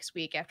 here in the next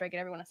week after I get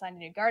everyone assigned to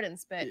new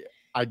gardens. But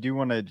I do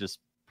want to just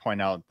point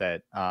out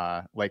that,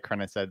 like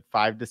Karna said,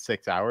 5 to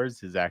 6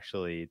 hours is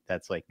actually,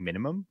 that's like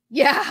minimum.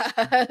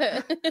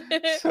 Yeah.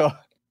 So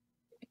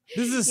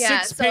This is a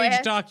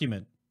 6-page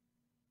document.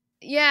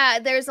 Yeah,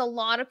 there's a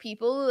lot of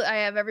people. I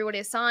have everybody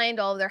assigned,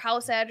 all of their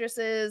house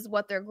addresses,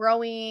 what they're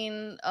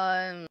growing.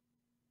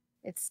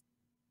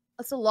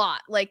 It's a lot.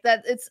 Like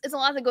that. It's a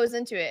lot that goes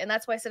into it, and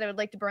that's why I said I would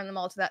like to burn them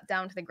all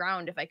down to the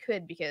ground if I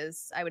could,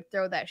 because I would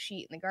throw that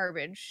sheet in the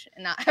garbage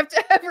and not have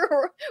to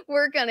ever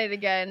work on it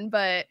again.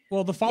 But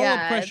well, the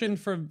follow-up question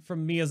from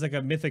me as like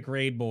a Mythic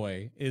Raid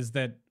boy is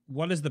that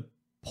what is the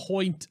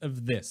point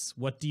of this?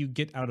 What do you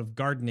get out of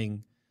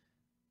gardening?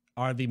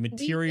 Are the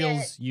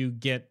materials you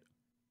get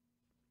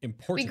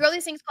important? We grow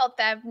these things called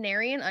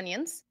Thavnarian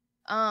onions.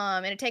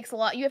 And it takes a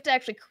lot. You have to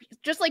actually,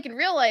 just like in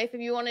real life,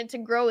 if you wanted to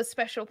grow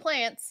special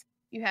plants,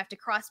 you have to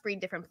crossbreed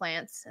different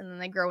plants, and then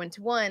they grow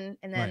into one,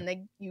 and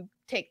then you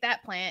take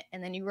that plant,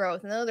 and then you grow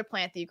with another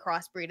plant that you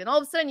crossbreed, and all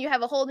of a sudden you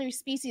have a whole new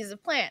species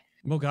of plant.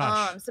 Oh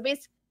gosh. So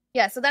basically,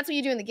 yeah, so that's what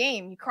you do in the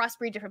game. You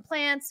crossbreed different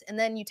plants, and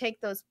then you take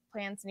those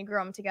plants and you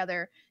grow them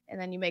together, and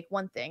then you make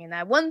one thing, and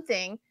that one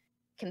thing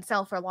can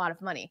sell for a lot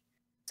of money.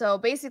 So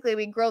basically,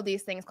 we grow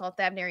these things called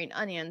Thavnarian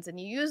onions, and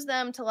you use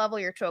them to level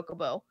your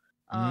chocobo.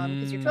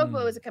 Because your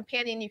chocobo is a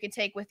companion you can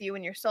take with you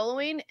when you're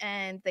soloing,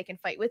 and they can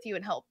fight with you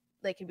and help.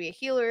 They can be a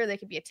healer, they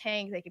can be a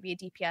tank, they can be a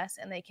DPS,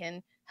 and they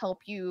can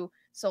help you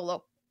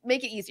solo,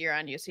 make it easier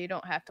on you, so you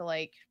don't have to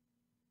like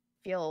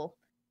feel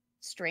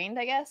strained,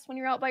 I guess, when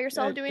you're out by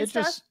yourself doing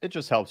stuff. It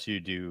just helps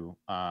you do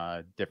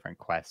different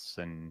quests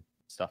and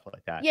stuff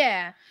like that.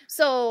 Yeah.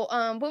 So,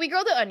 but we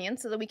grow the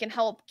onions so that we can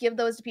help give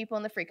those to people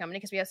in the free company,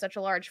 because we have such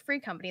a large free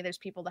company. There's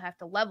people that have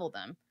to level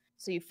them.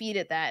 So you feed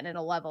it that and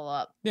it'll level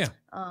up. Yeah.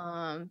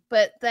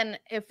 But then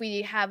if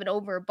we have an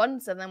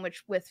overabundance of them,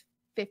 which with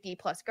 50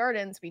 plus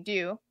gardens we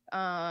do,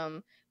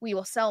 we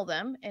will sell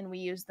them, and we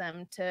use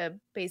them to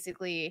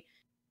basically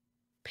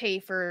pay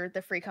for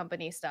the free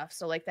company stuff.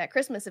 So like that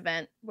Christmas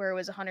event where it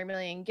was 100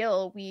 million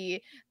gil,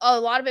 a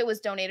lot of it was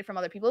donated from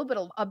other people,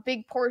 but a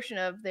big portion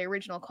of the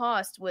original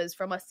cost was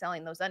from us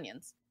selling those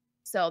onions.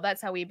 So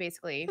that's how we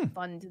basically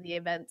fund the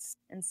events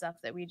and stuff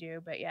that we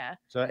do. But yeah.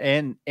 So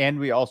and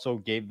we also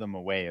gave them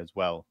away as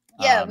well.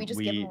 Yeah, we just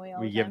give them away.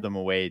 We give them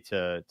away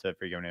to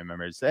free company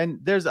members, and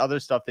there's other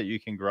stuff that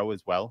you can grow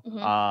as well.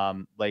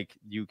 Mm-hmm. Like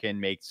you can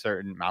make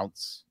certain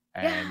mounts,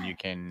 and you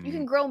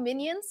can grow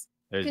minions.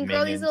 You can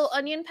grow these little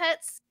onion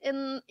pets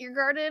in your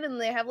garden, and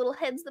they have little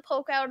heads that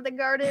poke out of the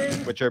garden,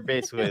 which are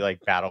basically like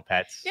battle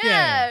pets.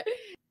 Yeah.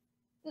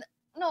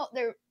 No,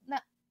 they're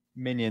not.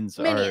 Minions.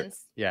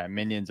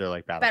 Minions are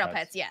like battle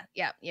pets.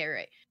 Yeah, you're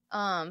right.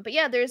 But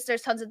yeah, there's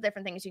tons of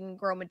different things you can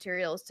grow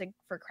materials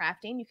for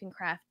crafting. You can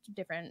craft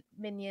different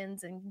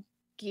minions and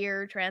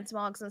gear,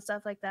 transmogs and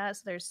stuff like that.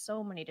 So there's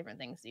so many different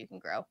things that you can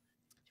grow.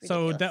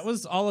 So that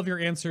was all of your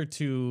answer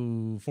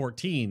to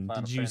 14.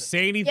 Did you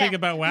say anything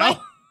about WoW?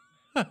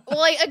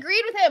 Well, I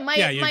agreed with him. My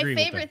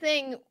favorite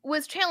thing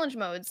was challenge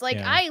modes. Like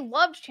I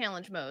loved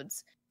challenge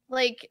modes.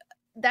 Like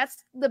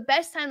that's the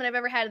best time that I've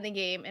ever had in the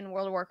game in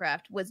World of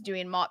Warcraft was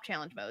doing MoP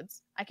challenge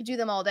modes. I could do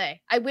them all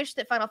day. I wish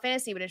that Final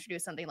Fantasy would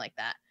introduce something like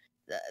that.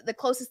 The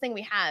closest thing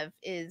we have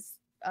is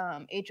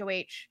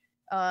HOH,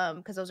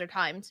 because those are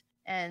timed,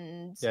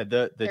 and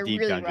the deep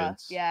really dungeons, rough.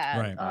 Yeah,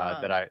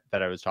 right.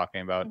 That I was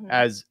talking about.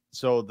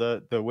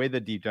 Mm-hmm. The way the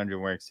deep dungeon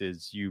works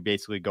is you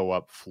basically go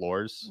up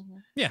floors,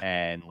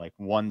 and like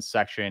one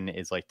section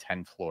is like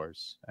 10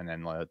 floors, and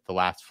then the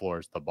last floor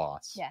is the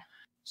boss. Yeah.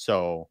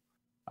 So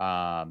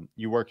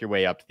you work your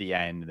way up to the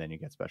end, and then you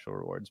get special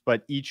rewards.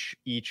 But each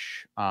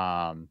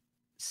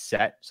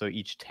set, so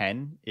each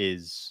 10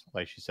 is,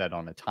 like she said,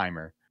 on a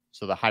timer.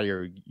 So the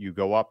higher you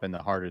go up and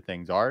the harder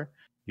things are,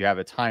 you have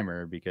a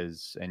timer,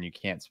 and you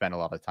can't spend a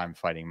lot of time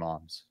fighting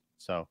mobs.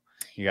 So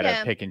you got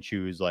to pick and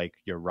choose like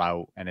your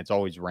route, and it's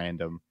always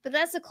random. But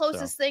that's the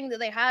closest thing that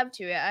they have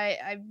to it.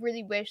 I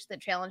really wish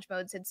that challenge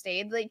modes had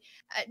stayed. Like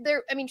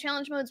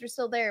challenge modes were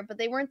still there, but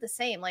they weren't the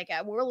same. Like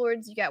at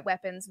Warlords, you got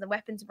weapons, and the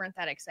weapons weren't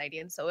that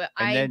exciting. So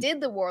I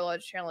did the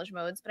Warlords challenge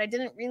modes, but I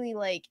didn't really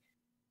like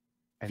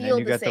feel the same. And then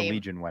you got the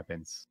Legion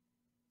weapons.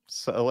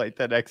 So like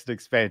the next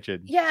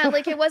expansion. Yeah,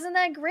 like it wasn't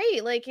that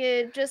great. Like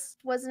it just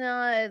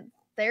wasn't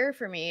there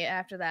for me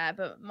after that.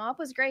 But MoP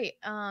was great.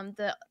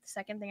 The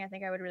second thing I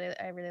think I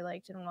really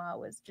liked in WoW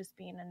was just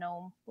being a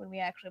gnome when we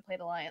actually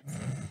played Alliance.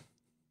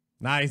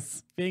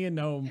 Nice. Being a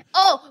gnome.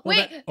 Oh,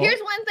 wait,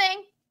 here's one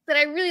thing that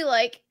I really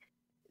like.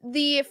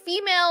 The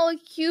female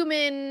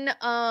human,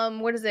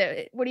 what is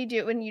it? What do you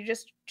do when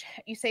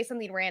you say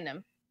something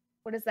random?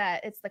 What is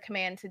that? It's the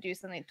command to do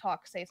something,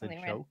 say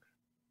something random.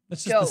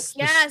 Joke.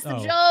 Yes, the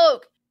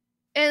joke.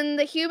 And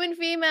the human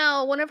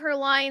female, one of her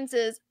lines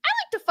is, "I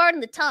like to fart in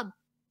the tub."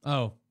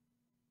 Oh.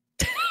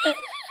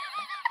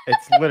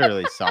 It's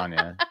literally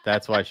Sonya.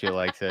 That's why she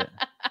likes it.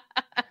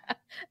 I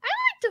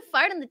like to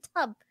fart in the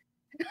tub.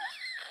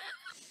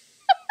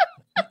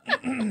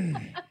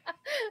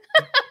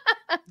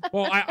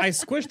 Well, I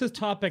squished this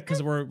topic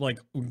because we're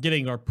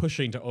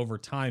pushing to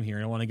overtime here,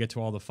 and I want to get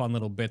to all the fun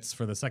little bits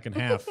for the second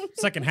half.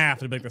 Second half,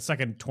 it'll be like the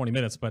second 20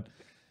 minutes, but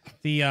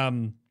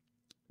the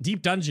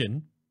Deep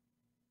Dungeon,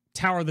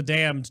 Tower of the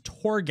Damned,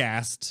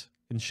 Torghast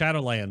in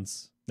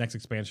Shadowlands, next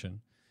expansion.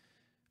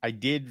 I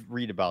did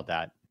read about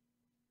that.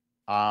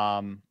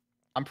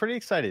 I'm pretty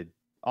excited,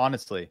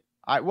 honestly.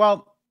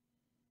 I'm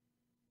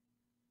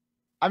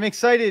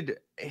excited.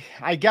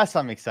 I guess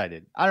I'm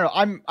excited. I don't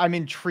know. I'm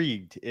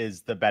intrigued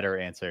is the better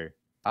answer.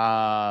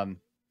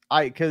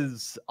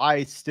 Because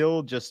I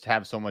still just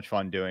have so much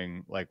fun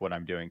doing like what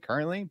I'm doing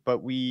currently,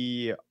 but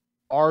we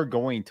are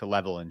going to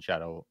level in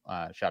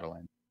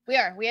Shadowlands.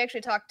 We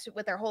actually talked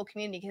with our whole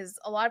community because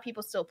a lot of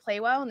people still play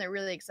WoW and they're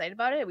really excited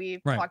about it.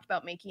 We talked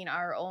about making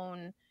our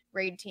own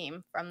raid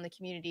team from the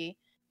community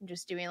and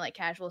just doing like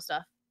casual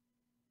stuff.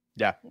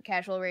 Yeah.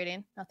 Casual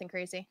raiding, nothing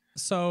crazy.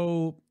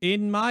 So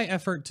in my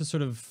effort to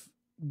sort of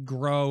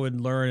grow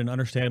and learn and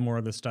understand more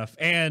of this stuff,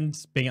 and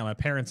being at my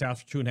parents'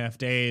 house for 2.5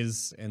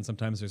 days, and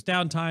sometimes there's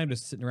downtime,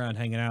 just sitting around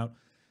hanging out,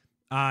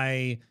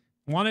 I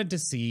wanted to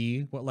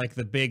see what like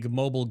the big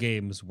mobile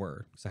games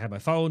were. So I had my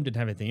phone, didn't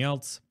have anything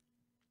else.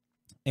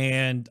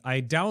 And I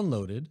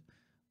downloaded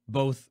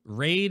both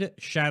Raid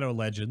Shadow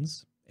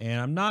Legends, and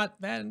I'm not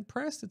that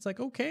impressed. It's like,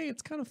 okay,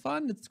 it's kind of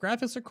fun. Its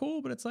graphics are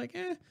cool, but it's like,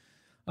 eh.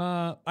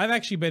 I've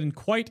actually been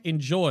quite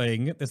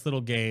enjoying this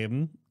little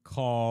game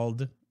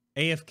called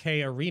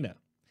AFK Arena.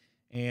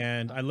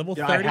 And I level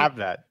 30. I have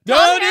that.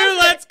 Go, dude,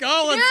 let's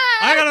go.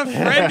 I got a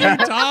friend here,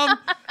 Tom.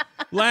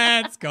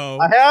 Let's go.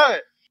 I have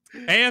it.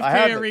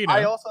 AFK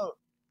Arena.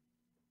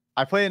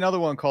 I play another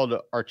one called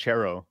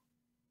Archero.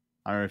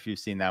 I don't know if you've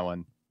seen that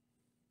one.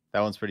 That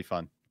one's pretty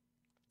fun.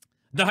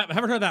 No, I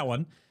haven't heard that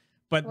one.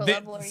 But what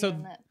level are you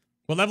in that?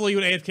 What level are you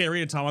in AFK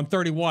Arena, Tom? I'm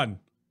 31.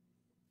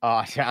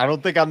 I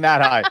don't think I'm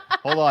that high.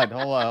 Hold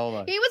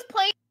on. He was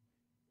playing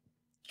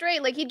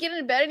straight. Like, he'd get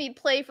in bed and he'd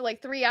play for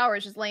like 3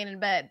 hours just laying in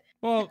bed.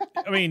 Well,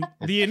 I mean,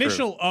 the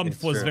initial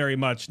was very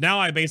much. Now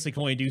I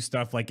basically only do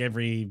stuff like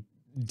every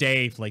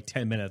day for like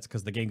 10 minutes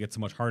because the game gets so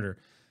much harder.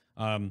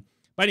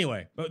 But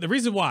anyway, the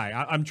reason why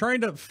I'm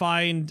trying to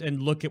find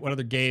and look at what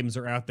other games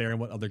are out there and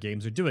what other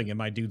games are doing, and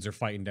my dudes are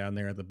fighting down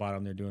there at the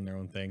bottom. They're doing their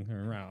own thing.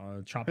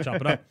 Chop it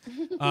up.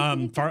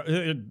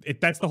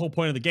 That's the whole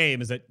point of the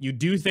game, is that you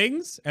do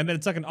things and then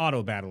it's like an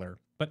auto battler.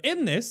 But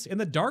in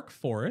the Dark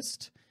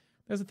Forest,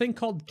 there's a thing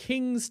called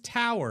King's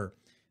Tower.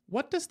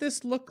 What does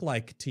this look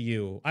like to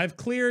you? I've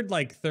cleared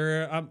like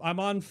I'm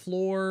on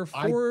floor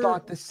 4. I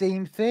thought the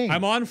same thing.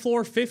 I'm on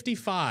floor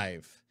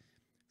 55.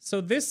 So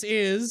this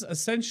is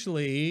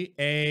essentially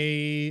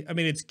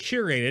it's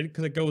curated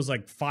because it goes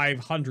like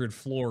 500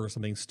 floor or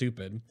something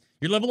stupid.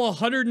 You're level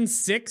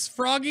 106,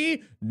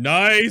 Froggy?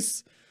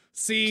 Nice.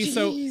 See, Jeez.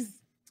 So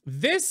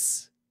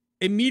this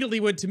immediately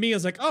went to me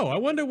as like, oh, I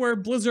wonder where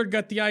Blizzard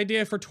got the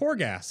idea for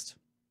Torghast.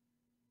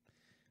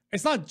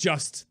 It's not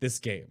just this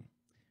game.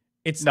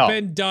 It's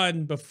been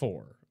done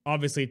before.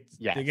 Obviously,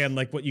 again,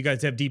 like what you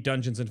guys have deep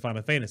dungeons in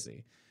Final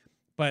Fantasy.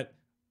 But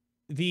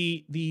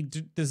the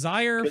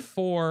desire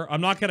for, I'm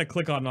not going to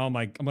click on all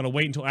my, I'm going to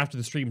wait until after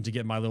the stream to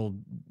get my little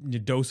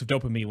dose of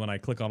dopamine when I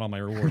click on all my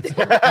rewards.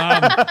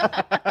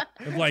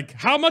 Like,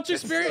 how much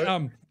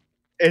experience?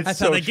 That's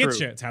so how they get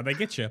you. It's how they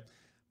get you.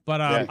 But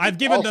I've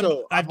given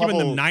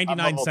them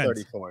 99 cents.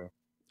 34.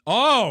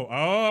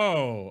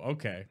 Oh,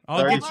 okay.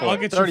 I'll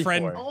get your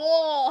friend.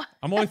 Oh.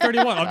 I'm only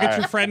 31. I'll get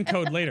your friend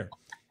code later.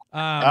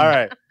 All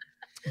right.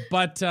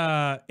 But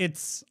I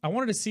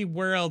wanted to see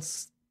where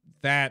else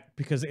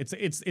because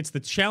it's the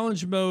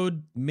challenge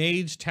mode,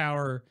 Mage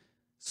Tower,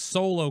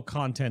 solo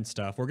content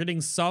stuff. We're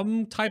getting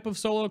some type of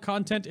solo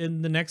content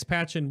in the next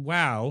patch in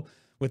WoW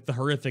with the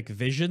horrific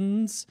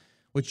visions,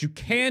 which you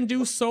can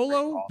do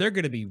solo. They're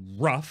going to be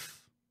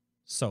rough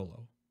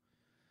solo.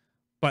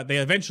 But they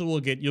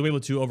eventually you'll be able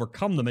to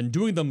overcome them, and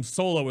doing them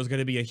solo is going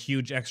to be a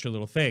huge extra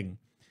little thing.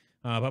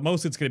 But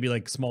mostly it's going to be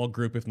like small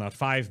group, if not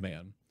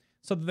 5-man.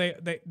 So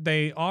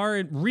they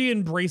are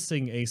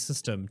re-embracing a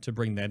system to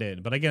bring that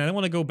in. But again, I don't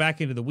want to go back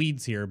into the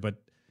weeds here,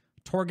 but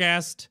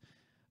Torghast,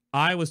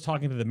 I was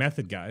talking to the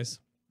Method guys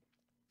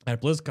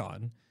at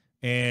BlizzCon,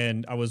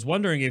 and I was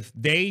wondering if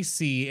they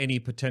see any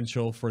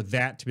potential for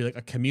that to be like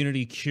a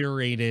community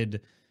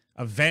curated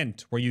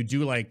event where you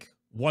do like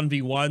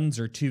 1v1s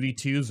or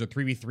 2v2s or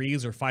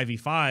 3v3s or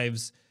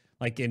 5v5s,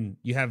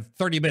 you have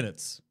 30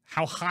 minutes.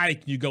 How high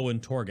can you go in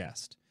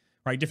Torghast?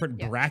 Right, different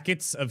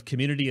brackets of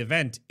community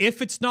event.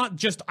 If it's not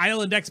just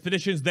island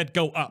expeditions that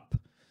go up,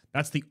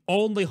 that's the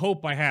only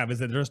hope I have, is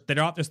that they're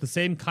not just the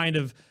same kind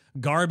of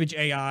garbage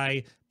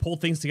AI, pull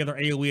things together,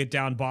 AoE it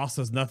down, boss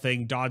does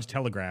nothing, dodge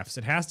telegraphs.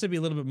 It has to be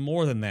a little bit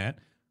more than that,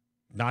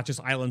 not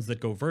just islands that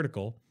go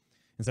vertical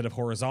instead of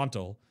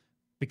horizontal,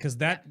 because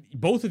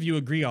both of you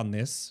agree on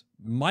this.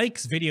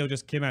 Mike's video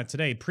just came out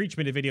today. Preach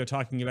made a video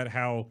talking about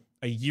how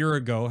a year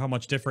ago, how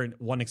much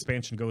different one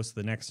expansion goes to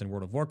the next in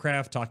World of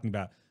Warcraft, talking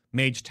about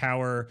Mage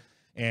Tower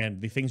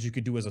and the things you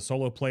could do as a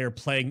solo player,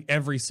 playing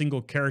every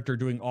single character,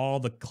 doing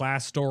all the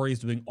class stories,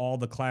 doing all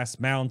the class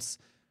mounts.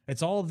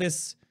 It's all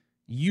this,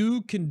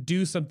 you can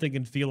do something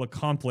and feel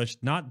accomplished,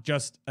 not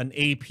just an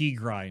AP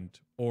grind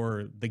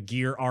or the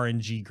gear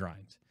RNG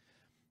grind.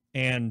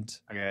 And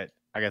I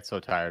get so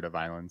tired of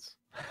islands.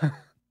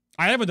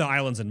 I haven't done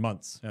islands in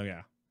months. Oh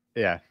yeah.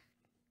 Yeah.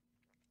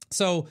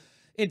 So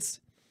it's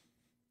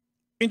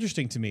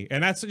interesting to me,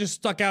 and that's just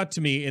stuck out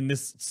to me in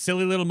this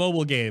silly little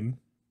mobile game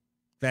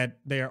that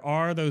there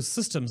are those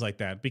systems like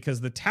that, because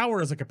the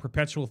tower is like a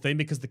perpetual thing,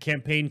 because the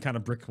campaign kind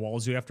of brick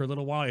walls you after a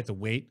little while. You have to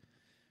wait.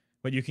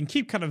 But you can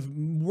keep kind of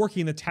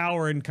working the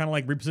tower and kind of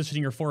like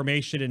repositioning your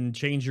formation and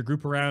change your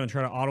group around and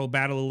try to auto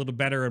battle a little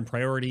better and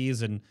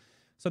priorities. And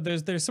so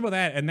there's some of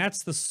that. And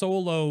that's the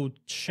solo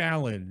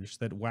challenge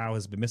that WoW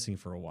has been missing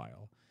for a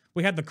while.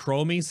 We had the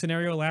Chromie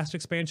scenario last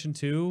expansion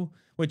too,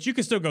 which you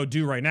can still go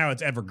do right now.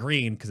 It's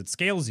evergreen because it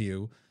scales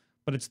you.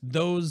 But it's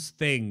those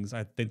things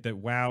I think that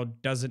WoW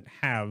doesn't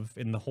have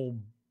in the whole,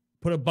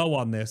 put a bow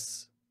on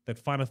this, that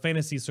Final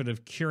Fantasy sort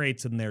of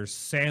curates in their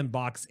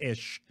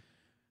sandbox-ish,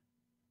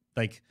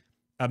 like,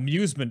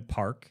 amusement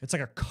park. It's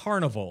like a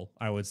carnival,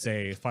 I would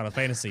say Final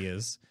Fantasy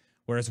is,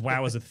 whereas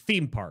WoW is a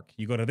theme park.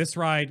 You go to this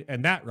ride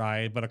and that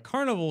ride, but a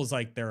carnival is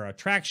like there are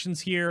attractions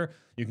here.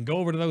 You can go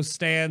over to those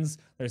stands.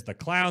 There's the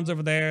clowns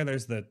over there.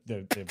 There's the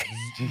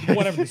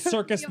whatever, the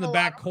circus in the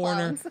back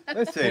corner.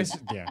 Listen,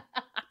 yeah,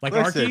 like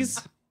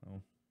Arkies.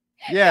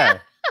 Yeah.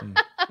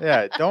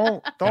 Yeah,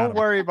 don't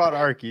worry about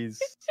Arkies.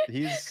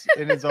 He's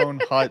in his own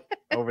hut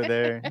over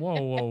there.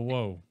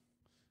 Whoa.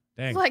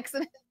 Dang.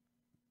 Flexing.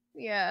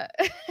 Yeah.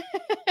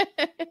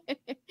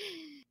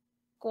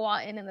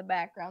 Squatting in the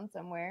background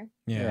somewhere.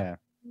 Yeah.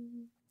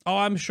 Oh,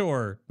 I'm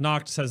sure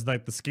Noct says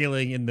like the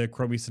scaling in the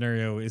Chromie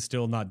scenario is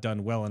still not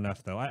done well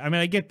enough, though. I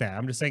mean, I get that.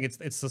 I'm just saying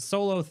it's the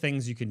solo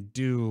things you can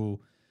do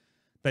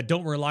that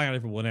don't rely on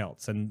everyone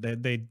else, and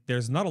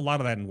there's not a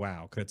lot of that in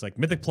WoW, because it's like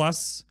Mythic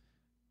Plus,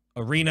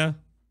 Arena,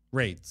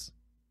 Raids.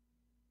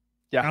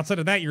 Yeah. Outside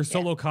of that, your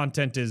solo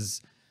content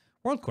is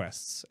World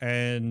Quests,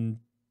 and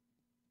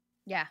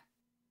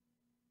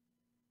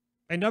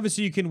and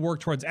obviously you can work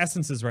towards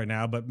essences right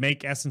now, but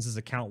make essences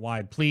account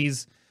wide,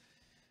 please.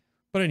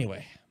 But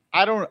anyway,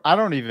 I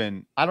don't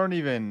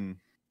even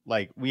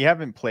like, we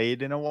haven't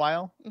played in a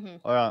while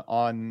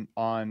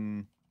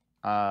on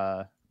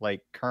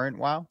like current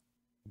WoW,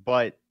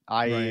 but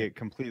I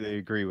completely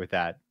agree with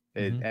that.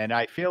 And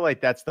I feel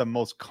like that's the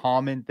most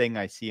common thing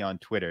I see on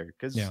Twitter,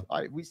 because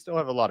we still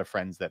have a lot of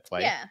friends that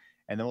play. Yeah.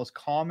 And the most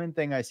common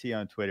thing I see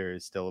on Twitter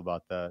is still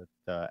about the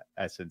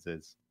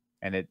essences.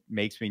 And it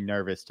makes me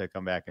nervous to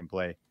come back and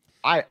play.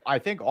 I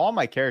think all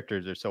my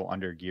characters are so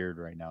under geared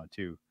right now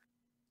too.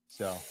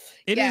 So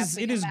it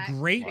is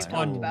great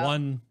on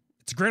one.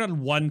 It's great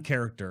on one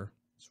character.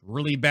 It's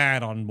really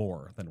bad on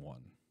more than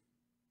one.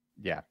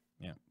 Yeah.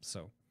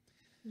 So.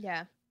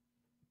 Yeah.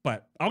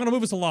 But I'm going to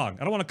move us along.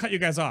 I don't want to cut you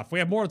guys off. We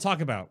have more to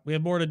talk about. We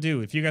have more to do.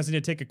 If you guys need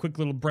to take a quick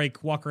little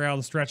break, walk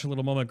around, stretch a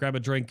little moment, grab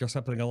a drink or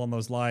something along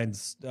those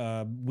lines,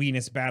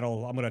 Weenus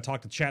battle, I'm going to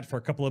talk to chat for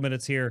a couple of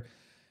minutes here.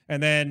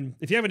 And then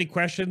if you have any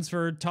questions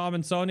for Tom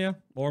and Sonia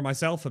or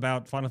myself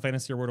about Final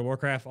Fantasy or World of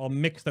Warcraft, I'll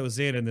mix those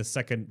in this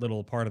second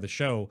little part of the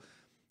show.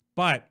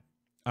 But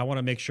I want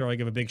to make sure I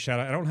give a big shout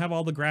out. I don't have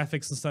all the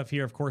graphics and stuff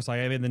here. Of course, I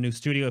am in the new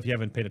studio if you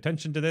haven't paid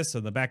attention to this. So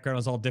the background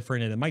is all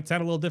different, and it might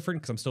sound a little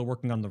different because I'm still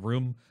working on the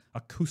room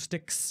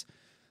acoustics.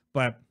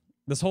 But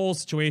this whole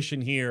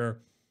situation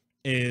here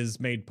is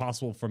made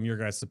possible from your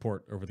guys'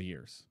 support over the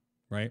years,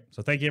 right?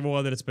 So thank you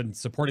everyone that has been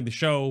supporting the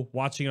show,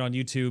 watching it on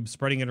YouTube,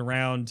 spreading it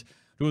around,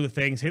 doing the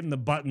things, hitting the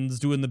buttons,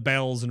 doing the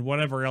bells, and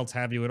whatever else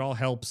have you. It all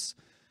helps.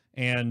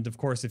 And of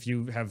course, if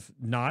you have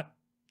not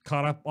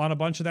caught up on a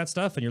bunch of that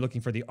stuff and you're looking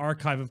for the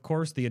archive, of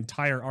course, the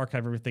entire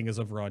archive, everything is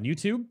over on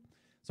YouTube.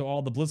 So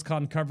all the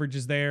BlizzCon coverage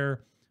is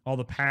there. All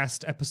the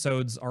past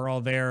episodes are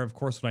all there. Of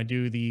course, when I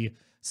do the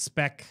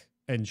spec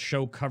and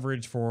show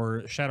coverage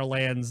for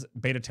Shadowlands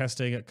beta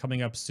testing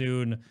coming up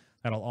soon,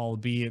 that'll all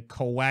be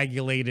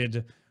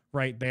coagulated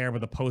right there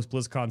with the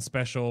post-BlizzCon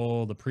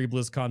special, the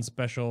pre-BlizzCon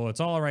special. It's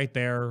all right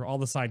there. All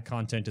the side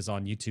content is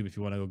on YouTube if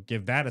you want to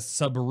give that a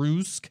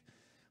sub-roosk.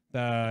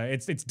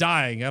 It's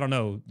dying. I don't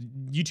know.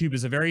 YouTube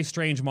is a very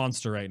strange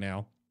monster right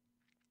now,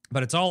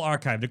 but it's all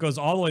archived. It goes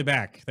all the way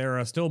back. There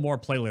are still more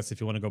playlists if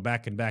you want to go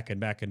back and back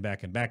and back and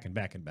back and back and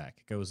back and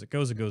back. It goes.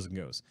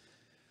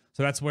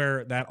 So that's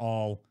where that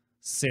all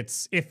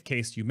sits, if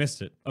case you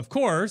missed it. Of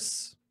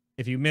course,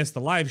 if you missed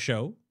the live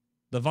show,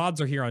 the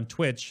VODs are here on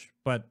Twitch,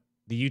 but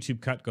the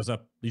YouTube cut goes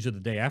up usually the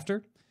day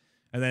after.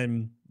 And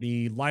then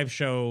the live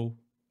show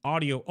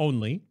audio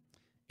only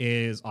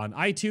is on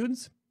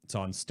iTunes. It's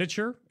on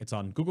Stitcher, it's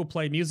on Google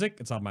Play Music,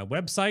 it's on my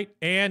website,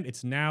 and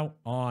it's now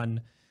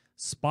on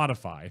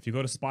Spotify. If you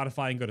go to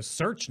Spotify and go to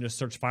search and just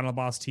search Final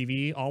Boss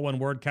TV, all one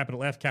word,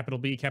 capital F, capital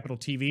B, capital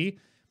TV,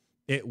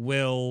 it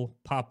will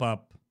pop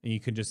up, and you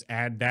can just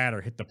add that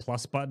or hit the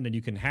plus button, and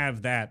you can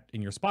have that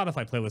in your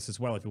Spotify playlist as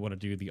well if you want to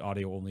do the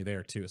audio only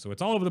there too. So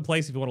it's all over the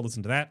place if you want to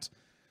listen to that.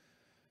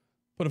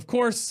 But of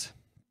course,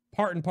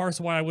 part and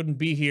parcel why I wouldn't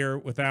be here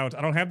without,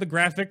 I don't have the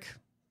graphic.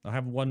 I'll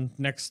have one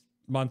next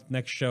month,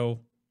 next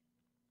show.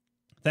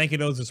 Thank you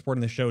to those who are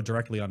supporting the show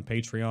directly on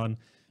Patreon.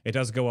 It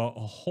does go a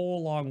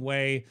whole long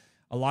way.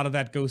 A lot of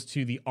that goes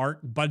to the art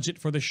budget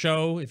for the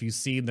show. If you've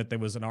seen that there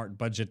was an art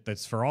budget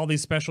that's for all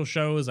these special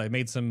shows, I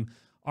made some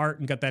art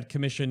and got that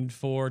commissioned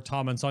for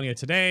Tom and Sonia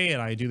today,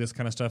 and I do this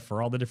kind of stuff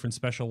for all the different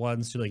special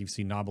ones too, like you've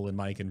seen Nobble and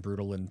Mike and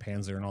Brutal and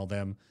Panzer and all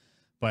them.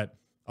 But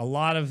a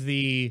lot of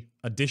the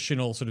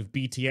additional sort of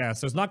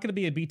BTS. There's not going to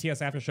be a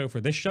BTS after show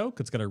for this show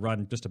because it's going to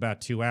run just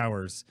about 2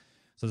 hours.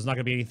 So there's not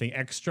going to be anything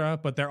extra,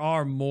 but there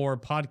are more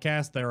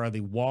podcasts. There are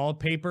the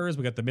wallpapers.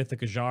 We got the Mythic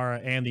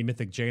Ajara and the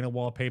Mythic Jaina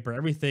wallpaper.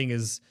 Everything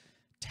is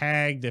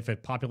tagged. If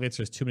it populates,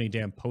 there's too many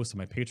damn posts on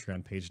my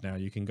Patreon page now.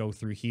 You can go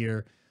through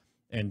here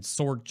and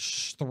sort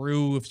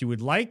through if you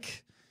would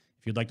like.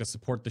 If you'd like to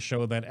support the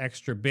show that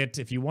extra bit.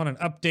 If you want an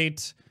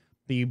update,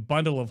 the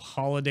bundle of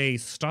holiday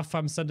stuff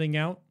I'm sending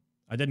out,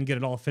 I didn't get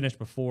it all finished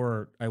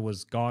before I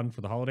was gone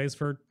for the holidays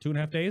for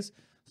 2.5 days.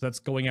 So that's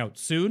going out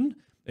soon.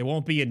 It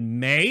won't be in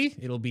May.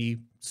 It'll be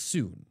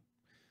soon.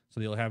 So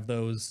you'll have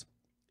those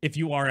if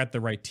you are at the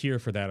right tier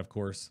for that, of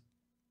course,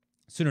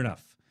 soon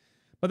enough.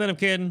 But then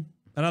again,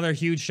 another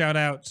huge shout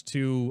out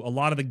to a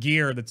lot of the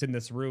gear that's in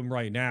this room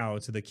right now,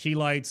 to the key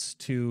lights,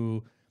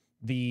 to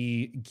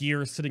the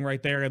gear sitting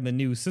right there in the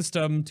new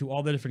system, to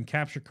all the different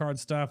capture card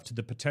stuff, to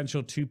the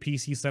potential 2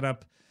 PC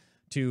setup,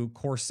 to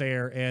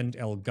Corsair and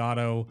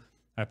Elgato.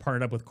 I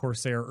partnered up with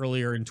Corsair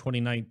earlier in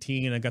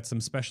 2019. I got some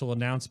special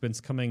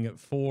announcements coming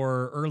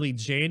for early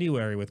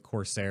January with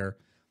Corsair.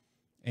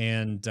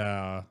 And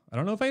I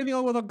don't know if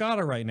anything with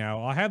Elgato right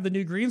now. I'll have the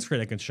new green screen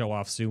I can show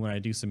off soon when I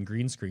do some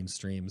green screen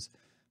streams.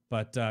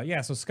 But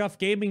yeah, so Scuff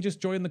Gaming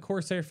just joined the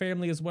Corsair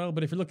family as well.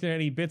 But if you're looking at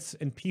any bits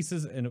and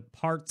pieces and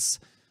parts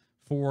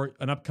for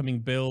an upcoming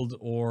build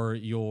or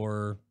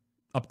your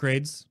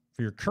upgrades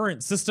for your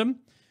current system,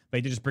 they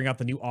did just bring out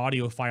the new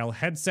audiophile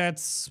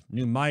headsets,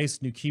 new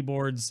mice, new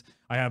keyboards.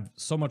 I have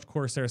so much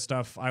Corsair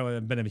stuff.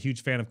 I've been a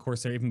huge fan of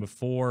Corsair even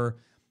before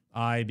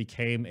I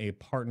became a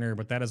partner,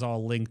 but that is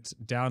all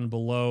linked down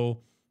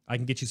below. I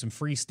can get you some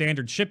free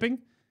standard shipping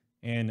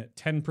and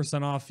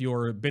 10% off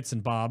your bits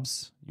and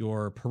bobs,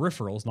 your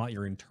peripherals, not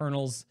your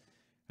internals.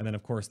 And then,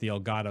 of course, the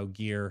Elgato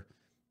gear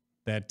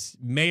that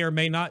may or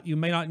may not, you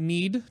may not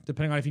need,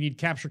 depending on if you need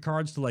capture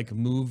cards to like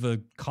move a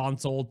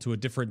console to a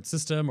different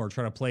system or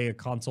try to play a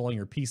console on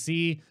your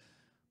PC.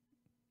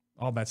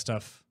 All that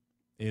stuff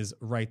is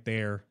right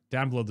there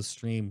down below the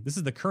stream. This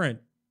is the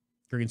current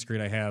green screen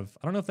I have.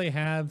 I don't know if they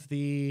have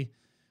the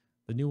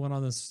new one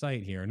on the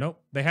site here.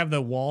 Nope. They have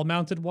the wall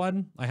mounted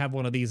one. I have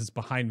one of these. It's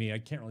behind me. I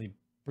can't really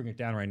bring it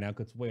down right now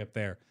because it's way up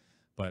there,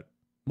 but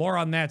more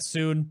on that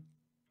soon.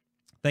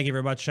 Thank you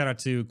very much. Shout out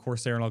to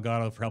Corsair and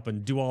Elgato for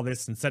helping do all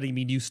this and sending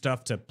me new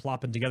stuff to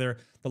plopping together.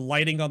 The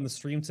lighting on the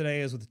stream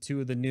today is with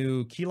 2 of the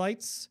new key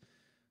lights.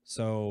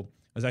 So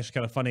it was actually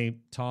kind of funny.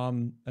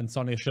 Tom and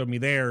Sonia showed me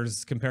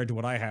theirs compared to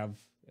what I have.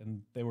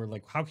 And they were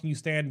like, how can you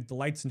stand the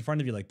lights in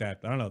front of you like that?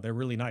 I don't know. They're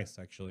really nice,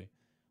 actually.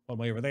 One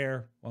way over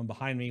there, one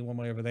behind me, one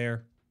way over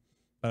there.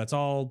 But it's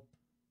all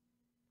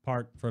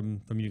part from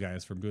you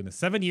guys from doing this.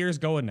 7 years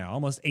going now,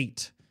 almost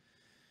 8.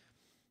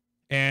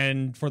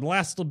 And for the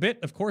last little bit,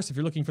 of course, if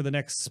you're looking for the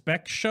next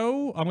spec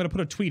show, I'm going to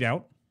put a tweet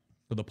out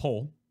for the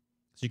poll.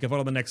 So you can vote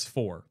on the next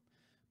 4.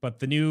 But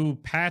the new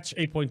patch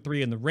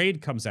 8.3 and the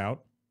raid comes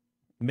out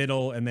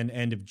middle and then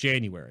end of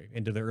January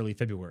into the early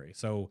February.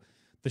 So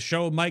the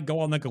show might go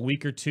on like a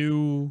week or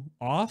 2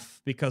 off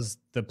because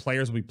the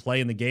players will be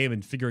playing the game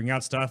and figuring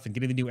out stuff and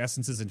getting the new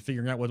essences and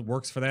figuring out what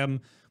works for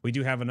them. We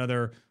do have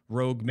another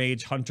Rogue,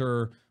 Mage,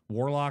 Hunter,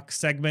 Warlock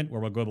segment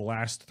where we'll go the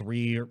last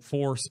 3 or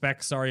 4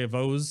 specs, of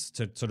those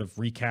to sort of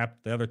recap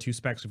the other 2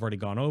 specs we've already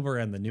gone over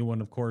and the new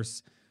one, of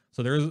course.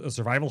 So there's a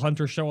Survival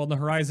Hunter show on the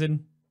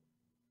horizon.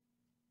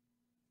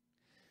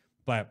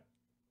 But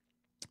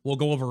we'll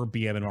go over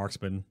BM and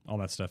Marksman, all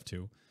that stuff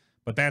too.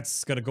 But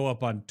that's going to go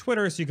up on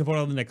Twitter, so you can vote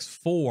on the next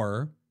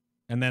 4,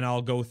 and then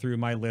I'll go through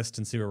my list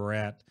and see where we're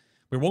at.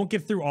 We won't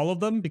get through all of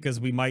them because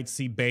we might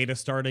see beta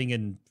starting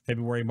in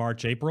February,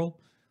 March, April.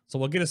 So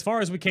we'll get as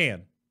far as we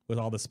can with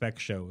all the spec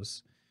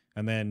shows.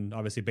 And then,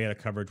 obviously, beta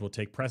coverage will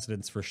take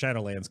precedence for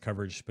Shadowlands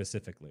coverage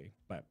specifically.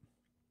 But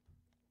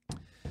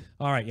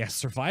all right, yes,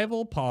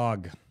 Survival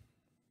Pog.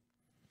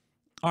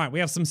 All right, we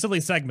have some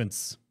silly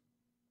segments.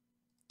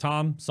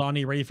 Tom,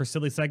 Sonny, ready for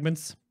silly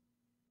segments?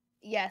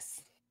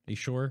 Yes. Are you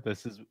sure?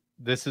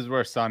 This is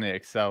where Sonny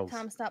excels.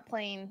 Tom, stop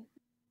playing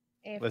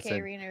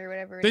AFK Arena or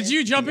whatever. Did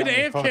you jump into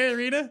AFK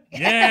Arena?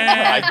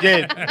 Yeah,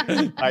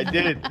 I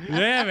did.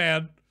 Yeah,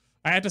 man.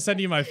 I have to send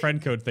you my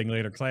friend code thing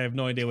later because I have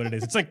no idea what it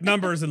is. It's like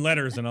numbers and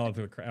letters and all of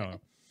it. I don't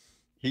know.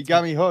 He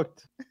got me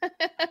hooked.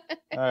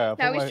 Now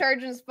he's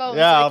charging his phone.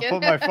 Yeah, I'll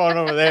put my phone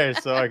over there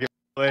so I can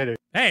later.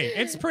 Hey,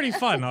 it's pretty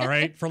fun, all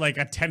right? For like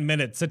a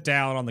 10-minute sit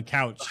down on the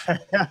couch.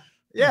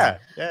 Yeah.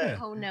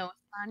 Oh no,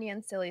 Sonya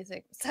and silly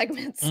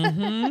segments.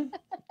 Mm-hmm.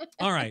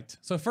 All right.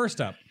 So first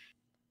up,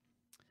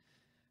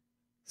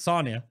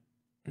 Sonia,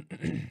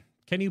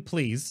 can you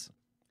please,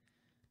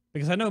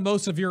 because I know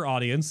most of your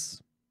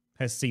audience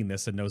has seen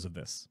this and knows of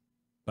this,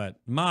 but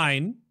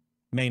mine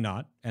may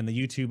not, and the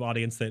YouTube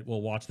audience that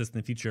will watch this in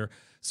the future,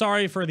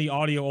 sorry for the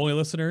audio-only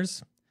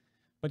listeners,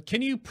 but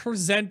can you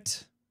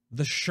present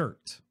the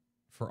shirt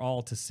for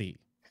all to see?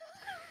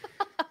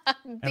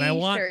 And I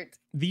want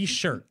the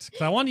shirt.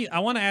 So I want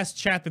to ask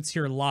chat that's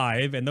here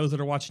live and those that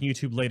are watching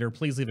YouTube later,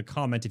 please leave a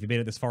comment if you made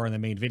it this far in the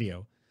main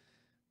video.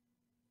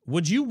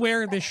 Would you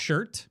wear this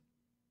shirt?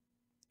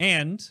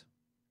 And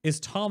Is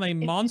Tom a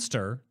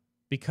monster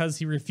because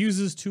he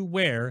refuses to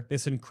wear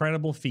this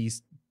incredible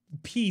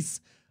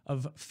piece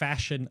of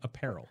fashion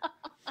apparel?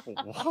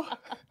 What?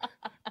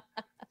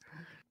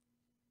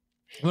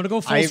 I'm gonna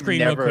go full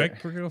screen real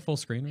quick. We're gonna go full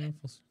screen.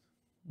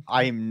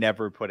 I'm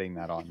never putting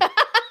that on.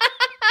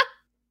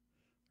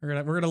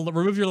 We're gonna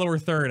remove your lower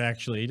third,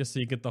 actually, just so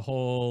you get the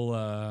whole.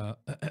 I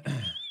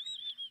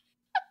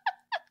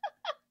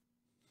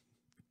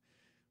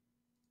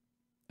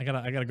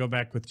gotta go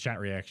back with chat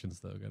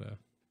reactions though.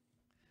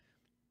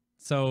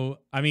 So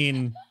I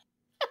mean,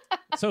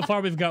 so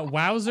far we've got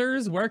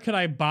wowzers. Where could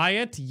I buy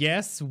it?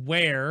 Yes,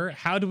 where?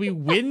 How do we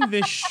win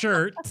this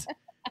shirt?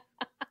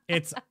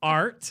 It's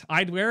art.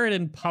 I'd wear it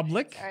in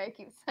public. Sorry,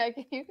 I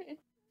keep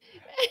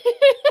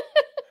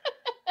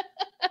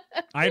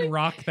I'd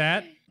rock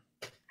that.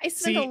 I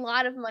spent a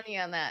lot of money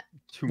on that.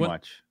 Too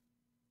much.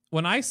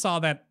 When I saw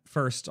that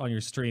first on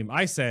your stream,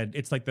 I said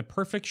it's like the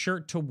perfect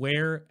shirt to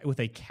wear with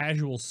a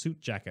casual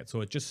suit jacket.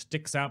 So it just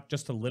sticks out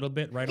just a little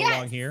bit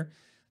along here.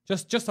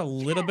 Just a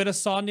little bit of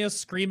Sonya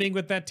screaming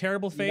with that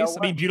terrible face.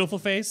 I mean, beautiful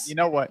face. You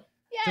know what?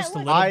 Yeah, just a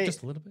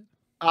little bit.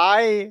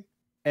 I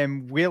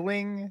am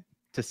willing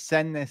to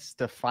send this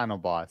to Final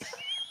Boss.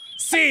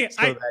 See,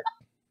 that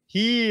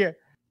he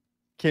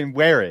can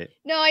wear it.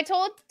 No, I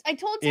told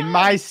Tom in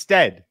my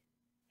stead.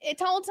 I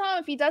told Tom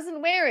if he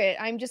doesn't wear it,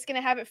 I'm just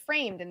gonna have it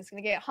framed and it's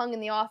gonna get hung in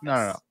the office.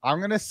 No. I'm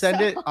gonna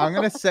send it. I'm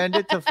gonna send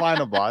it to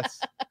Final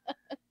Boss,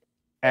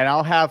 and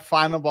I'll have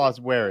Final Boss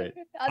wear it.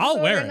 I'll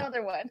wear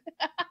another one.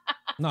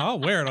 No, I'll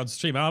wear it on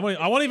stream. I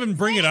won't even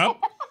bring it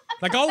up.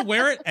 Like, I'll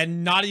wear it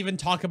and not even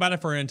talk about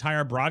it for an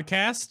entire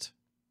broadcast.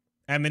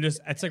 And then it's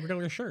like a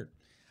regular shirt.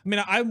 I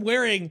mean, I'm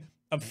wearing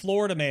a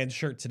Florida Man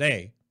shirt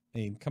today. I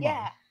mean, come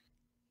on.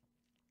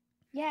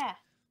 Yeah.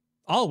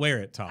 I'll wear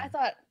it, Tom. I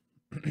thought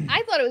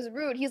it was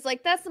rude. He's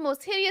like, that's the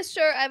most hideous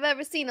shirt I've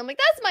ever seen. I'm like,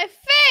 that's my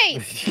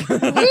face.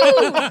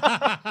 Rude.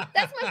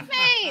 That's my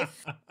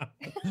face.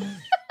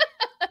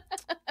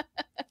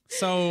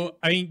 So,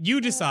 I mean, you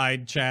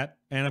decide, chat,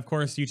 and of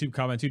course, YouTube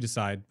comments, you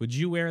decide. Would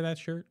you wear that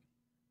shirt?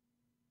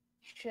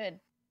 Should.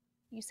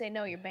 You say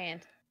no, you're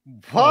banned.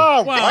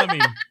 Whoa, well, I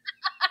mean,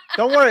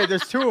 don't worry.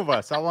 There's two of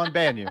us. I'll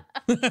unban you.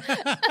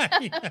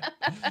 Yeah.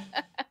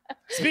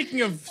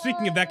 Speaking of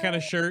that kind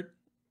of shirt,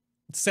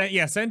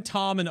 send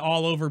Tom an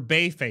all over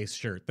Bayface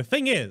shirt. The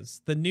thing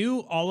is, the new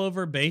all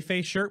over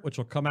Bayface shirt, which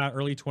will come out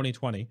early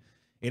 2020,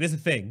 it is a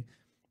thing.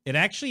 It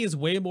actually is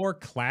way more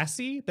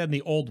classy than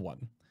the old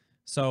one.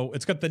 So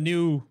it's got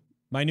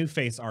my new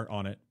face art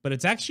on it, but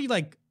it's actually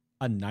like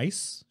a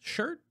nice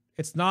shirt.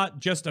 It's not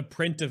just a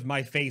print of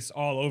my face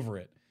all over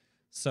it.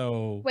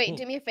 So wait,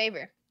 do me a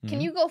favor.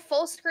 Can you go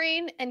full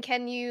screen and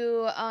can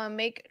you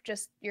make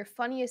just your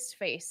funniest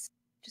face?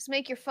 Just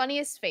make your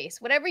funniest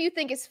face. Whatever you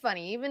think is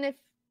funny, even if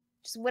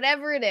just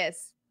whatever it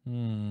is.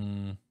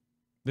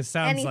 This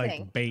sounds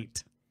like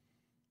bait.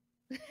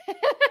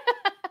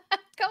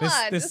 Come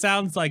on. This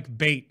sounds like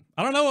bait.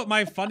 I don't know what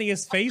my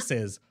funniest face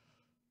is.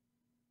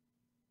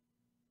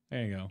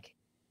 There you go.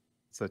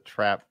 It's a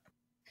trap.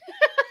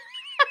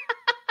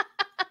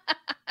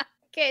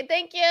 Okay,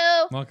 thank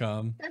you.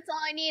 Welcome. That's all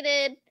I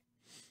needed.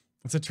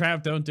 It's a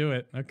trap. Don't do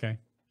it. Okay.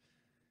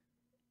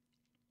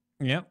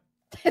 Yep.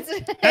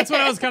 That's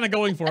what I was kind of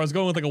going for. I was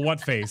going with like a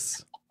what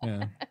face.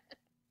 Yeah.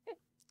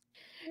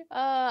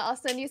 I'll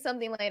send you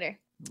something later.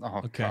 Oh,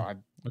 okay.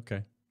 God.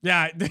 Okay.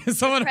 Yeah.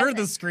 Someone heard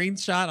the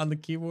screenshot on the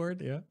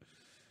keyboard. Yeah.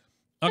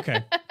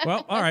 Okay.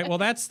 Well, all right. Well,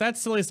 that's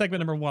silly segment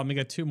number 1. We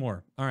got 2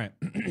 more. All right.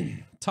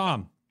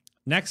 Tom,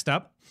 next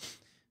up,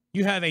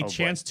 you have a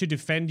chance to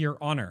defend your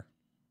honor.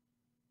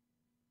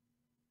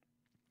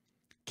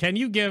 Can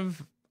you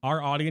give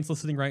our audience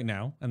listening right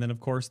now, and then, of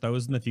course,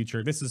 those in the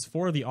future, this is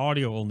for the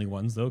audio-only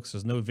ones, though, because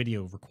there's no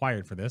video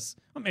required for this.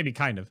 Well, maybe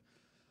kind of.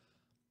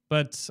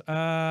 But,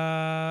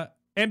 and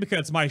because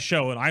it's my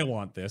show and I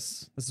want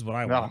this is what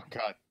I want. Oh,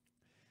 God.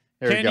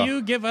 Can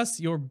you give us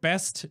your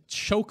best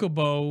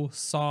Chocobo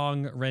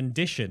song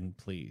rendition,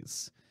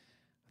 please?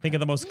 I think of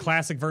the most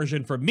classic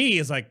version for me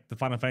is like the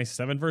Final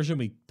Fantasy VII version.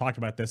 We talked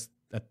about this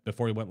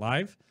before we went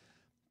live,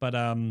 but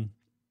I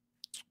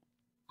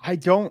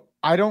don't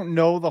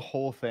know the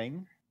whole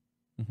thing.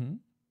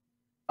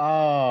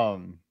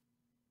 Hold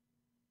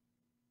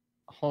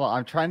on,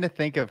 I'm trying to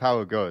think of how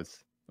it goes.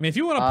 I mean, if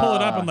you want to pull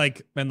it up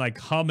and like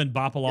hum and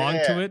bop along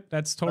to it,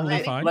 that's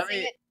totally fine. Let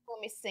me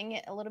sing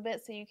it a little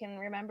bit so you can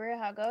remember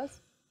how it goes.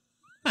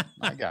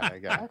 I got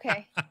it.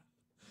 Okay.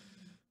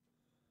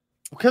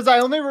 Because I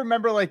only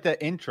remember like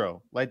the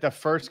intro, like the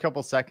first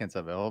couple seconds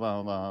of it. Hold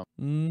on.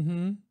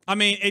 I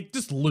mean, it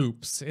just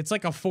loops. It's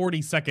like a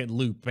 40-second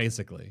loop,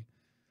 basically.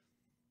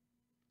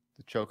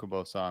 The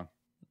Chocobo song.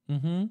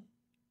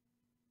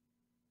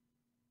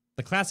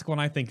 The classic one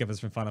I think of is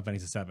from Final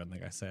Fantasy VII,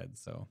 like I said.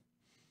 So,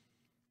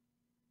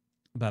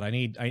 but I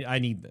need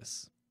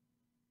this.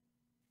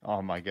 Oh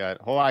my God!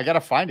 Hold on, I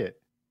gotta find it.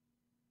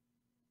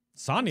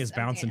 Sonya's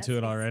bouncing to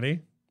it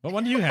already. What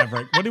one do you have,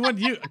 right? What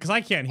do you? Because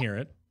I can't hear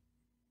it.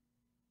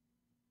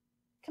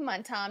 Come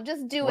on, Tom,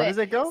 just do it. Where does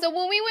it go? So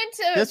when we went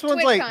to this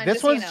one's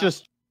TwitchCon,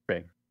 just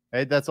tripping.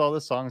 Hey, that's all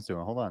this song's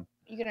doing. Hold on.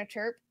 You gonna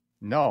chirp?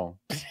 No.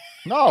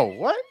 No,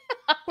 what?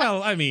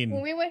 Well, I mean,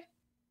 When we went,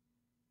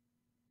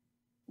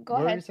 go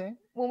What were ahead. you saying?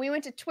 When we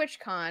went to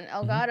TwitchCon,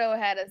 Elgato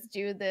had us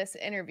do this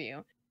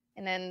interview,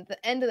 and then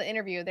the end of the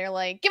interview, they're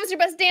like, "Give us your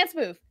best dance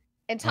move,"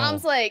 and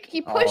Tom's like,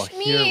 he pushed here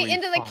me we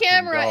into the fucking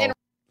camera, go.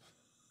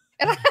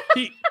 and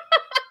he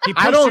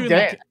I pushed don't you in the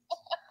dance.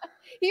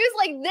 he was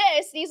like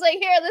this. And he's like,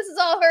 "Here, this is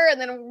all her," and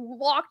then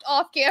walked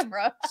off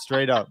camera.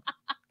 Straight up.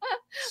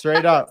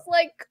 Straight up. It's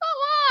like,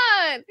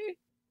 come on.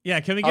 Yeah,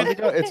 can we How's get it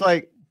go? It's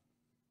like,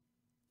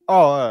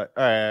 all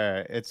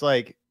right. It's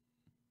like,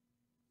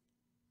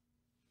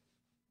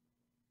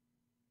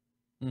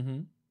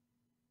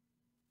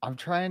 I'm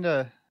trying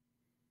to.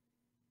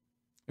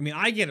 I mean,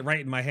 I get it right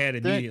in my head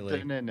immediately.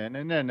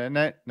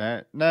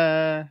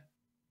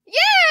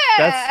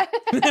 Yeah.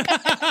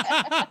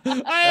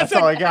 That's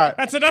all I got.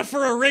 That's enough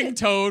for a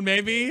ringtone,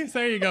 maybe.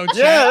 There you go, chat.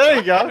 Yeah, there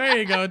you go. There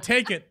you go.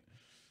 Take it.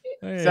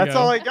 There you That's go.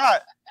 all I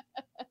got.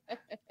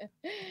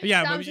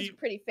 Yeah, Tom's but just a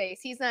pretty face.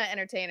 He's not an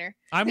entertainer.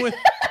 I'm with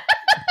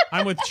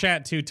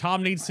chat too.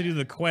 Tom needs to do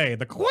the quay,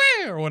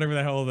 or whatever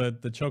the hell the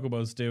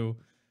chocobos do.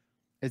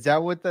 Is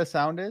that what the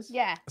sound is?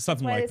 Yeah.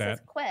 Something That's why like this that. is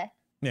queh.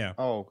 Yeah.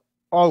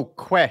 Oh,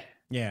 queh.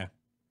 Yeah.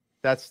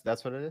 That's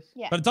what it is.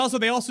 Yeah. But it's also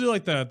they also do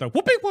like the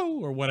whoopee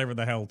woo or whatever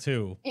the hell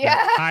too. Yeah.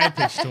 High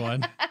pitched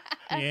one.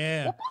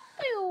 Yeah.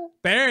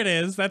 There it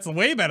is. That's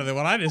way better than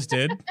what I just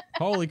did.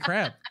 Holy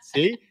crap.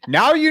 See?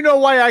 Now you know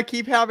why I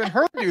keep having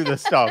her do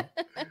this stuff.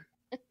 Do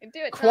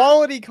it, Tom.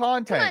 Quality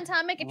content. Come on,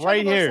 Tom, make a chocobo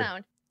right here.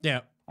 sound.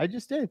 Yeah. I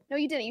just did. No,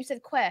 you didn't. You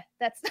said queh.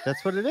 That's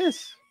That's what it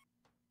is.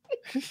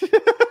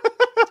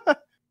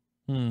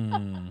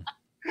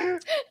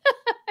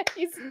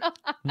 he's not.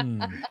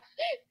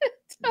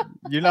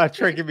 You're not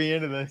tricking me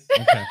into this.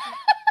 Okay.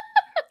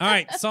 All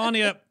right,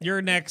 Sonia,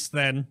 you're next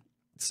then.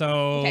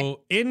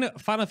 So in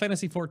Final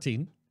Fantasy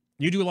XIV,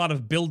 you do a lot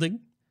of building,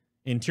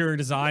 interior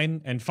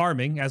design, and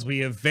farming, as we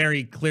have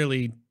very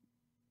clearly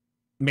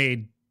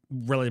made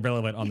really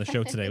relevant on the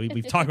show today.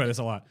 We've talked about this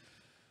a lot.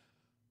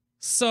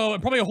 So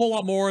probably a whole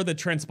lot more that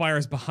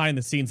transpires behind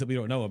the scenes that we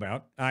don't know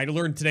about. I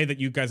learned today that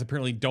you guys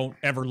apparently don't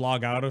ever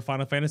log out of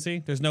Final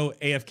Fantasy. There's no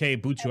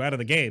AFK boot you out of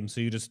the game, so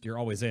you're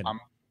always in.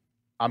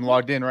 I'm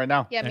logged in right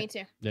now. Yeah, me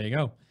too. There you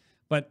go.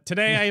 But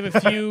today I have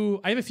a few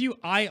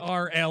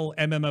IRL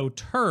MMO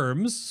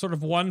terms, sort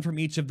of one from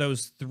each of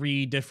those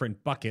three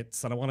different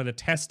buckets that I wanted to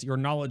test your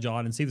knowledge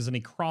on and see if there's any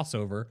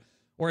crossover,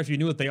 or if you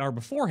knew what they are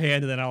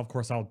beforehand, and then I'll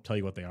tell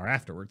you what they are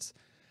afterwards.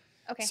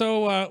 Okay.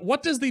 So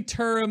what does the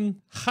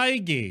term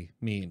Haigi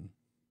mean?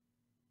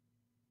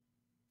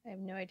 I have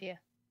no idea.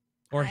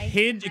 Or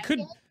hid? It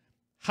could.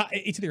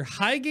 It's either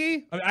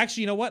Haigi.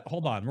 Actually, you know what?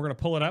 Hold on. We're gonna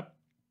pull it up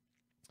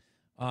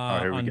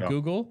on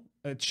Google.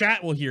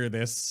 Chat will hear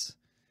this.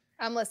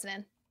 I'm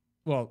listening.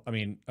 Well, I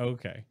mean,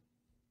 okay.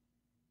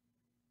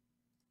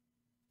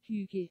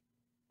 Hygge.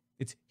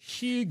 It's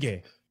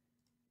hygge.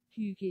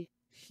 Hygge.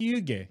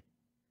 Hygge.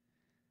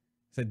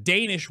 It's a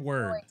Danish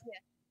word.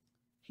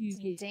 It's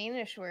a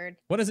Danish word.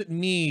 What does it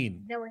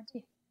mean? No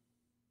idea.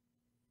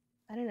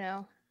 I don't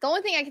know. The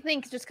only thing I can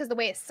think, just because the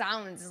way it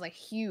sounds, is like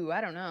hue.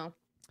 I don't know.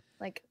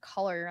 Like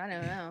color. I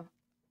don't know.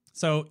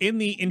 So in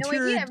the interior,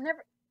 No idea. I've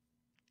never.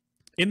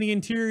 in the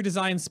interior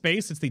design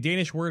space, it's the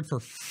Danish word for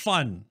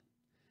fun,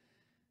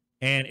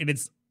 and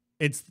it's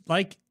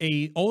like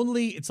the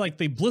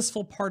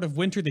blissful part of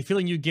winter, the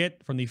feeling you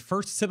get from the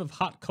first sip of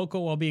hot cocoa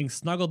while being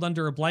snuggled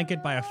under a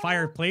blanket by a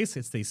fireplace.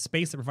 It's the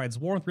space that provides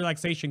warmth,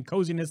 relaxation,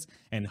 coziness,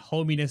 and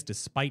hominess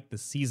despite the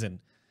season.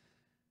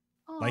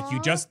 Like you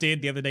Aw. just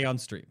did the other day on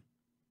stream.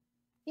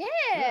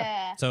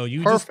 Yeah. So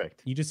you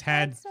Perfect. just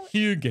had That's so-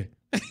 hygge.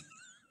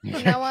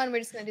 From now on, we're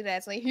just gonna do that.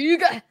 It's like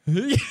hygge.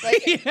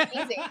 Like it's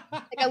easy.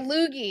 Like a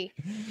loogie.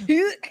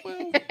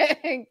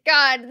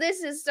 God,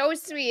 this is so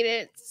sweet.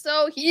 It's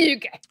so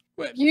hygge.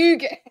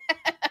 Hygge.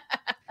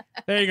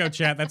 There you go,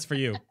 chat. That's for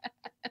you.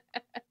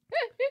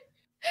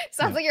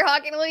 Sounds like you're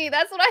hawking a loogie.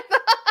 That's what I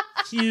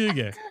thought.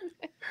 Hygge.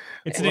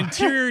 It's an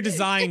interior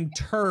design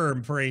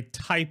term for a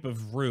type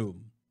of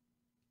room.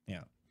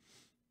 Yeah.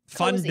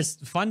 Cozy.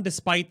 Fun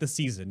despite the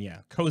season.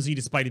 Yeah. Cozy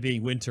despite it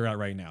being winter out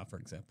right now, for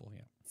example.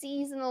 Yeah.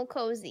 Seasonal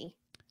cozy.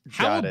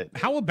 Got it.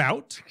 How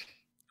about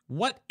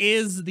what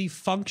is the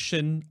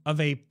function of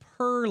a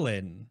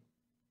purlin?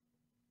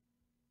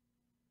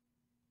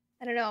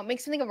 I don't know. It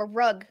makes me think of a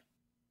rug.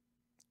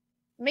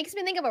 It makes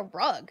me think of a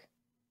rug.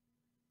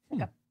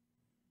 Like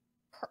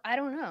I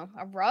don't know.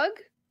 A rug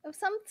of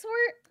some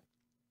sort?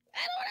 I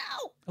don't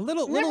know. A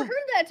little Never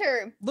heard that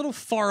term. little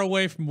far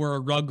away from where a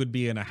rug would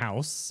be in a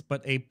house,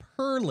 but a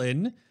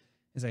purlin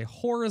is a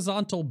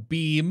horizontal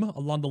beam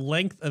along the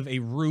length of a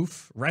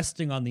roof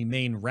resting on the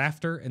main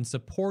rafter and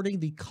supporting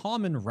the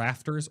common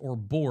rafters or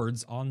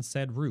boards on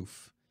said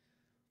roof.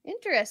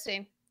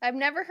 Interesting. I've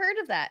never heard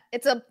of that.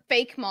 It's a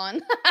fake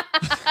mon.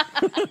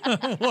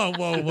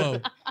 Whoa.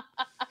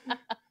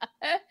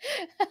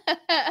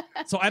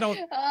 So I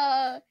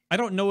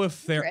don't know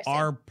if there Interesting.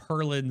 are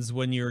purlins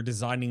when you're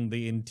designing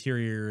the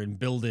interior and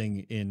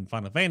building in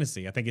Final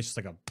Fantasy. I think it's just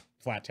like a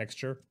flat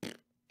texture.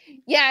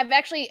 Yeah, I've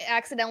actually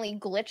accidentally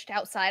glitched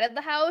outside of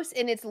the house,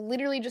 and it's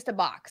literally just a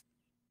box.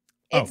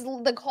 It's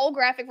the whole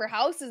graphic for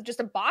house is just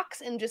a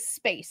box and just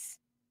space.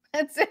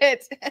 That's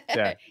it.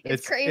 Yeah,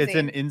 it's crazy. It's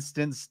an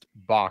instanced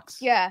box.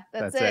 Yeah,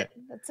 that's it.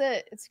 That's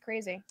it. It's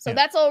crazy. So Yeah.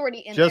 that's already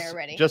in there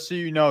already. Just so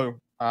you know,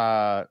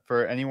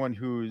 for anyone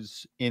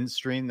who's in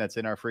stream that's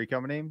in our free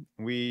company,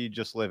 we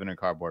just live in a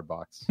cardboard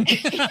box.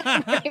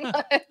 Pretty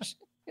much.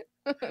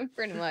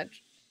 Pretty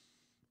much.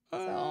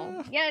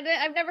 So yeah,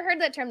 I've never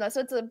heard that term though. So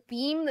it's a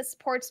beam that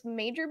supports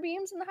major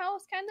beams in the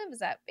house, kind of. Is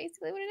that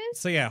basically what it is?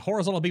 So yeah,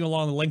 horizontal beam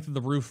along the length of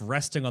the roof,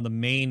 resting on the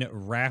main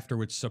rafter,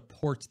 which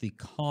supports the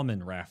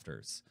common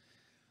rafters.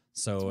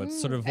 So it's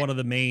sort of one of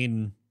the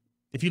main.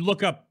 If you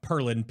look up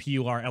Purlin,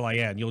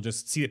 Purlin, you'll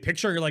just see a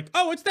picture. You're like,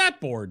 oh, it's that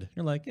board.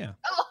 You're like, yeah.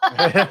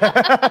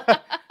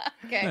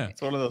 Okay. Yeah.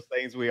 It's one of those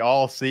things we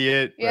all see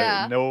it.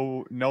 Yeah.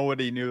 But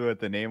nobody knew what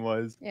the name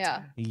was.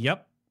 Yeah.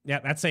 Yep. Yeah,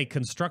 that's a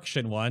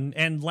construction one.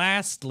 And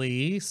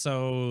lastly,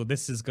 so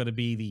this is going to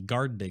be the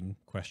gardening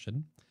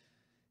question.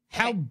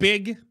 How Okay.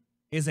 big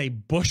is a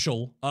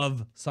bushel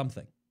of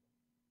something?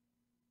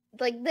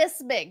 Like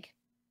this big.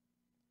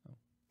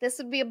 This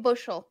would be a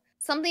bushel.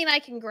 Something I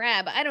can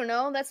grab. I don't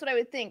know. That's what I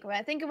would think. When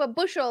I think of a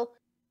bushel,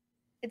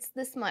 it's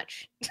this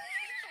much.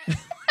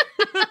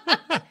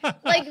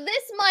 Like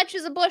this much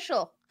is a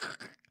bushel.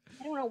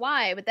 I don't know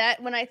why, but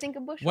that when I think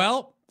of bushel.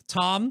 Well,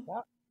 Tom,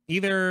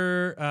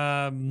 either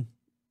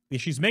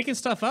she's making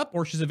stuff up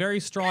or she's a very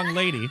strong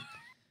lady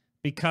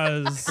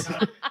because,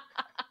 I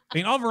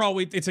mean, overall,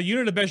 it's a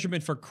unit of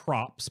measurement for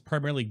crops,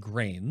 primarily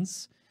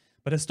grains.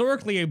 But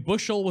historically, a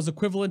bushel was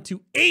equivalent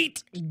to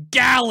 8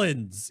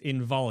 gallons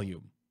in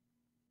volume.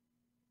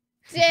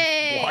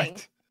 Dang.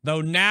 What?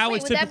 Though now Wait,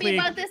 it's would that typically be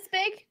about this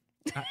big?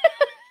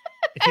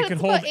 if you can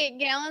It's hold about 8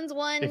 gallons.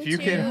 One, If you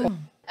two. can hold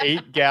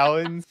 8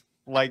 gallons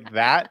like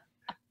that,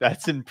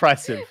 that's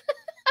impressive.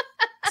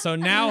 So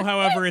now,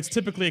 however, it's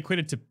typically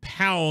equated to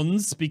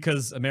pounds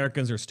because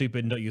Americans are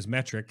stupid and don't use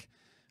metric.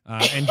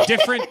 And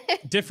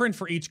different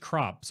for each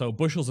crop. So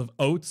bushels of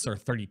oats are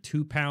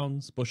 32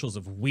 pounds. Bushels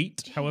of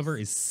wheat, however,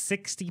 is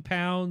 60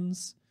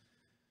 pounds.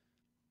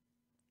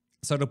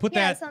 So to put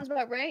Yeah, that sounds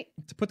about right.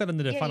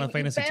 into the Yeah, Final you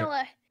Fantasy, bale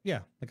a- yeah,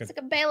 like it's like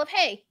a bale of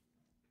hay.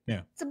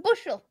 Yeah. It's a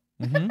bushel.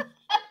 mhm.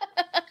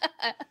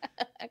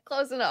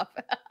 Close enough.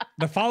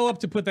 The follow-up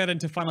to put that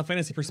into Final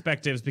Fantasy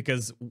perspectives,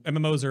 because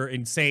MMOs are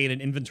insane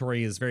and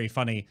inventory is very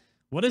funny.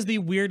 What is the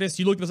weirdest,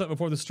 you looked this up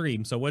before the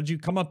stream, so what did you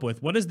come up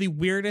with? What is the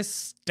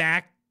weirdest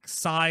stack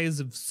size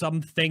of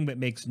something that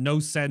makes no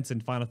sense in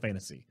Final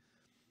Fantasy?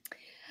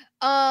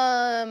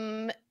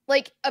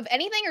 Like of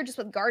anything or just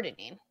with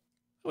gardening?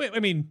 Wait, I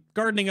mean,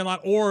 gardening a lot,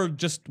 or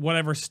just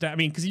whatever stack. I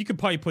mean, because you could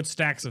probably put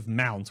stacks of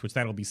mounts, which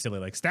that'll be silly,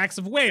 like stacks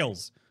of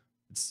whales.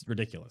 It's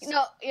ridiculous.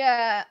 No,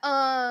 yeah.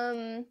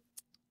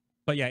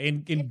 But yeah,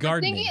 in if you're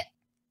gardening, thinking-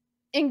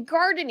 in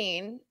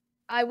gardening,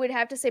 I would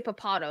have to say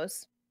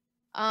papados.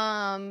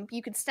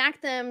 You could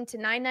stack them to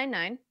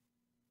 999.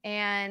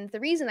 And the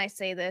reason I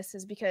say this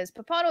is because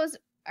papados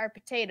are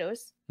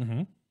potatoes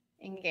Mhm.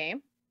 in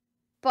game,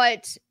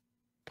 but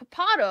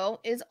papado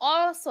is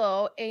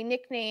also a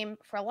nickname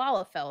for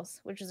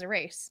Lalafels, which is a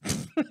race.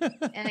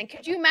 And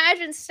could you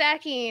imagine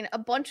stacking a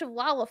bunch of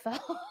Lalafels?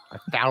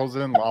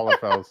 1,000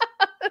 Lalafels.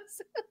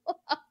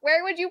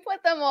 Where would you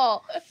put them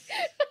all?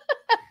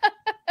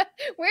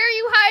 Where are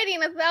you hiding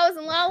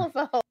 1,000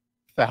 Lalafels?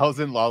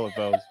 1,000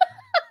 Lalafels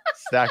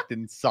stacked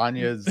in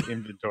Sonya's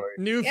inventory.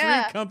 New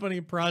Yeah. free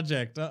company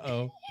project.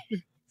 Uh-oh.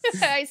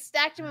 I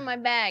stacked them in my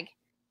bag.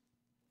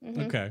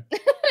 Mhm. Okay.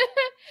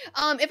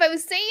 If I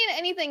was saying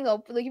anything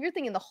though, like if you're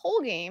thinking the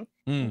whole game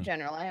in Mm.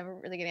 general, I have a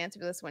really good answer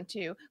for this one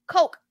too.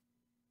 Coke.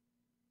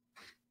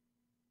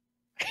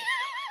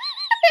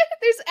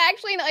 There's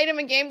actually an item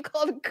in game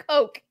called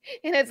Coke,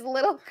 and it's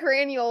little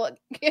cranial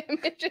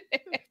image.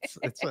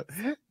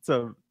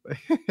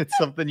 It's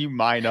something you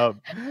mine up.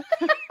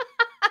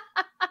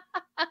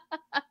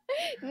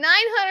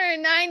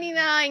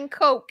 999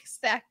 Coke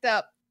stacked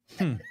up.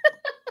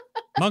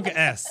 Monka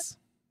S.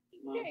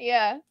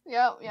 Yeah.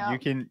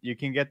 You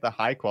can get the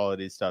high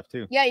quality stuff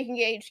too. Yeah, you can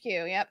get HQ.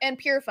 Yep, and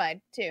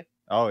purified too.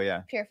 Oh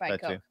yeah. Purified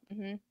That too. Coke.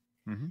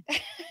 Hmm.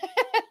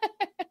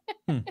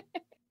 Mhm.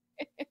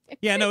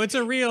 Yeah, no, it's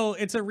a real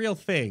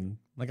thing.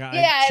 Like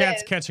Yeah, it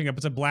chat's is. catching up.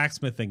 It's a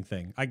blacksmithing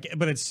thing.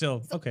 But it's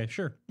still okay.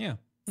 Sure. Yeah.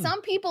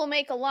 Some people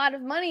make a lot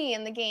of money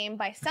in the game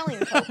by selling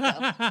Coke,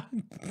 though.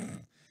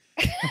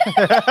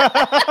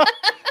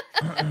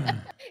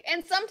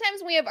 And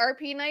sometimes we have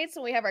RP nights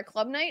and we have our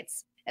club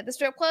nights at the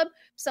strip club.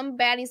 Some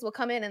baddies will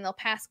come in and they'll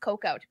pass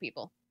Coke out to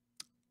people.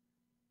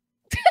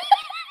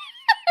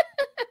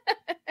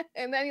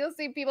 And then you'll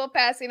see people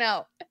passing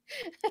out.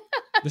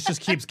 This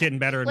just keeps getting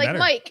better and Like better.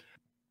 Mike.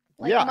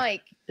 Like Yeah.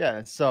 Mike.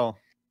 Yeah. So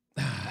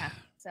Yeah.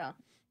 So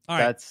All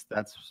right.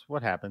 that's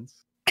what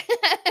happens.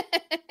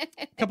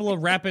 A couple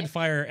of rapid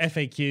fire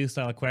FAQ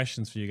style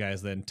questions for you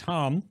guys then.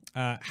 Tom,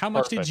 how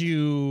much did Perfect.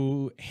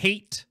 you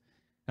hate,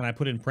 and I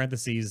put in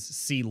parentheses,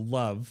 see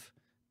love,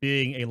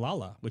 being a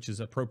Lala, which is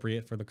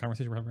appropriate for the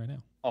conversation we're having right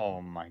now?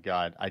 Oh my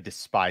god, I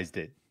despised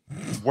it.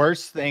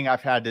 Worst thing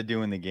I've had to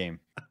do in the game.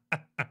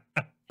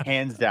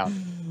 Hands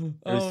down.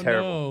 It was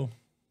terrible.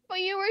 But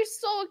you were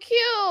so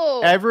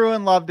cute.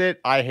 Everyone loved it.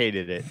 I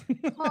hated it.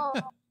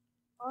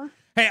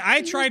 Hey,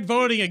 I tried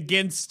voting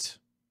against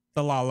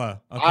the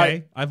Lala.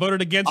 Okay, I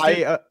voted against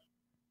it.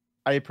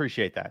 I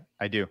appreciate that.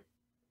 I do.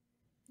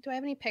 Do I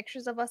have any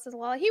pictures of us as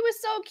Lala? He was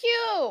so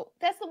cute.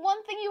 That's the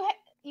one thing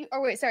you.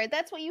 Oh wait, sorry.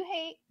 That's what you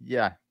hate.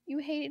 Yeah. You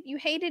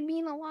hated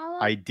being a Lala.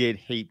 I did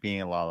hate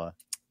being a Lala.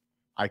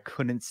 I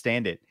couldn't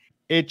stand it.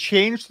 It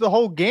changed the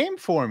whole game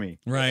for me.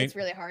 Right. It's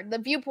really hard. The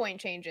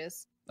viewpoint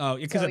changes. Oh,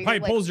 because it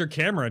probably pulls your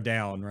camera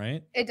down,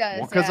 right? It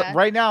does. Because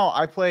right now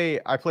I play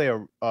a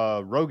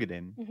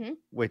Rogadin,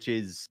 which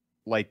is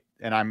like,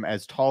 and I'm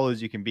as tall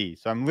as you can be.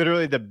 So I'm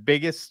literally the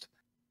biggest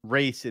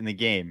race in the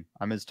game.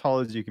 I'm as tall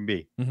as you can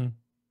be.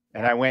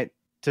 And I went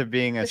to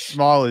being as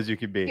small as you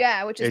can be.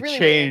 Yeah, which is it really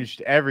changed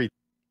weird. everything.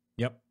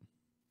 Yep.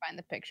 Find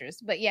the pictures,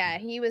 but yeah,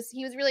 he was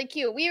really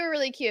cute. We were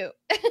really cute.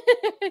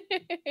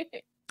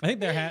 I think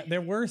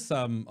there were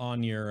some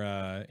on your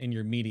in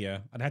your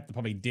media. I'd have to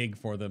probably dig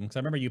for them because I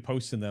remember you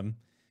posting them,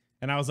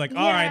 and I was like,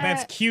 all right,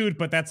 that's cute,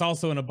 but that's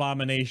also an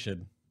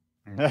abomination.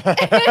 It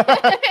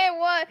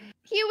was.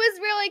 He was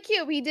really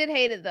cute. He did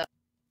hate it though.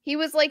 He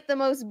was like the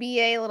most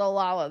BA little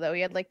Lala though.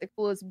 He had like the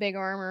coolest big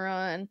armor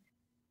on.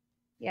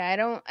 Yeah, I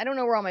don't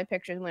know where all my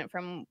pictures went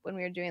from when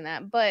we were doing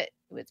that, but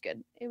it was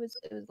good. It was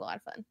a lot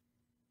of fun.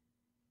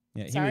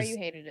 Yeah, Sorry you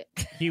hated it.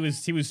 He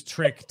was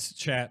tricked,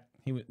 chat.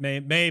 He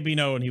may be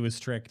known he was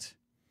tricked.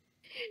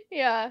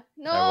 Yeah.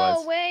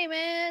 No way,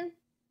 man.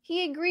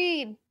 He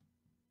agreed.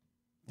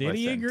 Did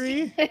he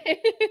agree?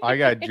 I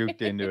got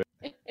juked into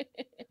it.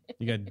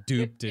 You got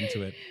duped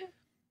into it.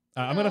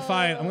 I'm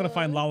gonna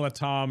find Lala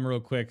Tom real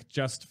quick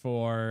just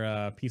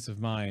for peace of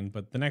mind.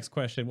 But the next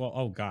question, well,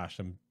 oh gosh,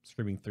 I'm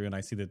screaming through and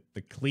I see the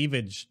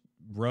cleavage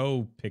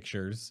row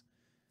pictures.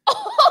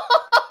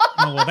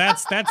 Oh well,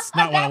 that's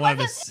not what I wanted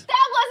to.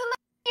 That wasn't the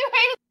you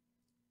hated.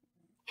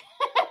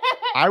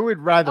 I would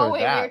rather we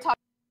were talking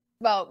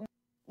about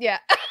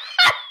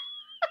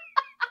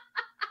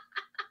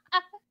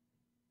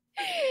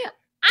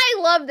I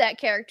love that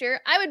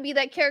character. I would be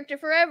that character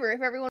forever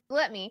if everyone would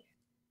let me.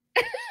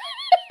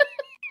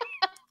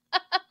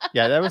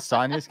 Yeah, that was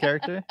Sonya's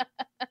character.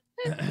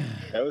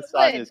 That was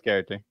Sonya's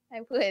character. I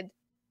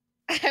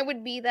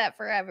would be that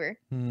forever.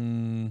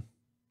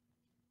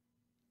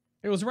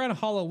 It was around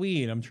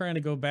Halloween. I'm trying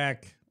to go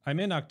back. I'm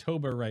in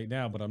October right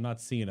now, but I'm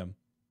not seeing them.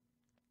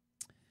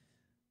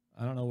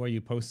 I don't know where you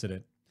posted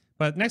it.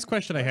 But next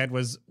question I had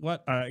was,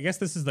 what? I guess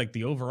this is like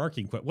the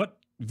overarching question. What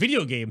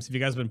video games have you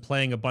guys been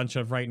playing a bunch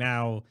of right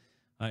now?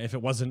 If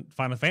it wasn't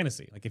Final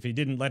Fantasy, like if you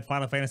didn't let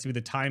Final Fantasy be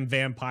the time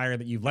vampire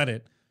that you've let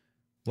it,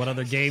 what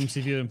other games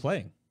have you been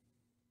playing?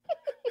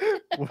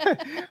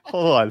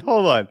 Hold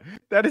on.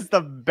 That is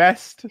the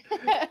best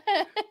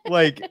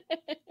like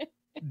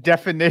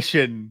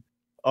definition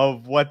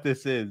of what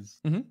this is.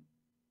 It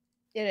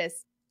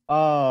is.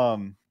 What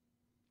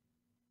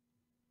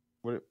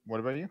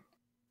about you?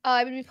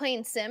 I would be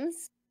playing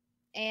Sims,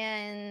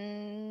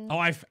 and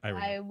I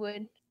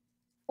would.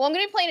 Well, I'm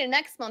gonna be playing it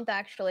next month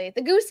actually.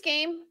 The Goose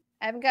Game.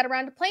 I haven't got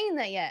around to playing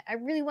that yet. I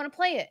really want to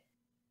play it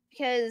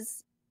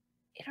because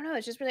I don't know.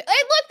 It's just really. Hey,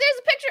 look! There's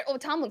a picture. Oh,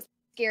 Tom looks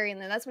scary in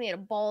there. That's when he had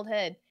a bald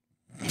head.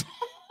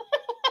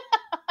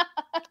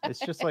 It's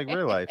just like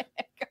real life.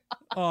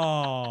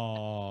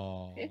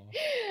 Oh.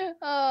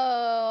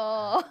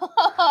 Tom.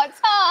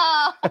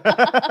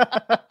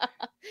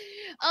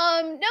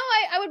 No,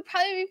 I would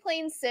probably be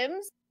playing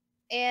Sims,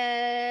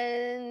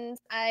 and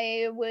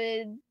I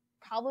would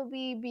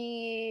probably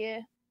be.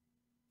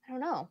 I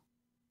don't know.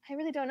 I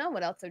really don't know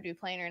what else I'd be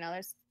playing right now.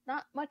 There's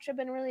not much I've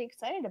been really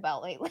excited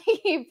about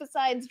lately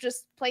besides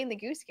just playing the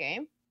Goose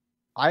Game.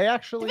 I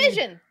actually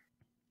Division.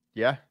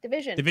 Yeah.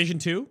 Division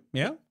 2?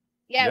 Yeah?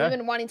 Yeah, we've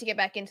been wanting to get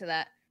back into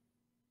that.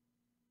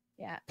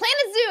 Yeah.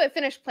 Planet Zoo. I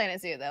finished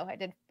Planet Zoo though.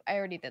 I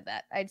already did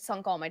that. I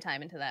sunk all my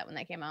time into that when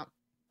that came out.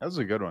 That was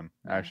a good one,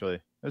 actually.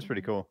 It was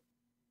pretty cool.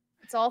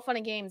 It's all fun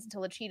and games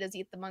until the cheetahs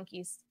eat the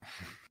monkeys.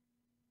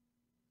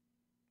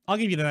 I'll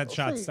give you that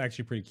shot's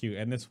actually pretty cute.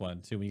 And this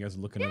one too, when you guys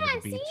are looking over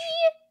the beach. See?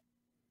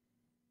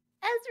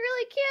 That's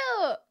really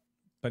cute.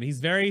 But he's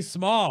very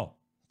small.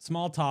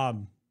 Small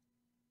Tom.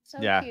 So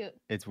cute.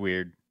 It's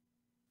weird.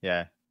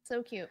 Yeah.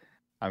 So cute.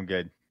 I'm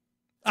good.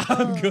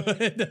 I'm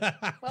good.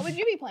 What would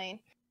you be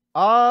playing?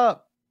 I'm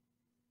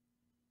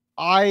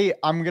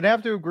gonna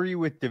have to agree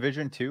with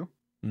Division 2.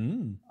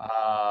 And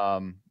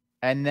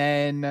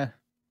then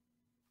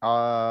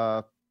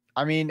I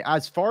mean,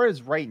 as far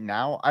as right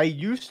now, I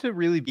used to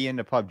really be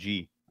into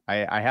PUBG.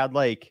 I had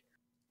like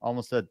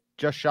almost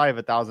just shy of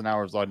 1,000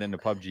 hours logged into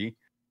PUBG.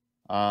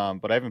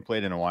 But I haven't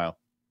played in a while.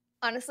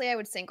 Honestly, I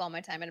would sink all my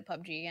time into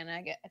PUBG, and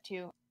I get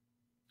to.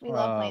 We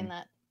love playing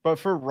that. But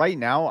for right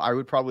now, I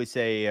would probably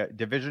say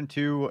Division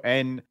 2,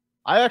 and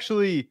I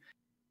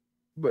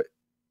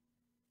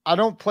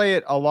don't play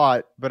it a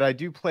lot, but I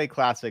do play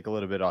Classic a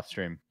little bit off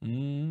stream.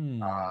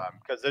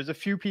 Because there's a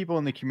few people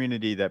in the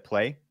community that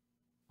play,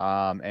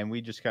 and we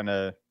just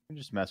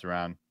mess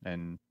around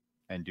and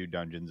do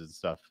dungeons and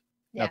stuff.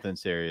 Yeah. Nothing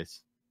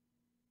serious.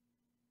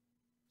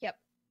 Yep.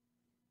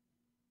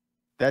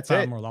 That's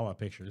Found it. more Lala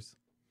pictures.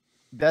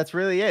 That's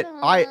really it.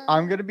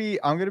 I'm gonna be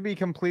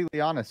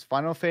completely honest.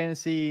 Final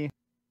Fantasy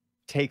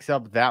takes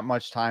up that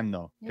much time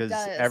though, It because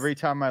does. every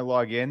time I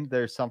log in,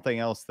 there's something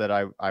else that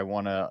I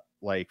want to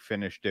like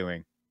finish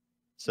doing.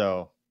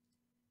 So,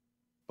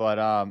 but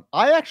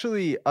I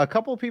actually a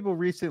couple people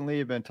recently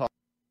have been talking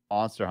about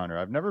Monster Hunter.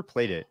 I've never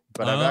played it,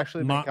 but I've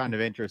actually been kind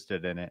of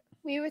interested in it.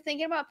 We were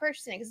thinking about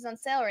purchasing it because it's on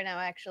sale right now,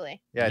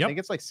 actually. Yeah, I Yep. think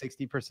it's like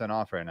 60%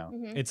 off right now.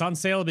 Mhm. It's on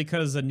sale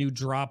because a new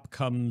drop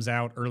comes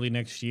out early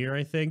next year,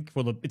 I think.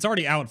 Well, it's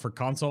already out for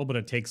console, but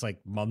it takes like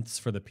months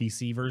for the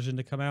PC version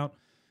to come out.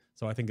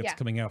 So I think it's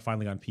coming out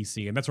finally on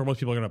PC, and that's where most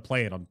people are going to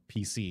play it on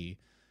PC.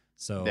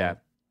 So yeah,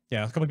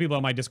 a couple of people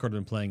on my Discord have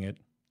been playing it.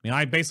 I mean,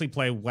 I basically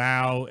play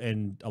WoW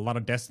and a lot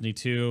of Destiny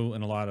 2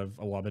 and a lot of,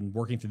 I've been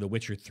working through The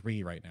Witcher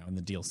 3 right now and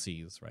the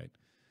DLCs, right?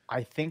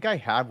 I think I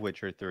have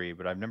Witcher 3,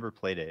 but I've never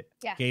played it.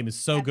 Yeah. Game is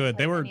so good.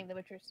 They were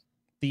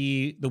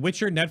the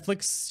Witcher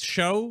Netflix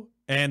show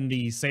and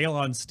the sale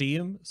on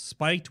Steam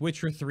spiked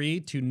Witcher 3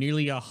 to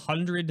nearly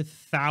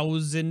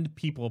 100,000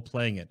 people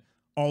playing it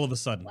all of a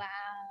sudden.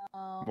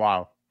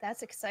 Wow.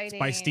 That's exciting.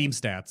 By Steam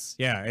stats.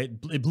 Yeah,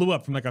 it blew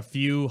up from like a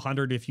few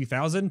hundred to a few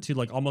thousand to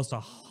like almost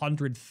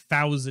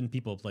 100,000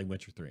 people playing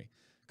Witcher 3.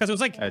 Because it was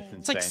like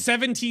it's like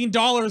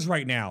 $17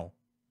 right now.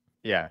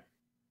 Yeah.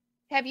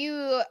 Have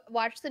you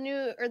watched the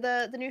new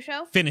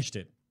show? Finished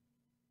it.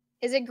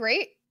 Is it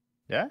great?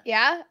 Yeah.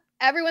 Yeah.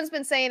 Everyone's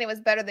been saying it was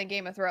better than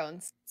Game of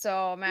Thrones,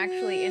 so I'm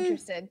actually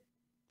interested.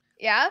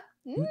 Yeah.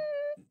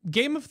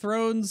 Game of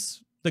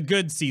Thrones, the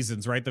good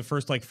seasons, right? The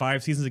first like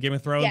 5 seasons of Game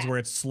of Thrones, where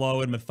it's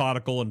slow and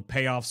methodical and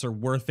payoffs are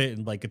worth it,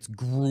 and like it's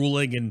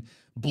grueling and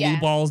blue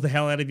balls the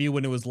hell out of you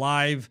when it was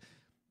live.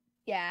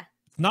 Yeah.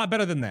 It's not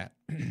better than that.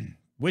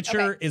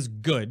 Witcher is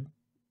good.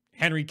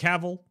 Henry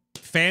Cavill,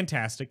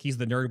 fantastic. He's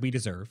the nerd we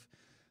deserve.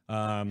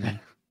 The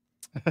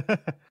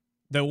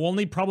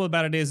only problem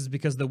about it is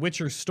because the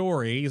Witcher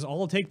stories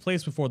all take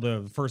place before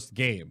the first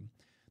game.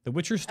 The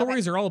Witcher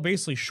stories are all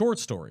basically short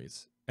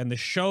stories, and the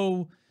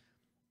show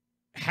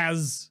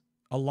has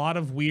a lot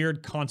of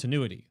weird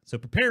continuity. So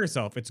prepare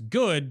yourself. It's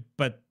good,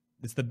 but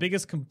it's the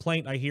biggest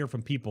complaint I hear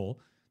from people.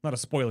 Not a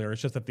spoiler.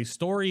 It's just that the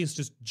stories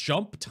just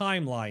jump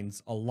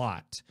timelines a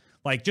lot.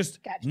 Like just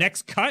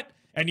next cut,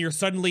 and you're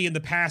suddenly in the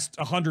past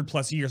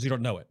 100+ years. You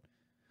don't know it.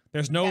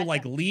 There's no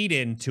like lead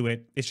into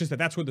it. It's just that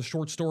that's where the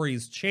short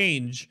stories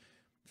change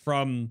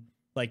from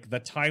like the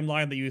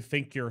timeline that you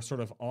think you're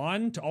sort of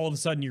on to all of a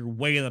sudden you're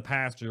way in the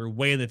past or you're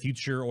way in the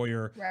future or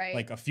you're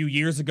like a few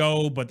years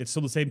ago, but it's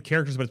still the same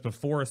characters, but it's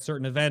before a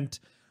certain event.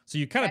 So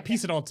you kind of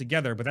piece it all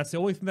together, but that's the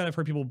only thing that I've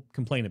heard people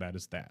complain about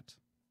is that.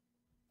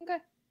 Okay.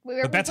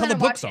 But that's how the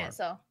books are.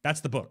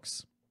 That's the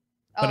books.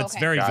 But it's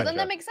very good. So then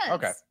that makes sense.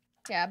 Okay.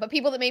 Yeah, but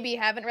people that maybe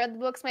haven't read the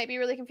books might be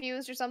really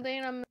confused or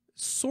something.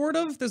 Sort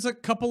of. There's a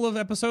couple of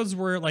episodes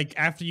where like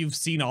after you've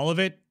seen all of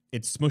it,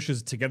 it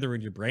smushes together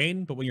in your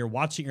brain, but when you're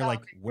watching, you're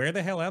like, where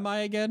the hell am I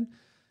again?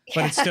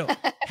 But it's still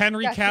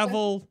Henry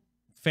Cavill,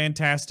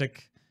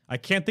 fantastic. I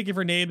can't think of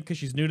her name because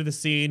she's new to the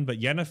scene, but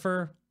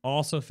Yennefer,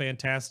 also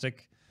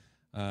fantastic.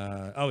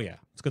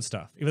 It's good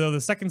stuff. Even though the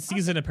second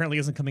season apparently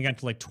isn't coming out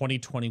until like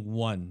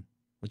 2021,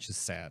 which is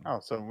sad. Oh,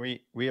 so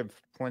we have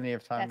plenty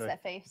of time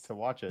to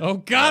watch it. Oh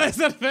God, it's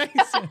that face.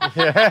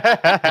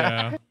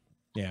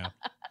 Yeah.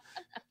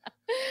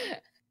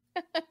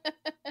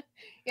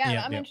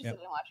 I'm interested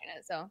in watching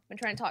it, so I've been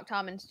trying to talk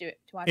Tom into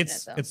watching it.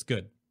 So it's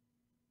good.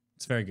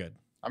 It's very good.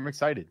 I'm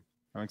excited.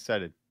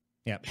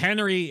 Yeah,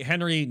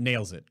 Henry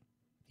nails it.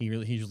 He's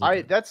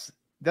usually good. That's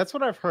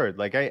what I've heard.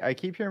 Like I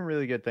keep hearing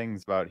really good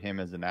things about him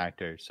as an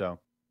actor. So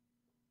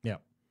yeah.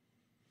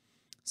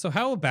 So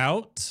how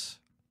about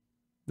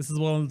this is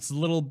one that's a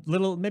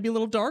little maybe a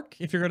little dark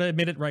if you're gonna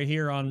admit it right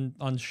here on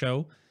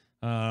show.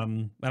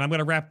 And I'm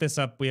gonna wrap this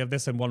up. We have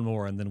this and one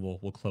more, and then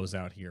we'll close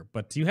out here.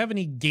 But do you have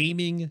any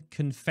gaming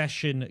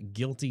confession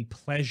guilty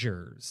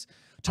pleasures?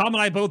 Tom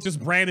and I both just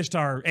brandished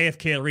our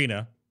AFK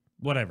Arena,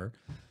 whatever.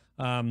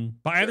 But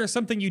either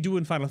something you do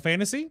in Final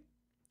Fantasy,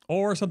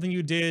 or something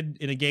you did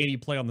in a game you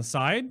play on the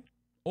side,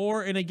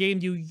 or in a game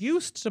you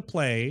used to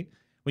play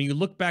when you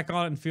look back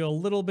on it and feel a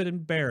little bit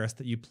embarrassed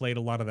that you played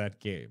a lot of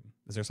that game.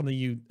 Is there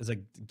something as a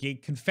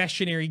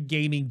confessionary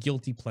gaming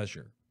guilty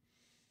pleasure?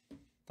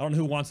 I don't know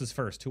who wants this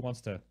first. Who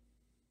wants to?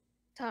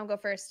 Tom, go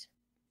first.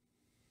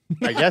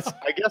 I guess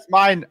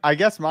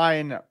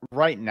mine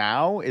right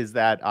now is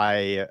that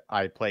I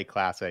play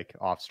Classic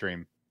off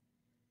stream.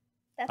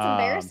 That's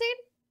embarrassing?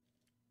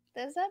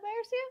 Does that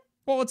embarrass you?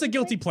 Well, it's a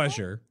guilty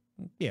pleasure.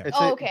 Yeah. It's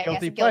okay.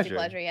 Guilty pleasure.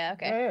 Yeah,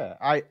 okay.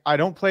 Yeah. I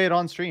don't play it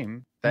on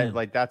stream.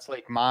 That that's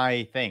like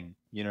my thing.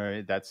 You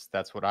know, that's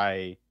what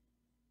I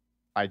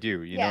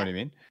do. You know what I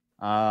mean?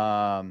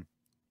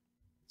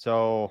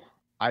 So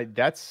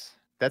that's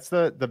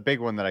the big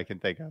one that I can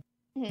think of.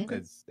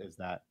 Is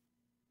that.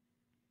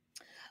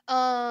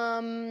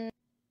 One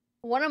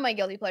of my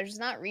guilty pleasures,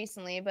 not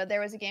recently, but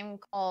there was a game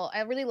called,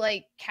 I really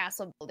like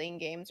castle building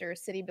games or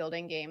city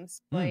building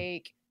games.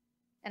 Like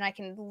and I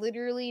can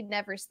literally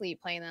never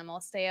sleep playing them.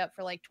 I'll stay up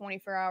for like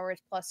 24 hours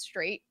plus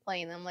straight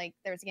playing them. Like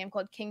there's a game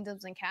called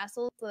Kingdoms and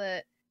Castles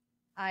that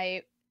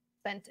I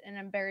spent an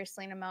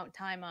embarrassing amount of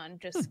time on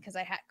just because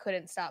I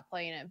couldn't stop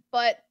playing it.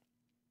 But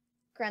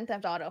Grand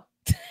Theft Auto.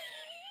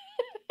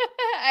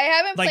 I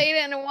haven't played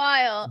it in a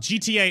while.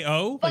 GTA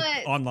O,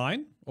 like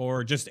online,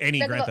 or just any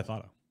Grand Theft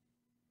Auto?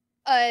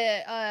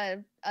 I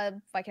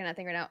cannot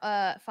think right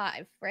now.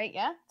 5, right?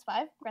 Yeah, it's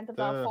 5. Grand Theft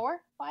Auto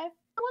 4, 5.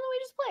 The one that we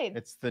just played.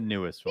 It's the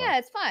newest one. Yeah,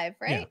 it's 5,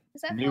 right? Yeah.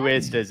 Is that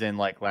newest? As in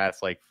like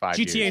last like 5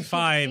 years. GTA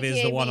 5 is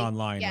GTA the one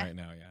online right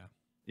now.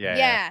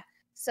 Yeah.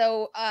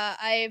 So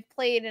I've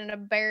played an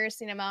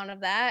embarrassing amount of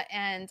that,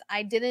 and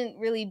I didn't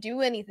really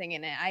do anything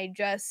in it. I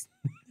just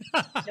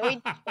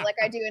annoyed people like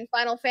I do in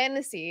Final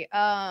Fantasy.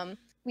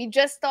 We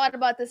just thought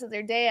about this the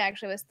other day.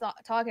 Actually, I was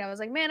talking. I was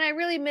like, man, I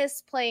really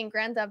miss playing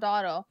Grand Theft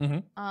Auto.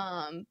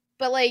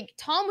 But like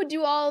Tom would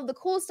do all the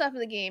cool stuff in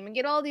the game and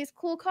get all these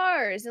cool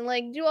cars and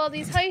like do all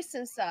these heists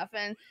and stuff.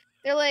 And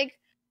they're like,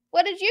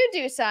 "What did you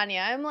do,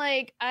 Sonia?" I'm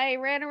like, "I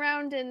ran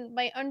around in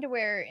my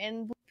underwear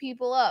and blew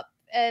people up."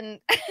 And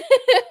there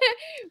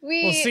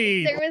was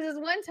this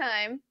one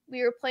time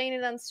we were playing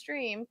it on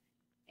stream,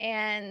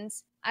 and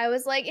I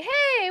was like,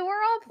 "Hey,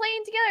 we're all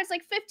playing together. It's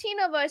like 15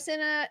 of us in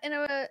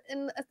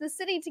the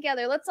city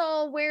together. Let's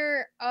all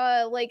wear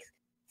like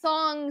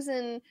thongs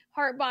and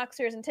heart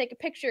boxers and take a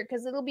picture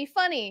because it'll be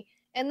funny."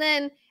 And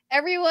then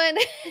everyone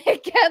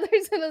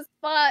gathers in a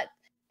spot,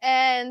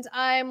 and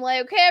I'm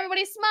like, "Okay,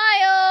 everybody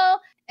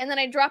smile." And then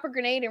I drop a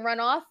grenade and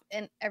run off,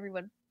 and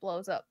everyone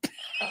blows up.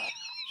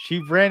 She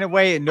ran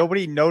away, and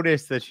nobody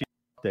noticed that she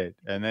did,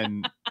 and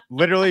then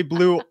literally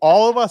blew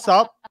all of us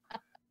up.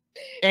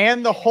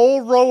 And the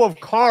whole row of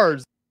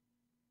cars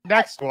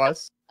next to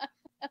us,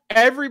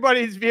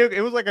 everybody's vehicle,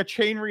 it was like a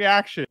chain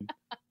reaction.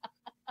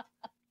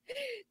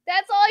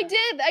 That's all I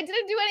did. I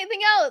didn't do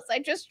anything else. I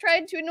just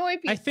tried to annoy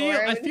people.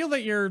 I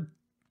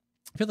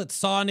feel that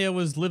Sonia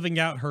was living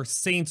out her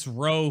Saints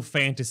Row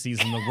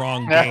fantasies in the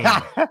wrong game.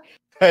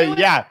 There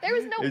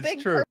was no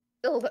big purple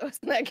dildos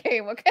in that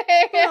game,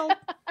 okay? Well,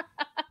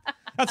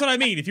 that's what I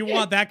mean. If you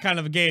want that kind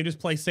of a game, just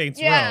play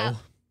Saints Row.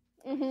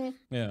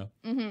 Yeah.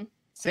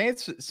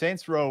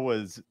 Saints Row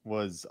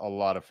was a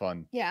lot of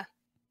fun. Yeah.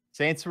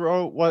 Saints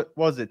Row, what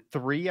was it?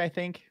 3, I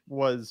think,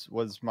 was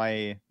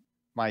my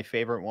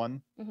favorite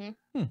one.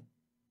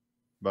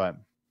 But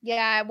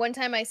yeah, one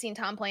time I seen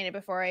Tom playing it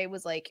before. I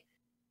was like,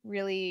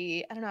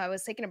 really, I don't know. I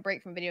was taking a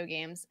break from video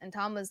games, and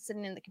Tom was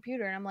sitting in the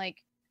computer, and I'm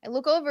like, I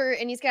look over,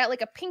 and he's got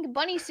like a pink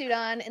bunny suit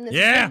on, and this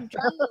big,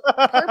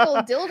 purple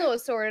dildo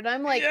sword, and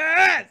I'm like,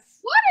 yes.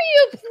 What are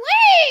you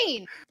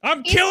playing?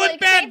 I'm killing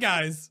bad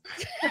guys.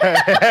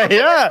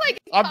 Yeah,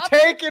 I'm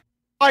taking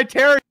my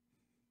territory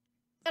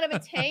out of a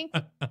tank.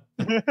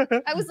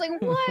 I was like,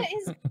 what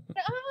is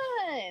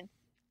on?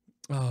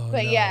 Oh,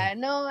 but yeah,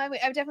 no, I would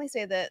definitely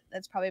say that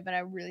that's probably been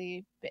a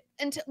really big,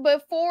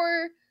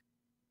 before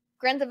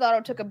Grand Theft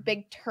Auto took a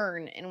big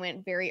turn and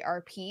went very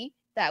RP.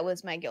 That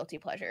was my guilty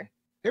pleasure.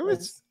 It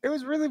was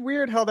really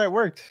weird how that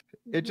worked.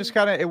 It just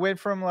kind of it went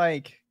from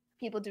like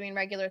people doing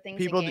regular things.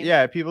 People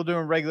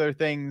doing regular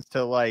things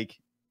to like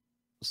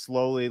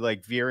slowly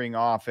like veering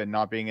off and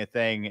not being a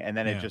thing, and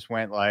then it just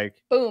went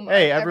like, boom!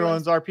 Hey,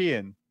 everyone's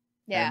RPing.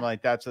 Yeah, and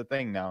like that's the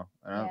thing now.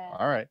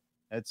 All right.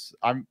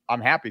 I'm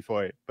happy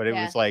for it, but it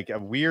was like a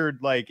weird,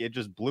 like it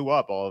just blew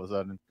up all of a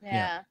sudden.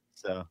 Yeah.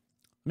 So let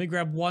me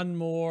grab one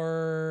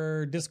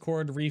more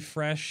Discord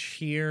refresh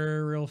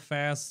here real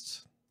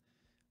fast.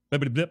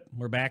 Blip, blip.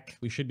 We're back.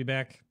 We should be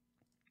back.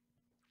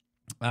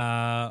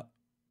 Okie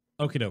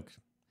doke.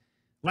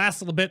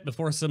 Last little bit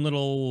before some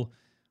little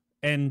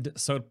end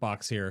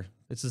soapbox here.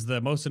 This is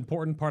the most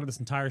important part of this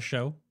entire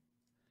show.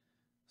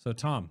 So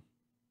Tom,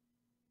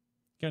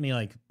 got any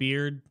like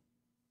beard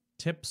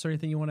tips or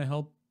anything you want to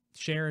help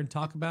share and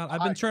talk about?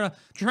 I've been trying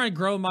to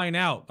grow mine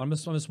out. I'm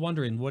just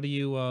wondering, what do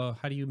you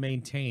how do you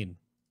maintain?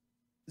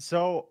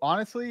 So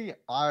honestly,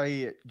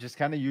 I just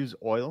kind of use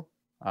oil.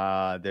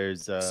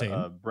 There's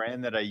a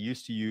brand that I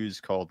used to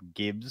use called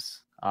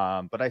Gibbs,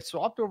 but I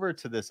swapped over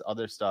to this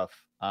other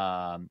stuff.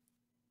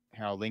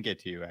 Here, I'll link it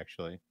to you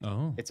actually.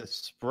 Oh, it's a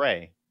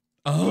spray.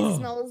 Oh, it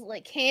smells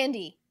like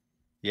candy.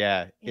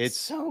 Yeah, it's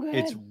so good.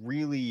 It's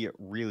really,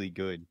 really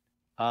good.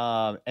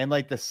 And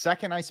like the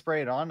second I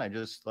spray it on, I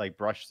just like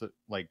brush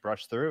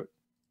through it,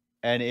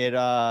 and it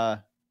yeah,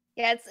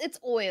 it's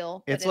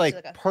oil. It's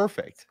like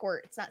perfect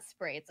squirt. It's not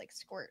spray. It's like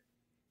squirt.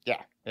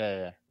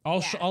 Yeah.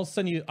 I'll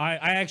send you. I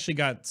actually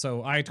got,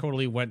 so I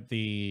totally went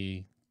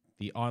the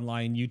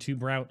online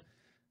YouTube route.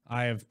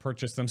 I have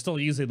purchased. I'm still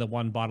using the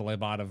one bottle I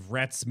bought of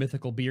Rhett's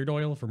Mythical Beard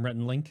Oil from Rhett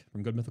and Link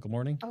from Good Mythical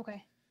Morning.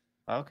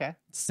 Okay.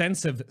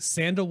 Scents of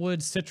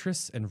sandalwood,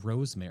 citrus, and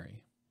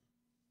rosemary.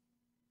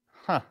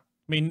 Huh. I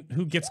mean,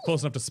 who gets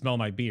close enough to smell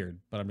my beard?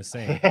 But I'm just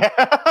saying.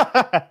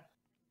 I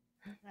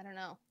don't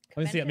know.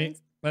 Let me see. I mean,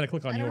 let me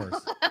click on yours.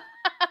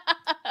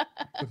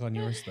 Click on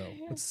yours though.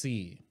 Let's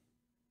see.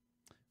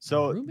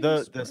 So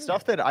the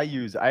stuff that I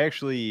use, I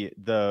actually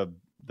the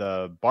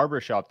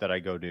barber shop that I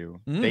go to,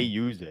 they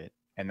use it,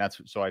 and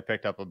so I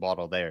picked up a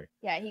bottle there.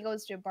 Yeah, he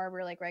goes to a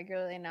barber like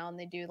regularly now, and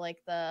they do like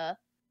the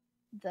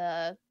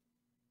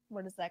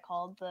what is that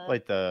called?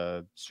 Like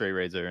the straight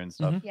razor and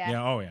stuff. Mhm. Yeah.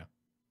 Yeah. Oh yeah.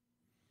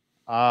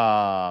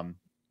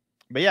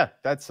 But yeah,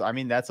 that's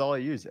all I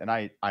use, and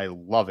I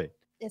love it.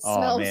 It Oh,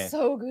 smells man.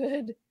 so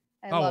good.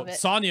 I love it.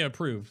 Sonia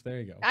approved.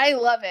 There you go. I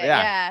love it.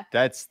 Yeah. Yeah.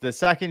 That's the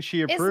second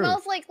she It approved.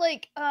 smells like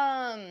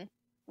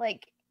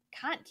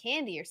cotton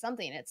candy or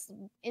something. It's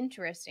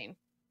interesting.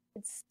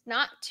 It's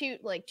not too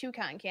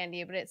cotton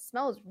candy, but it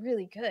smells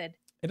really good.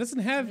 It doesn't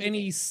have amazing.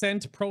 any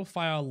scent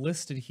profile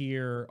listed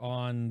here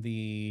on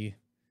the.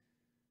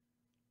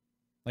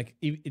 Like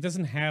it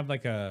doesn't have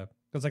like a,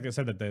 because like I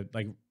said that the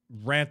like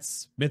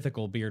Rat's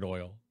mythical beard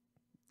oil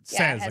Yeah,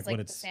 says it has like what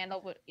the it's,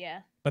 sandalwood.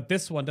 Yeah. but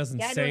this one doesn't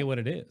Yeah, I say don't- what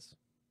it is.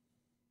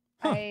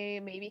 Huh.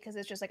 Maybe because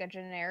it's just like a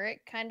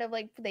generic kind of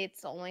like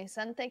it's the only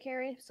scent they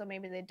carry, so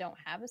maybe they don't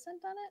have a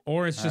scent on it.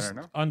 Or it's I just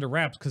don't know. under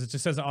wraps because it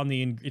just says on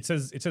the it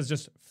says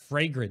just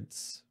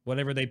fragrance.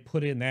 Whatever they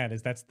put in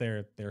that's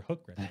their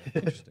hook right there.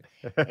 Interesting.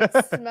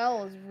 It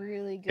smells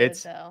really good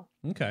It's- though.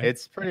 Okay.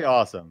 It's pretty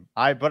awesome.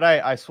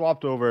 I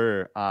swapped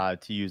over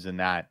to using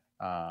that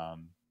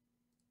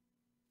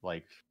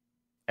like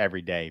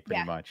every day pretty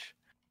Yeah. much.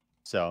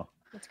 So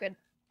It's good.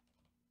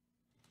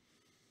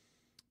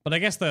 But I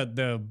guess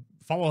the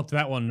follow up to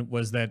that one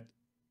was that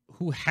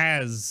who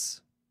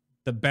has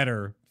the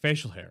better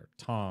facial hair,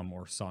 Tom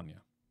or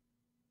Sonia?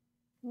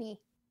 Me.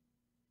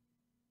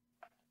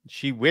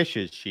 she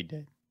wishes she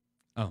did.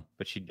 Oh.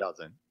 But she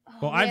doesn't. Oh,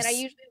 Well, man, I've I s-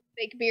 usually have a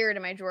fake beard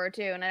in my drawer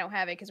too, and I don't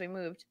have it because we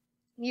moved.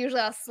 Usually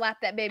I'll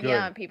slap that baby Good.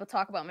 on and people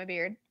talk about my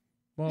beard.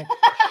 Well,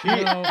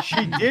 She, No.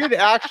 she did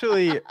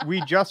actually.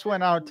 We just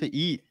went out to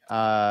eat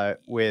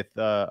with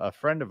a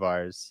friend of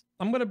ours.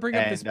 I'm gonna bring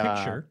up this And,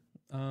 picture.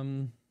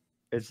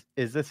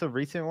 Is this a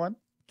recent one?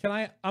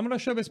 I'm gonna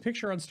show this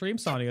picture on stream,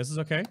 Sonia. This is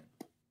okay.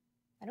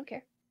 I don't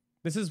care.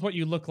 This is what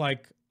you look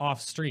like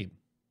off stream.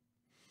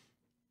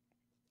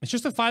 It's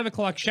just a 5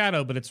 o'clock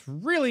shadow, but it's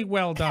really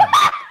well done.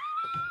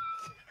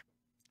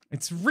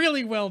 It's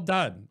really well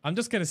done. I'm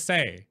just gonna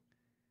say,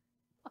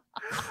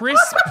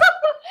 crisp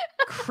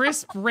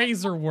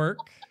razor work.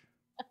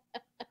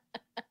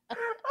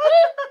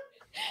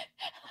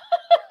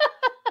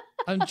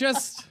 I'm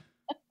just.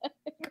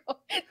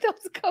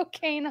 Those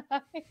cocaine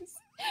eyes.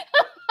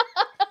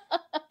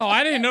 Oh,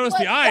 I didn't notice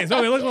the eyes.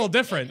 Oh, they look a little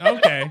different.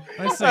 Okay,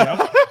 I see. I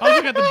was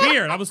looking at the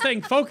beard. I was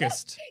staying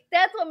focused.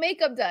 That's what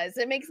makeup does.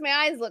 It makes my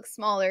eyes look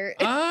smaller.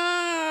 Oh.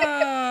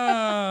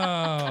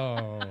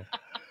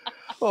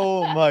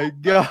 Oh my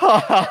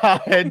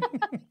god!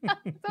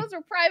 Those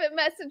are private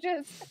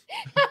messages.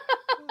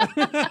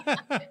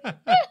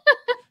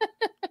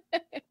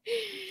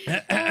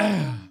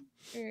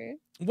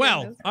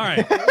 Well, Goodness. all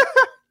right.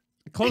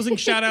 Closing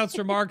shout outs,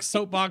 remarks,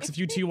 soapbox. If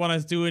you two want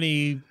to do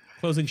any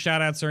closing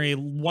shout outs or any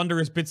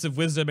wondrous bits of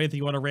wisdom, anything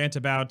you want to rant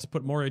about,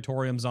 put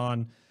moratoriums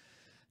on,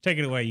 take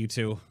it away, you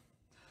two.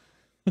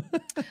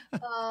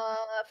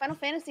 Final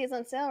Fantasy is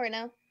on sale right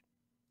now.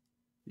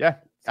 Yeah,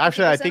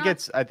 actually, I 50% think off.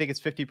 it's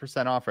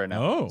 50% off right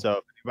now. Oh.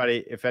 So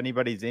if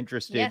anybody's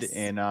interested Yes.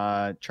 in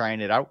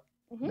trying it out,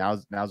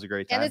 Mhm. now's a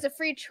great And time. there's a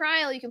free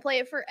trial. You can play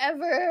it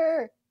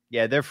forever.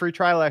 Yeah, their free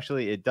trial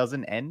actually it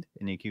doesn't end,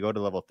 and you can go to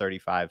level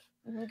 35.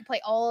 You can play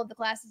all of the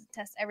classes,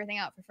 test everything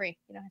out for free.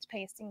 You don't have to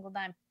pay a single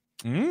dime.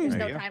 There's Mm. There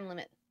no you go. time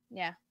limit.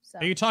 Yeah. So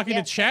Are you talking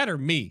yeah, to chat or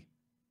me?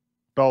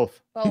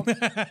 Both. both.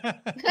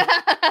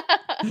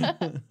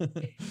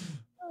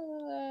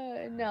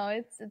 No,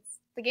 it's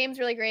the game's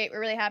really great. We're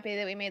really happy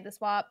that we made the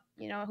swap.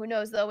 You know, who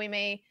knows though, we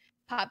may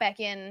pop back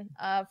in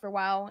for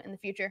WoW in the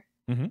future.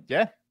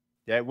 Yeah.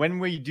 When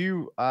we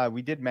do,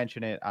 we did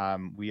mention it.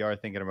 We are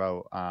thinking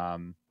about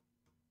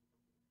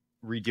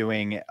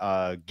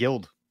redoing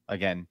guild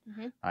again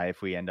Mhm.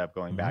 if we end up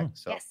going back. Mhm.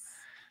 So,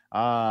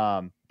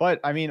 Yes. but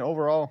I mean,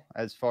 overall,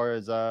 as far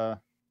as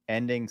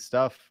ending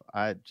stuff,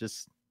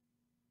 just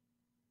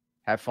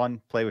have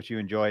fun, play what you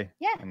enjoy.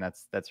 Yeah. And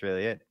that's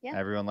really it. Yeah.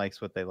 Everyone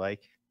likes what they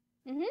like.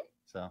 Mhm.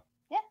 So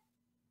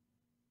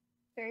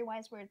Very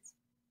wise words.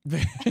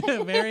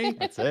 Very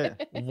that's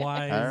it.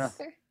 wise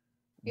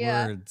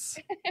Yeah. words.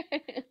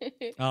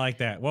 I like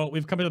that. Well,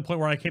 we've come to the point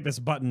where I hit this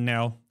button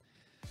now.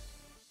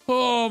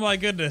 Oh my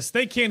goodness.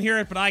 They can't hear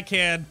it, but I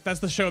can. That's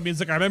the show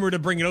music. I remember to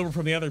bring it over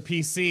from the other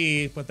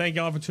PC. But thank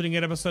y'all for tuning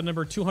in. Episode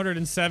number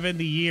 207,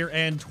 the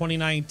year-end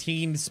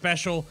 2019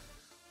 special.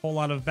 Whole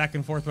lot of back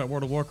and forth about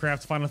World of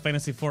Warcraft, Final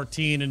Fantasy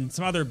 14, and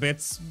some other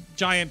bits.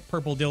 Giant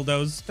purple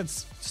dildos.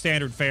 That's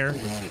standard fare.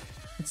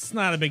 It's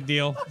not a big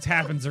deal. It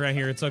happens around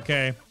here. It's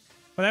okay.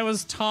 But that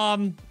was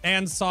Tom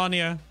and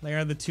Sonia. They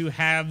are the two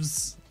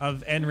halves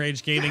of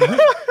Enrage Gaming.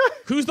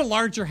 Who's the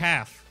larger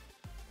half?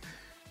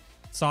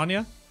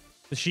 Sonia?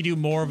 Does she do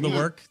more of the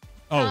work?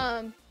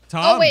 Oh,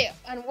 Tom? Oh wait,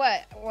 on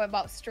what? What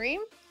about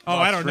stream? Oh,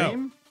 I don't know.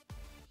 Stream?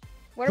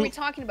 What are we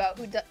talking about?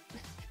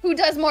 Who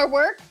does more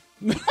work?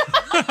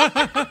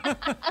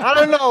 I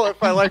don't know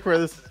if I like where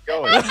this is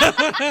going.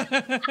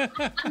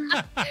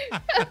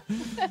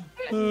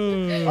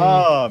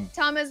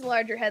 Tom has a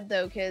larger head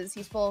though, because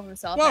he's full of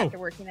himself Whoa. after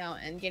working out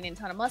and getting a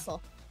ton of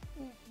muscle.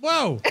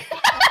 Whoa.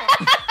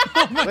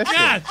 Oh my Listen.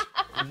 gosh.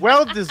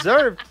 Well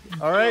deserved.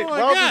 All right. Oh my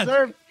Well God.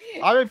 deserved.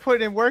 I've been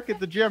putting in work at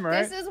the gym, all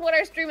right? This is what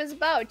our stream is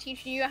about,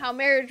 teaching you how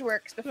marriage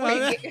works before Oh, you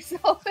that- get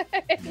yourself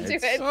into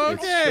It's- it.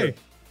 Okay.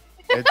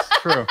 It's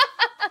true.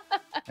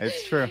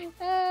 It's true.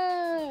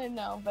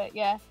 No, but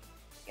yeah.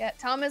 Yeah,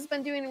 Tom has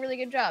been doing a really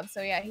good job.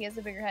 So yeah, he has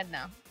a bigger head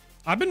now.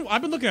 I've been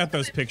looking at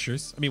those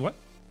pictures. I mean, what?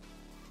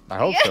 I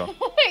hope so.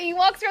 He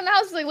walks around the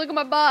house like, look at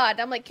my bod.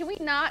 I'm like, can we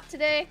not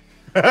today?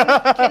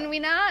 Can we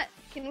not?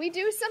 Can we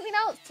do something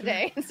else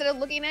today instead of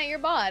looking at your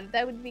bod?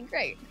 That would be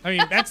great. I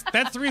mean, that's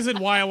the reason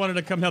why I wanted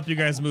to come help you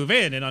guys move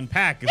in and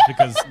unpack is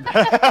because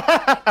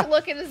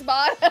Look at his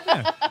bod.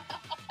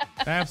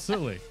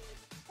 absolutely.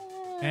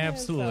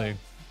 Absolutely.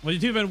 Well, you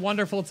two have been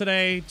wonderful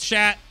today.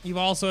 Chat, you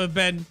also have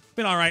been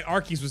all right.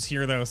 Arkies was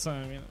here though, so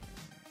I mean,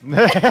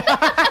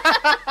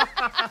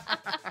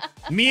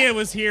 Mia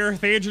was here.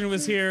 Thadrian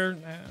was here.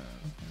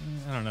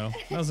 I don't know.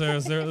 Those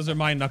are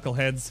my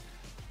knuckleheads.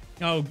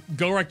 Oh,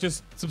 Gorek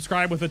just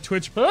subscribed with a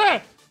Twitch,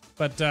 but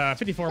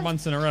 54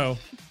 months in a row.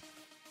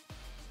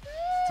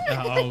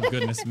 Oh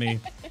goodness me!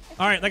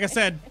 All right, like I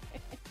said,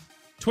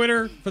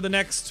 Twitter for the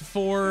next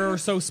 4 or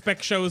so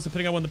spec shows,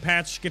 depending on when the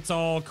patch gets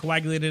all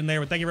coagulated in there.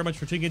 But thank you very much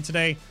for tuning in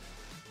today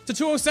to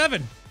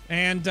 207.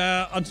 And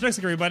until next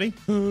week, everybody.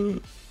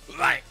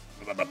 Bye.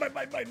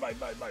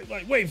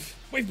 Wave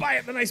by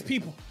it, the nice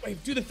people.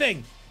 Wave, do the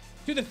thing.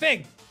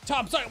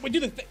 Tom, sorry, wait, do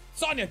the thing.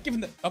 Sonia, give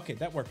him the. Okay,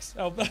 that works.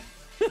 Oh.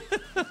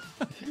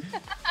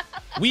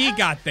 We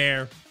got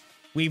there.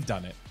 We've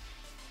done it.